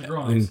entire cast of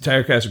Grown Ups. The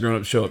entire cast of Grown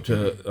Ups show up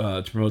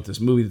to promote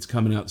this movie that's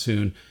coming out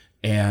soon,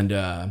 and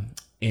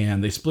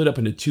they split up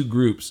into 2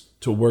 groups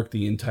to work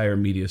the entire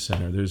media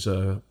center. There's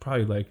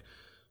probably like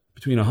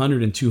between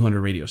 100 and 200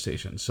 radio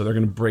stations, so they're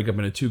going to break up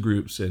into 2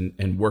 groups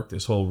and work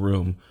this whole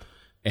room.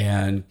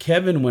 And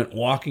Kevin went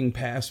walking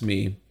past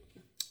me,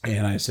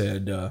 and I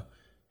said,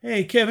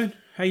 "Hey, Kevin,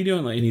 how you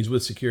doing?" And he's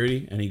with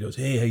security, and he goes,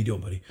 "Hey, how you doing,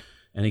 buddy?"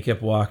 And he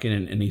kept walking,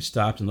 and he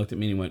stopped and looked at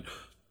me, and he went,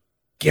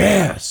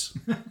 "Gas."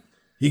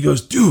 He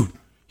goes, "Dude."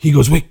 He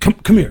goes, "Wait,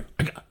 come here.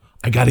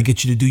 I got to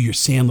get you to do your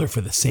Sandler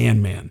for the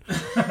Sandman."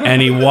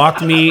 And he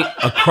walked me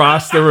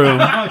across the room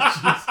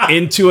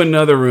into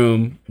another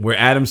room where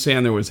Adam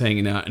Sandler was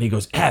hanging out. And he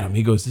goes, "Adam,"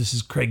 he goes, "this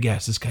is Craig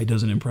Gass. This guy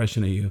does an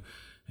impression of you.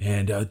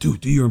 And do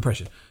your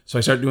impression." So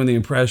I start doing the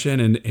impression,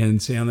 and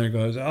Sandler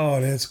goes, "Oh,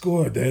 that's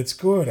good. That's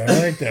good. I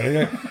like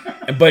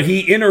that." But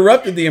he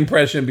interrupted the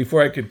impression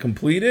before I could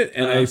complete it.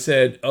 And I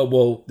said, "Oh,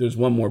 well, there's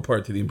one more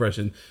part to the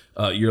impression.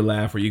 Your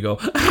laugh where you go,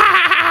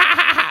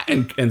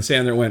 And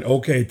Sandler went,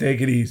 "Okay,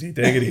 take it easy.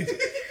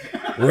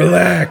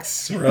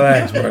 Relax,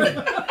 buddy.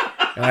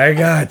 I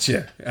got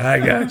you.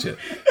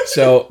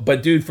 So,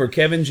 but dude, for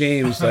Kevin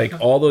James, like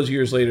all those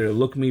years later, to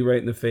look me right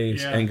in the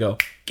face and go,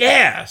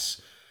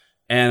 "Gas."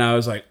 And I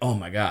was like, oh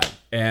my God.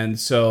 And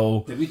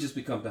so... Did we just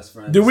become best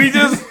friends?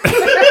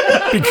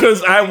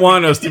 Because I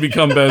want us to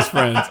become best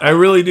friends. I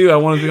really do. I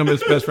want us to become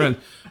best friends.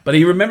 But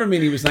he remembered me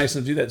and he was nice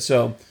enough to do that.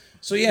 So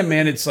yeah,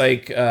 man, it's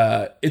like,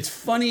 it's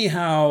funny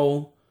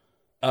how...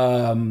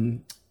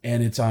 and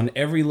it's on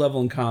every level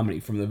in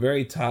comedy, from the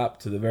very top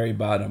to the very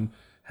bottom,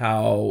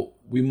 how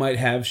we might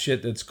have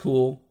shit that's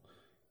cool,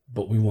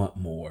 but we want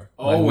more.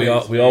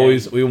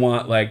 Always, we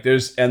want, like,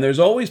 there's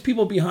always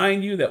people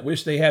behind you that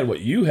wish they had what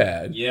you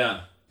had.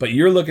 Yeah. But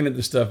you're looking at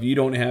the stuff you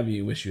don't have and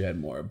you wish you had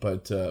more.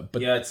 But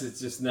yeah, it's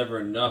just never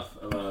enough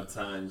a lot of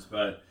times.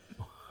 But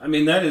I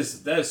mean, that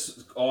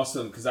is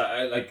awesome, because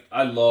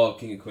I love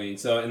King of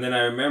Queens. So, and then I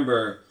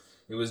remember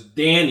it was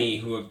Danny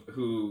who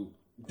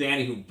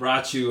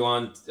brought you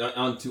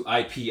onto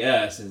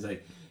IPS, and it's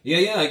like,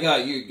 yeah, I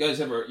got you guys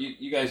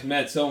you guys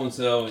met so and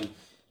so, and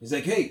he's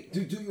like, hey,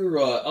 do your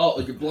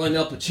your blind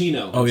Al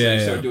Pacino. And so you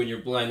start doing your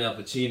blind Al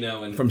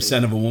Pacino and from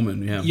Scent of a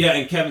Woman, yeah. Yeah,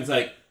 and Kevin's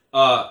like,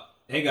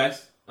 hey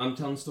guys, I'm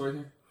telling the story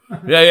here.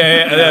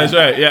 Yeah, that's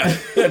right. Yeah,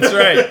 that's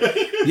right.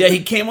 Yeah,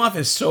 he came off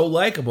as so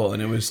likable,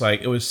 and it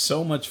was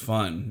so much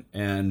fun,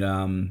 and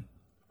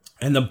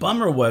the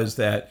bummer was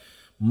that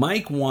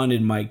Mike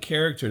wanted my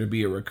character to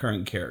be a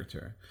recurring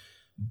character.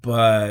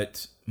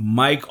 But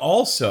Mike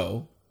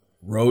also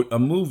wrote a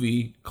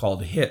movie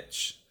called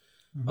Hitch.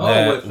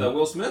 With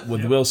Will Smith?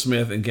 With Will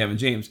Smith and Kevin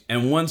James.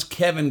 And once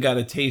Kevin got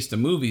a taste of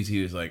movies,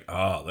 he was like,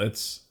 oh,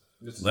 let's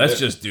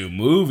just do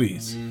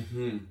movies.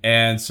 Mm-hmm.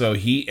 And so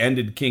he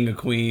ended King of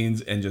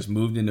Queens and just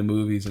moved into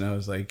movies. And I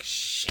was like,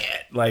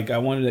 shit. Like, I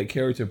wanted that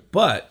character.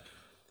 But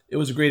it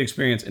was a great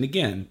experience. And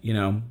again,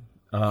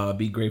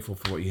 be grateful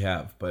for what you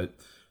have.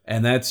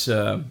 And that's,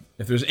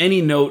 if there's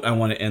any note I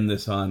want to end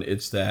this on,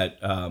 it's that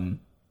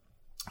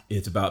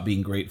it's about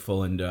being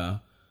grateful. And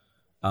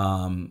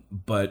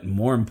but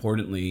more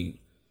importantly,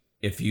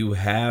 if you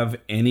have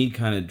any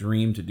kind of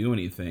dream to do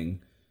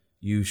anything,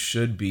 you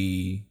should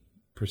be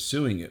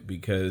pursuing it,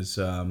 because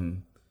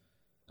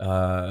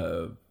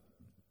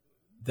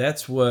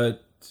that's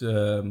what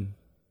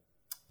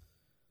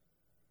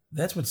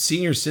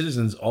senior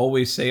citizens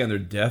always say on their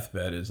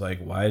deathbed, is like,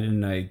 why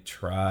didn't I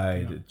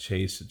try to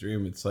chase a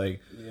dream? It's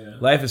like,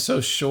 life is so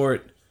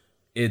short.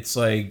 It's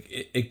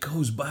like, it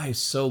goes by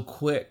so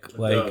quick. It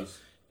does.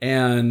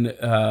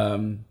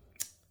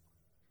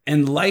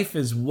 And life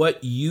is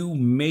what you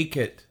make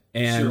it.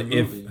 And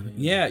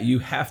you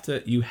have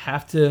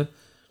to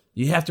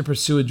you have to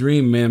pursue a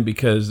dream, man,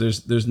 because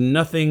there's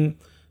nothing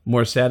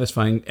more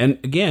satisfying. And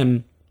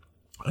again,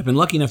 I've been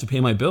lucky enough to pay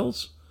my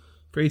bills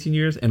for 18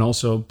 years and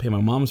also pay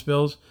my mom's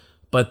bills.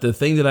 But the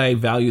thing that I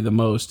value the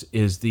most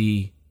is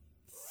the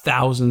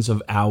thousands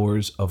of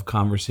hours of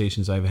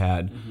conversations I've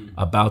had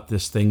about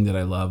this thing that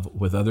I love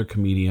with other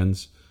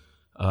comedians,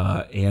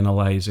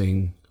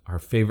 analyzing our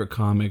favorite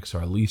comics,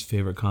 our least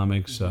favorite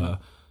comics,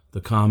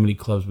 the comedy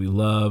clubs we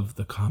love,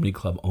 the comedy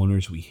club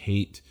owners we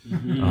hate,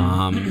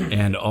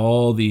 and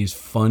all these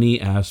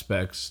funny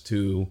aspects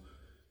to,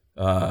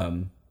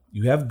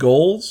 you have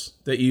goals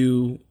that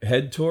you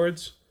head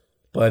towards,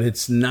 but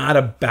it's not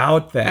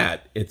about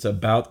that. It's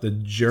about the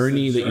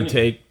journey that you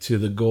take to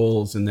the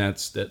goals, and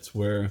that's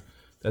where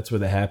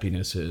the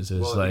happiness is.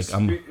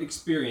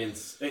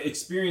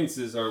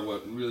 Experiences are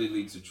what really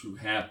leads to true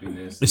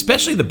happiness.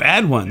 Especially the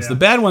bad ones. Yeah. The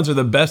bad ones are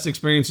the best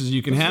experiences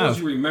you can have.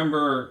 You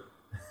remember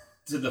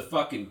to the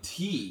fucking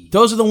T.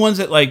 Those are the ones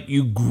that like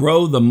you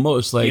grow the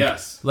most. Like,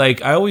 yes.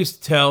 Like I always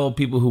tell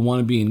people who want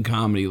to be in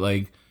comedy,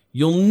 like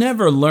you'll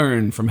never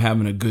learn from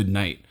having a good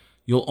night.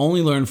 You'll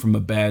only learn from a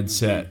bad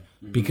set.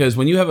 Because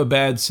when you have a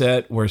bad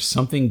set where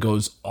something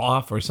goes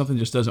off or something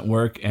just doesn't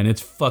work and it's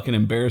fucking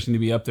embarrassing to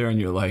be up there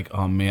and you're like,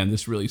 oh man,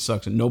 this really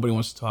sucks and nobody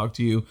wants to talk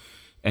to you,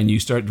 and you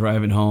start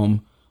driving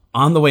home.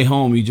 On the way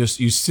home, you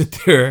sit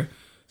there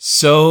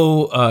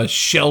so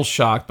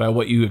shell-shocked by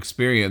what you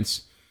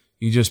experience.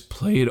 You just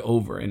play it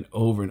over and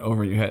over and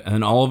over in your head. And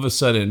then all of a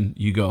sudden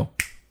you go,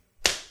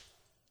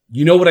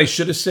 you know what I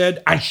should have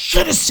said? I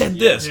should have said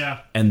this.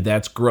 Yeah. And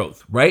that's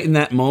growth. Right in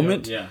that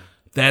moment,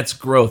 that's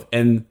growth.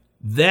 And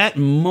that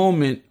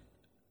moment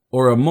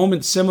or a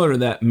moment similar to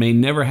that may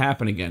never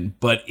happen again.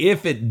 But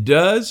if it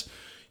does,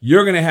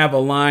 you're going to have a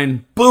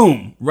line,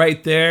 boom,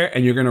 right there,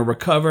 and you're going to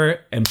recover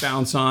and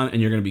bounce on, and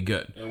you're going to be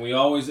good. And we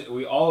all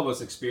of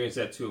us experience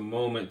that to a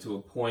moment, to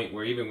a point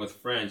where even with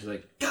friends, you're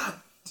like, God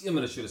damn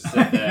it, I should have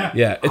said that.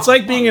 Yeah, it's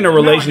like being in a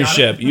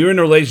relationship. You're in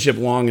a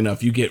relationship long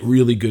enough, you get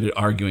really good at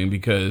arguing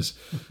because,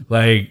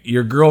 like,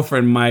 your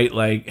girlfriend might,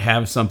 like,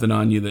 have something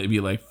on you that'd be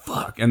like,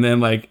 fuck, and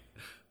then, like,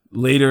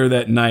 later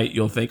that night,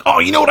 you'll think, oh,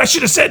 you know what I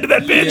should have said to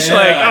that bitch?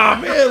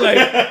 Yeah.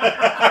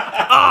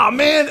 Oh,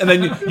 man. And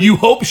then you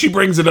hope she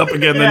brings it up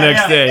again the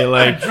next day.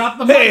 Like,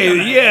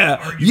 hey,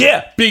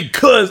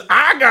 because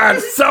I got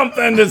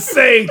something to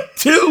say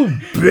too,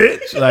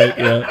 bitch. Like,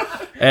 and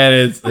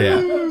it's,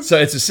 So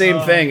it's the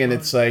same thing. And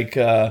it's like,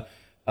 it's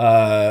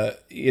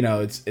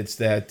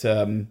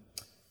that,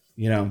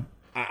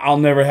 I'll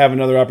never have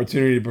another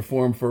opportunity to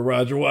perform for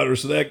Roger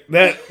Waters. So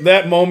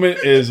that moment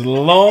is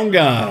long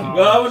gone.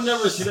 Well, I would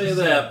never say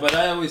that, but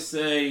I always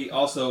say,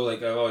 also,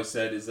 like I've always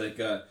said, is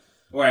like,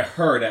 or I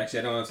heard actually,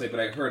 I don't want to say,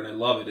 but I heard and I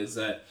love it, is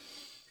that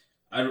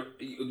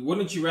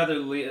wouldn't you rather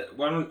live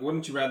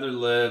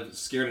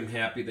scared and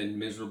happy than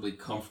miserably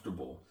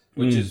comfortable?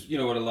 Which is,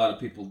 what a lot of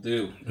people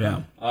do.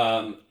 Yeah.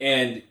 And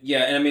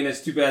I mean,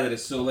 it's too bad that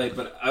it's so late,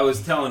 but I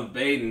was telling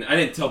Baden, I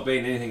didn't tell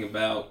Baden anything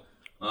about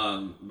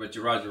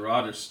Roger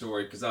Waters'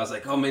 story, because I was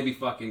like, oh, maybe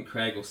fucking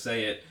Craig will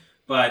say it,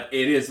 but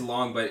it is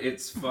long, but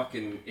it's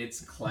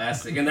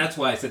classic, and that's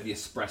why I said the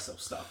espresso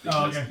stuff.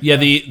 Okay. Yeah,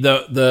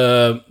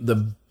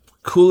 the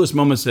coolest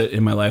moments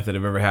in my life that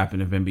have ever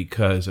happened have been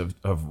because of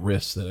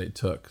risks that I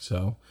took.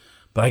 So,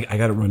 but I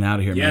got to run out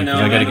of here, man. No,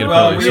 I got to get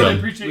well, up. We really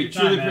appreciate we your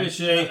truly time,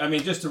 appreciate. I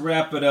mean, just to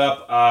wrap it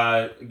up,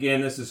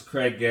 again, this is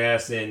Craig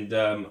Gass, and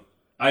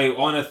I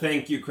want to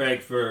thank you,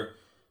 Craig, for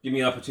give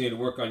me an opportunity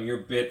to work on your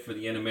bit for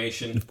the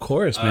animation. Of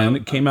course, man.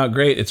 It came out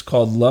great. It's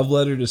called Love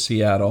Letter to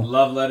Seattle.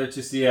 Love Letter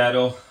to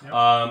Seattle.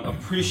 Yep.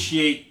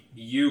 Appreciate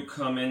you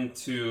coming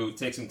to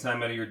take some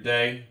time out of your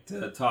day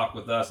to talk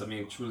with us. I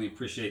mean, truly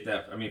appreciate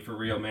that. I mean, for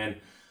real, man.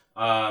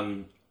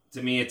 To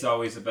me, it's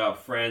always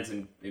about friends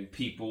and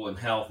people and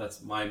health.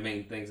 That's my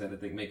main things that I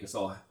think makes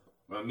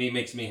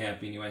me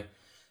happy anyway.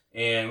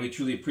 And we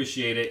truly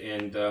appreciate it.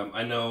 And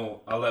I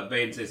know I'll let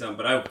Baden say something,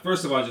 but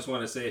first of all, I just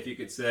want to say, if you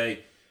could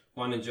say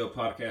Juan and Joe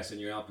podcast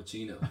and your Al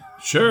Pacino.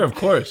 Sure, of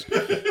course.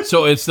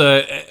 So it's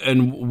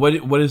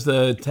what is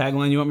the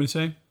tagline you want me to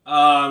say?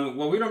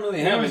 Well, we don't really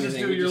have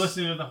anything. You're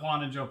listening to the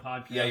Juan and Joe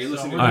podcast. Yeah, you're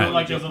listening to the Juan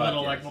and Joe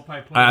podcast. We'll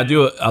probably play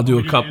I'll do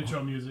a couple.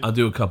 Intro music. I'll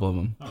do a couple of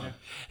them. Okay.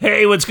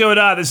 Hey, what's going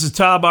on? This is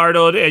Tom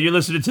Arnold, and you're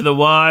listening to the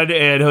Juan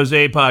and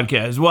Jose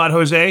podcast. Juan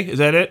Jose, is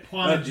that it?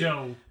 Juan and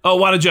Joe. Oh,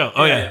 Juan and Joe.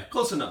 Oh yeah.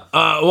 Close enough.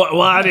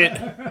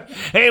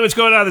 Hey, what's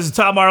going on? This is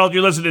Tom Arnold.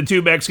 You're listening to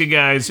two Mexican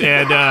guys,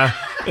 and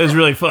it was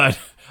really fun.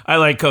 I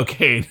like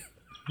cocaine.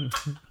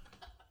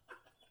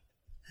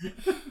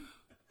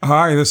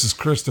 Hi, this is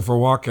Christopher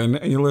Walken,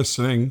 and you're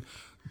listening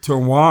to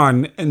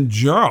Juan and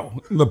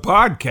Joe, the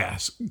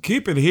podcast.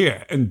 Keep it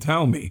here and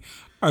tell me,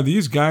 are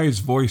these guys'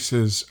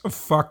 voices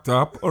fucked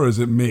up, or is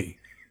it me?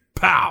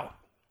 Pow!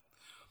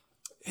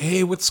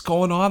 Hey, what's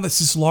going on?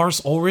 This is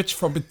Lars Ulrich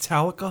from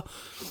Metallica,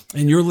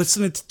 and you're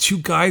listening to two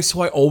guys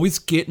who I always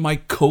get my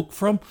coke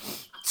from.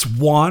 It's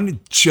Juan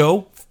and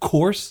Joe, of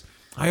course.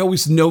 I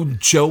always know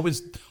Joe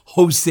is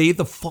Jose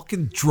the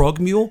fucking drug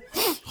mule.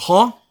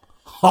 Huh?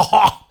 Ha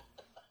ha!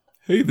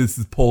 Hey, this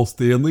is Paul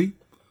Stanley,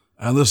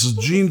 and this is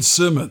Gene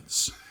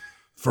Simmons.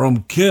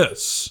 from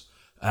Kiss.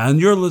 And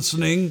you're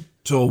listening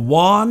to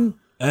Juan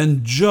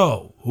and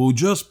Joe, who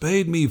just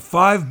paid me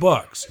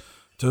 $5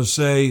 to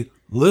say,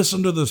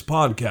 listen to this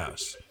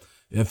podcast.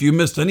 If you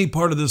missed any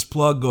part of this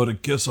plug, go to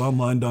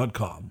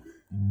kissonline.com.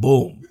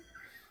 Boom.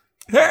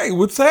 Hey,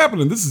 what's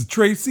happening? This is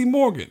Tracy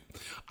Morgan.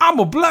 I'm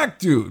a black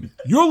dude.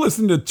 You're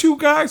listening to two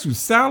guys who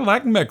sound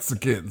like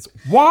Mexicans,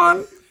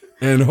 Juan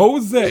and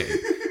Jose,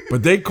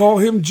 but they call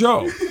him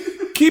Joe.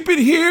 Keep it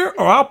here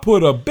or I'll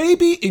put a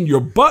baby in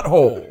your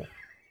butthole.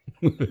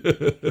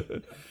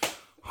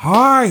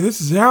 Hi, this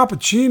is Al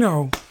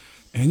Pacino,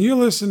 and you're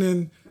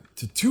listening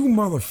to two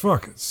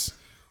motherfuckers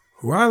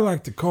who I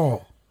like to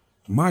call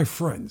my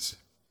friends,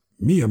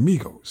 mi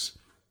amigos,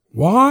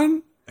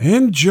 Juan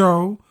and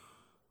Joe,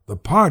 the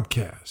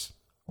podcast,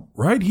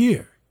 right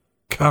here,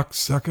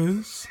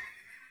 cocksuckers.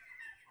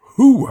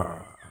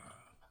 Hooah.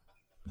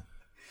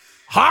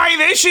 Hi,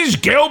 this is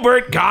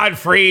Gilbert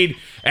Gottfried,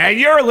 and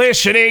you're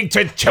listening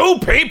to two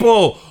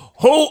people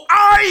who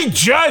I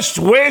just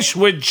wish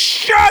would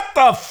shut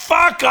the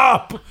fuck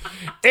up.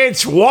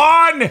 It's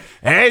Juan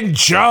and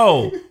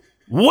Joe.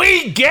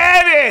 We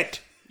get it.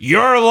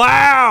 You're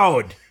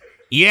loud.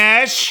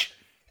 Yes,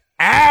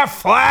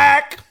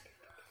 Affleck.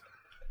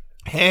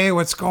 Hey,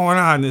 what's going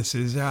on? This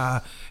is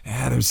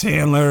Adam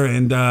Sandler,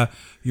 and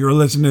you're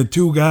listening to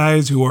two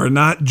guys who are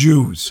not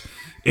Jews.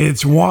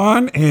 It's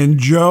Juan and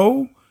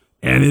Joe,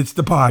 and it's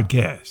the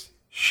podcast.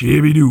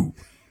 Shibby-doo.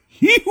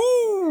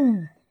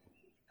 Hee-hoo.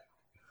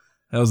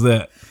 How's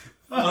that?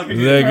 Is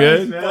that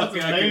good? That's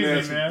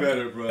amazing, man.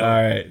 better, bro. All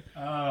right.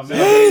 Oh, man.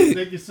 Hey.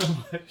 Thank you so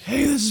much.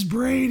 Hey, this is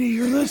Brady.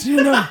 You're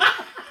listening to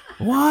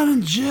Juan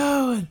and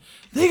Joe, and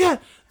they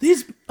got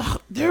these.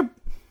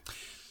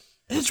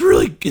 It's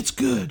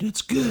good.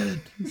 It's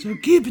good. So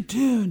keep it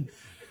tuned.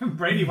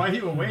 Brady, why are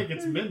you awake?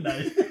 It's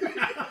midnight.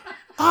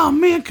 Oh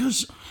man,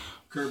 cause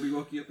Kirby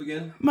woke you up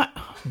again? my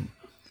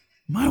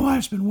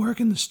wife's been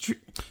working the street.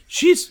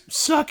 She's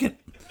sucking.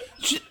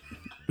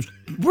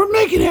 We're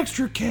making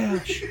extra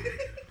cash.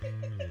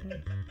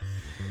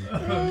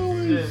 Oh,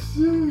 shit.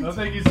 Well,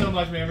 thank you so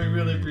much, man. We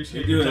really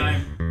appreciate your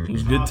time. It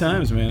was good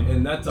times, man.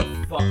 And that's a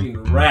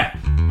fucking wrap.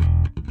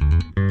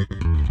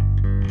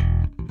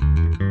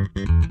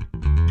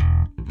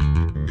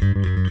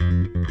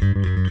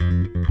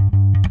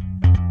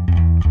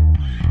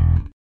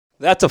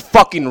 That's a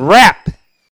fucking wrap.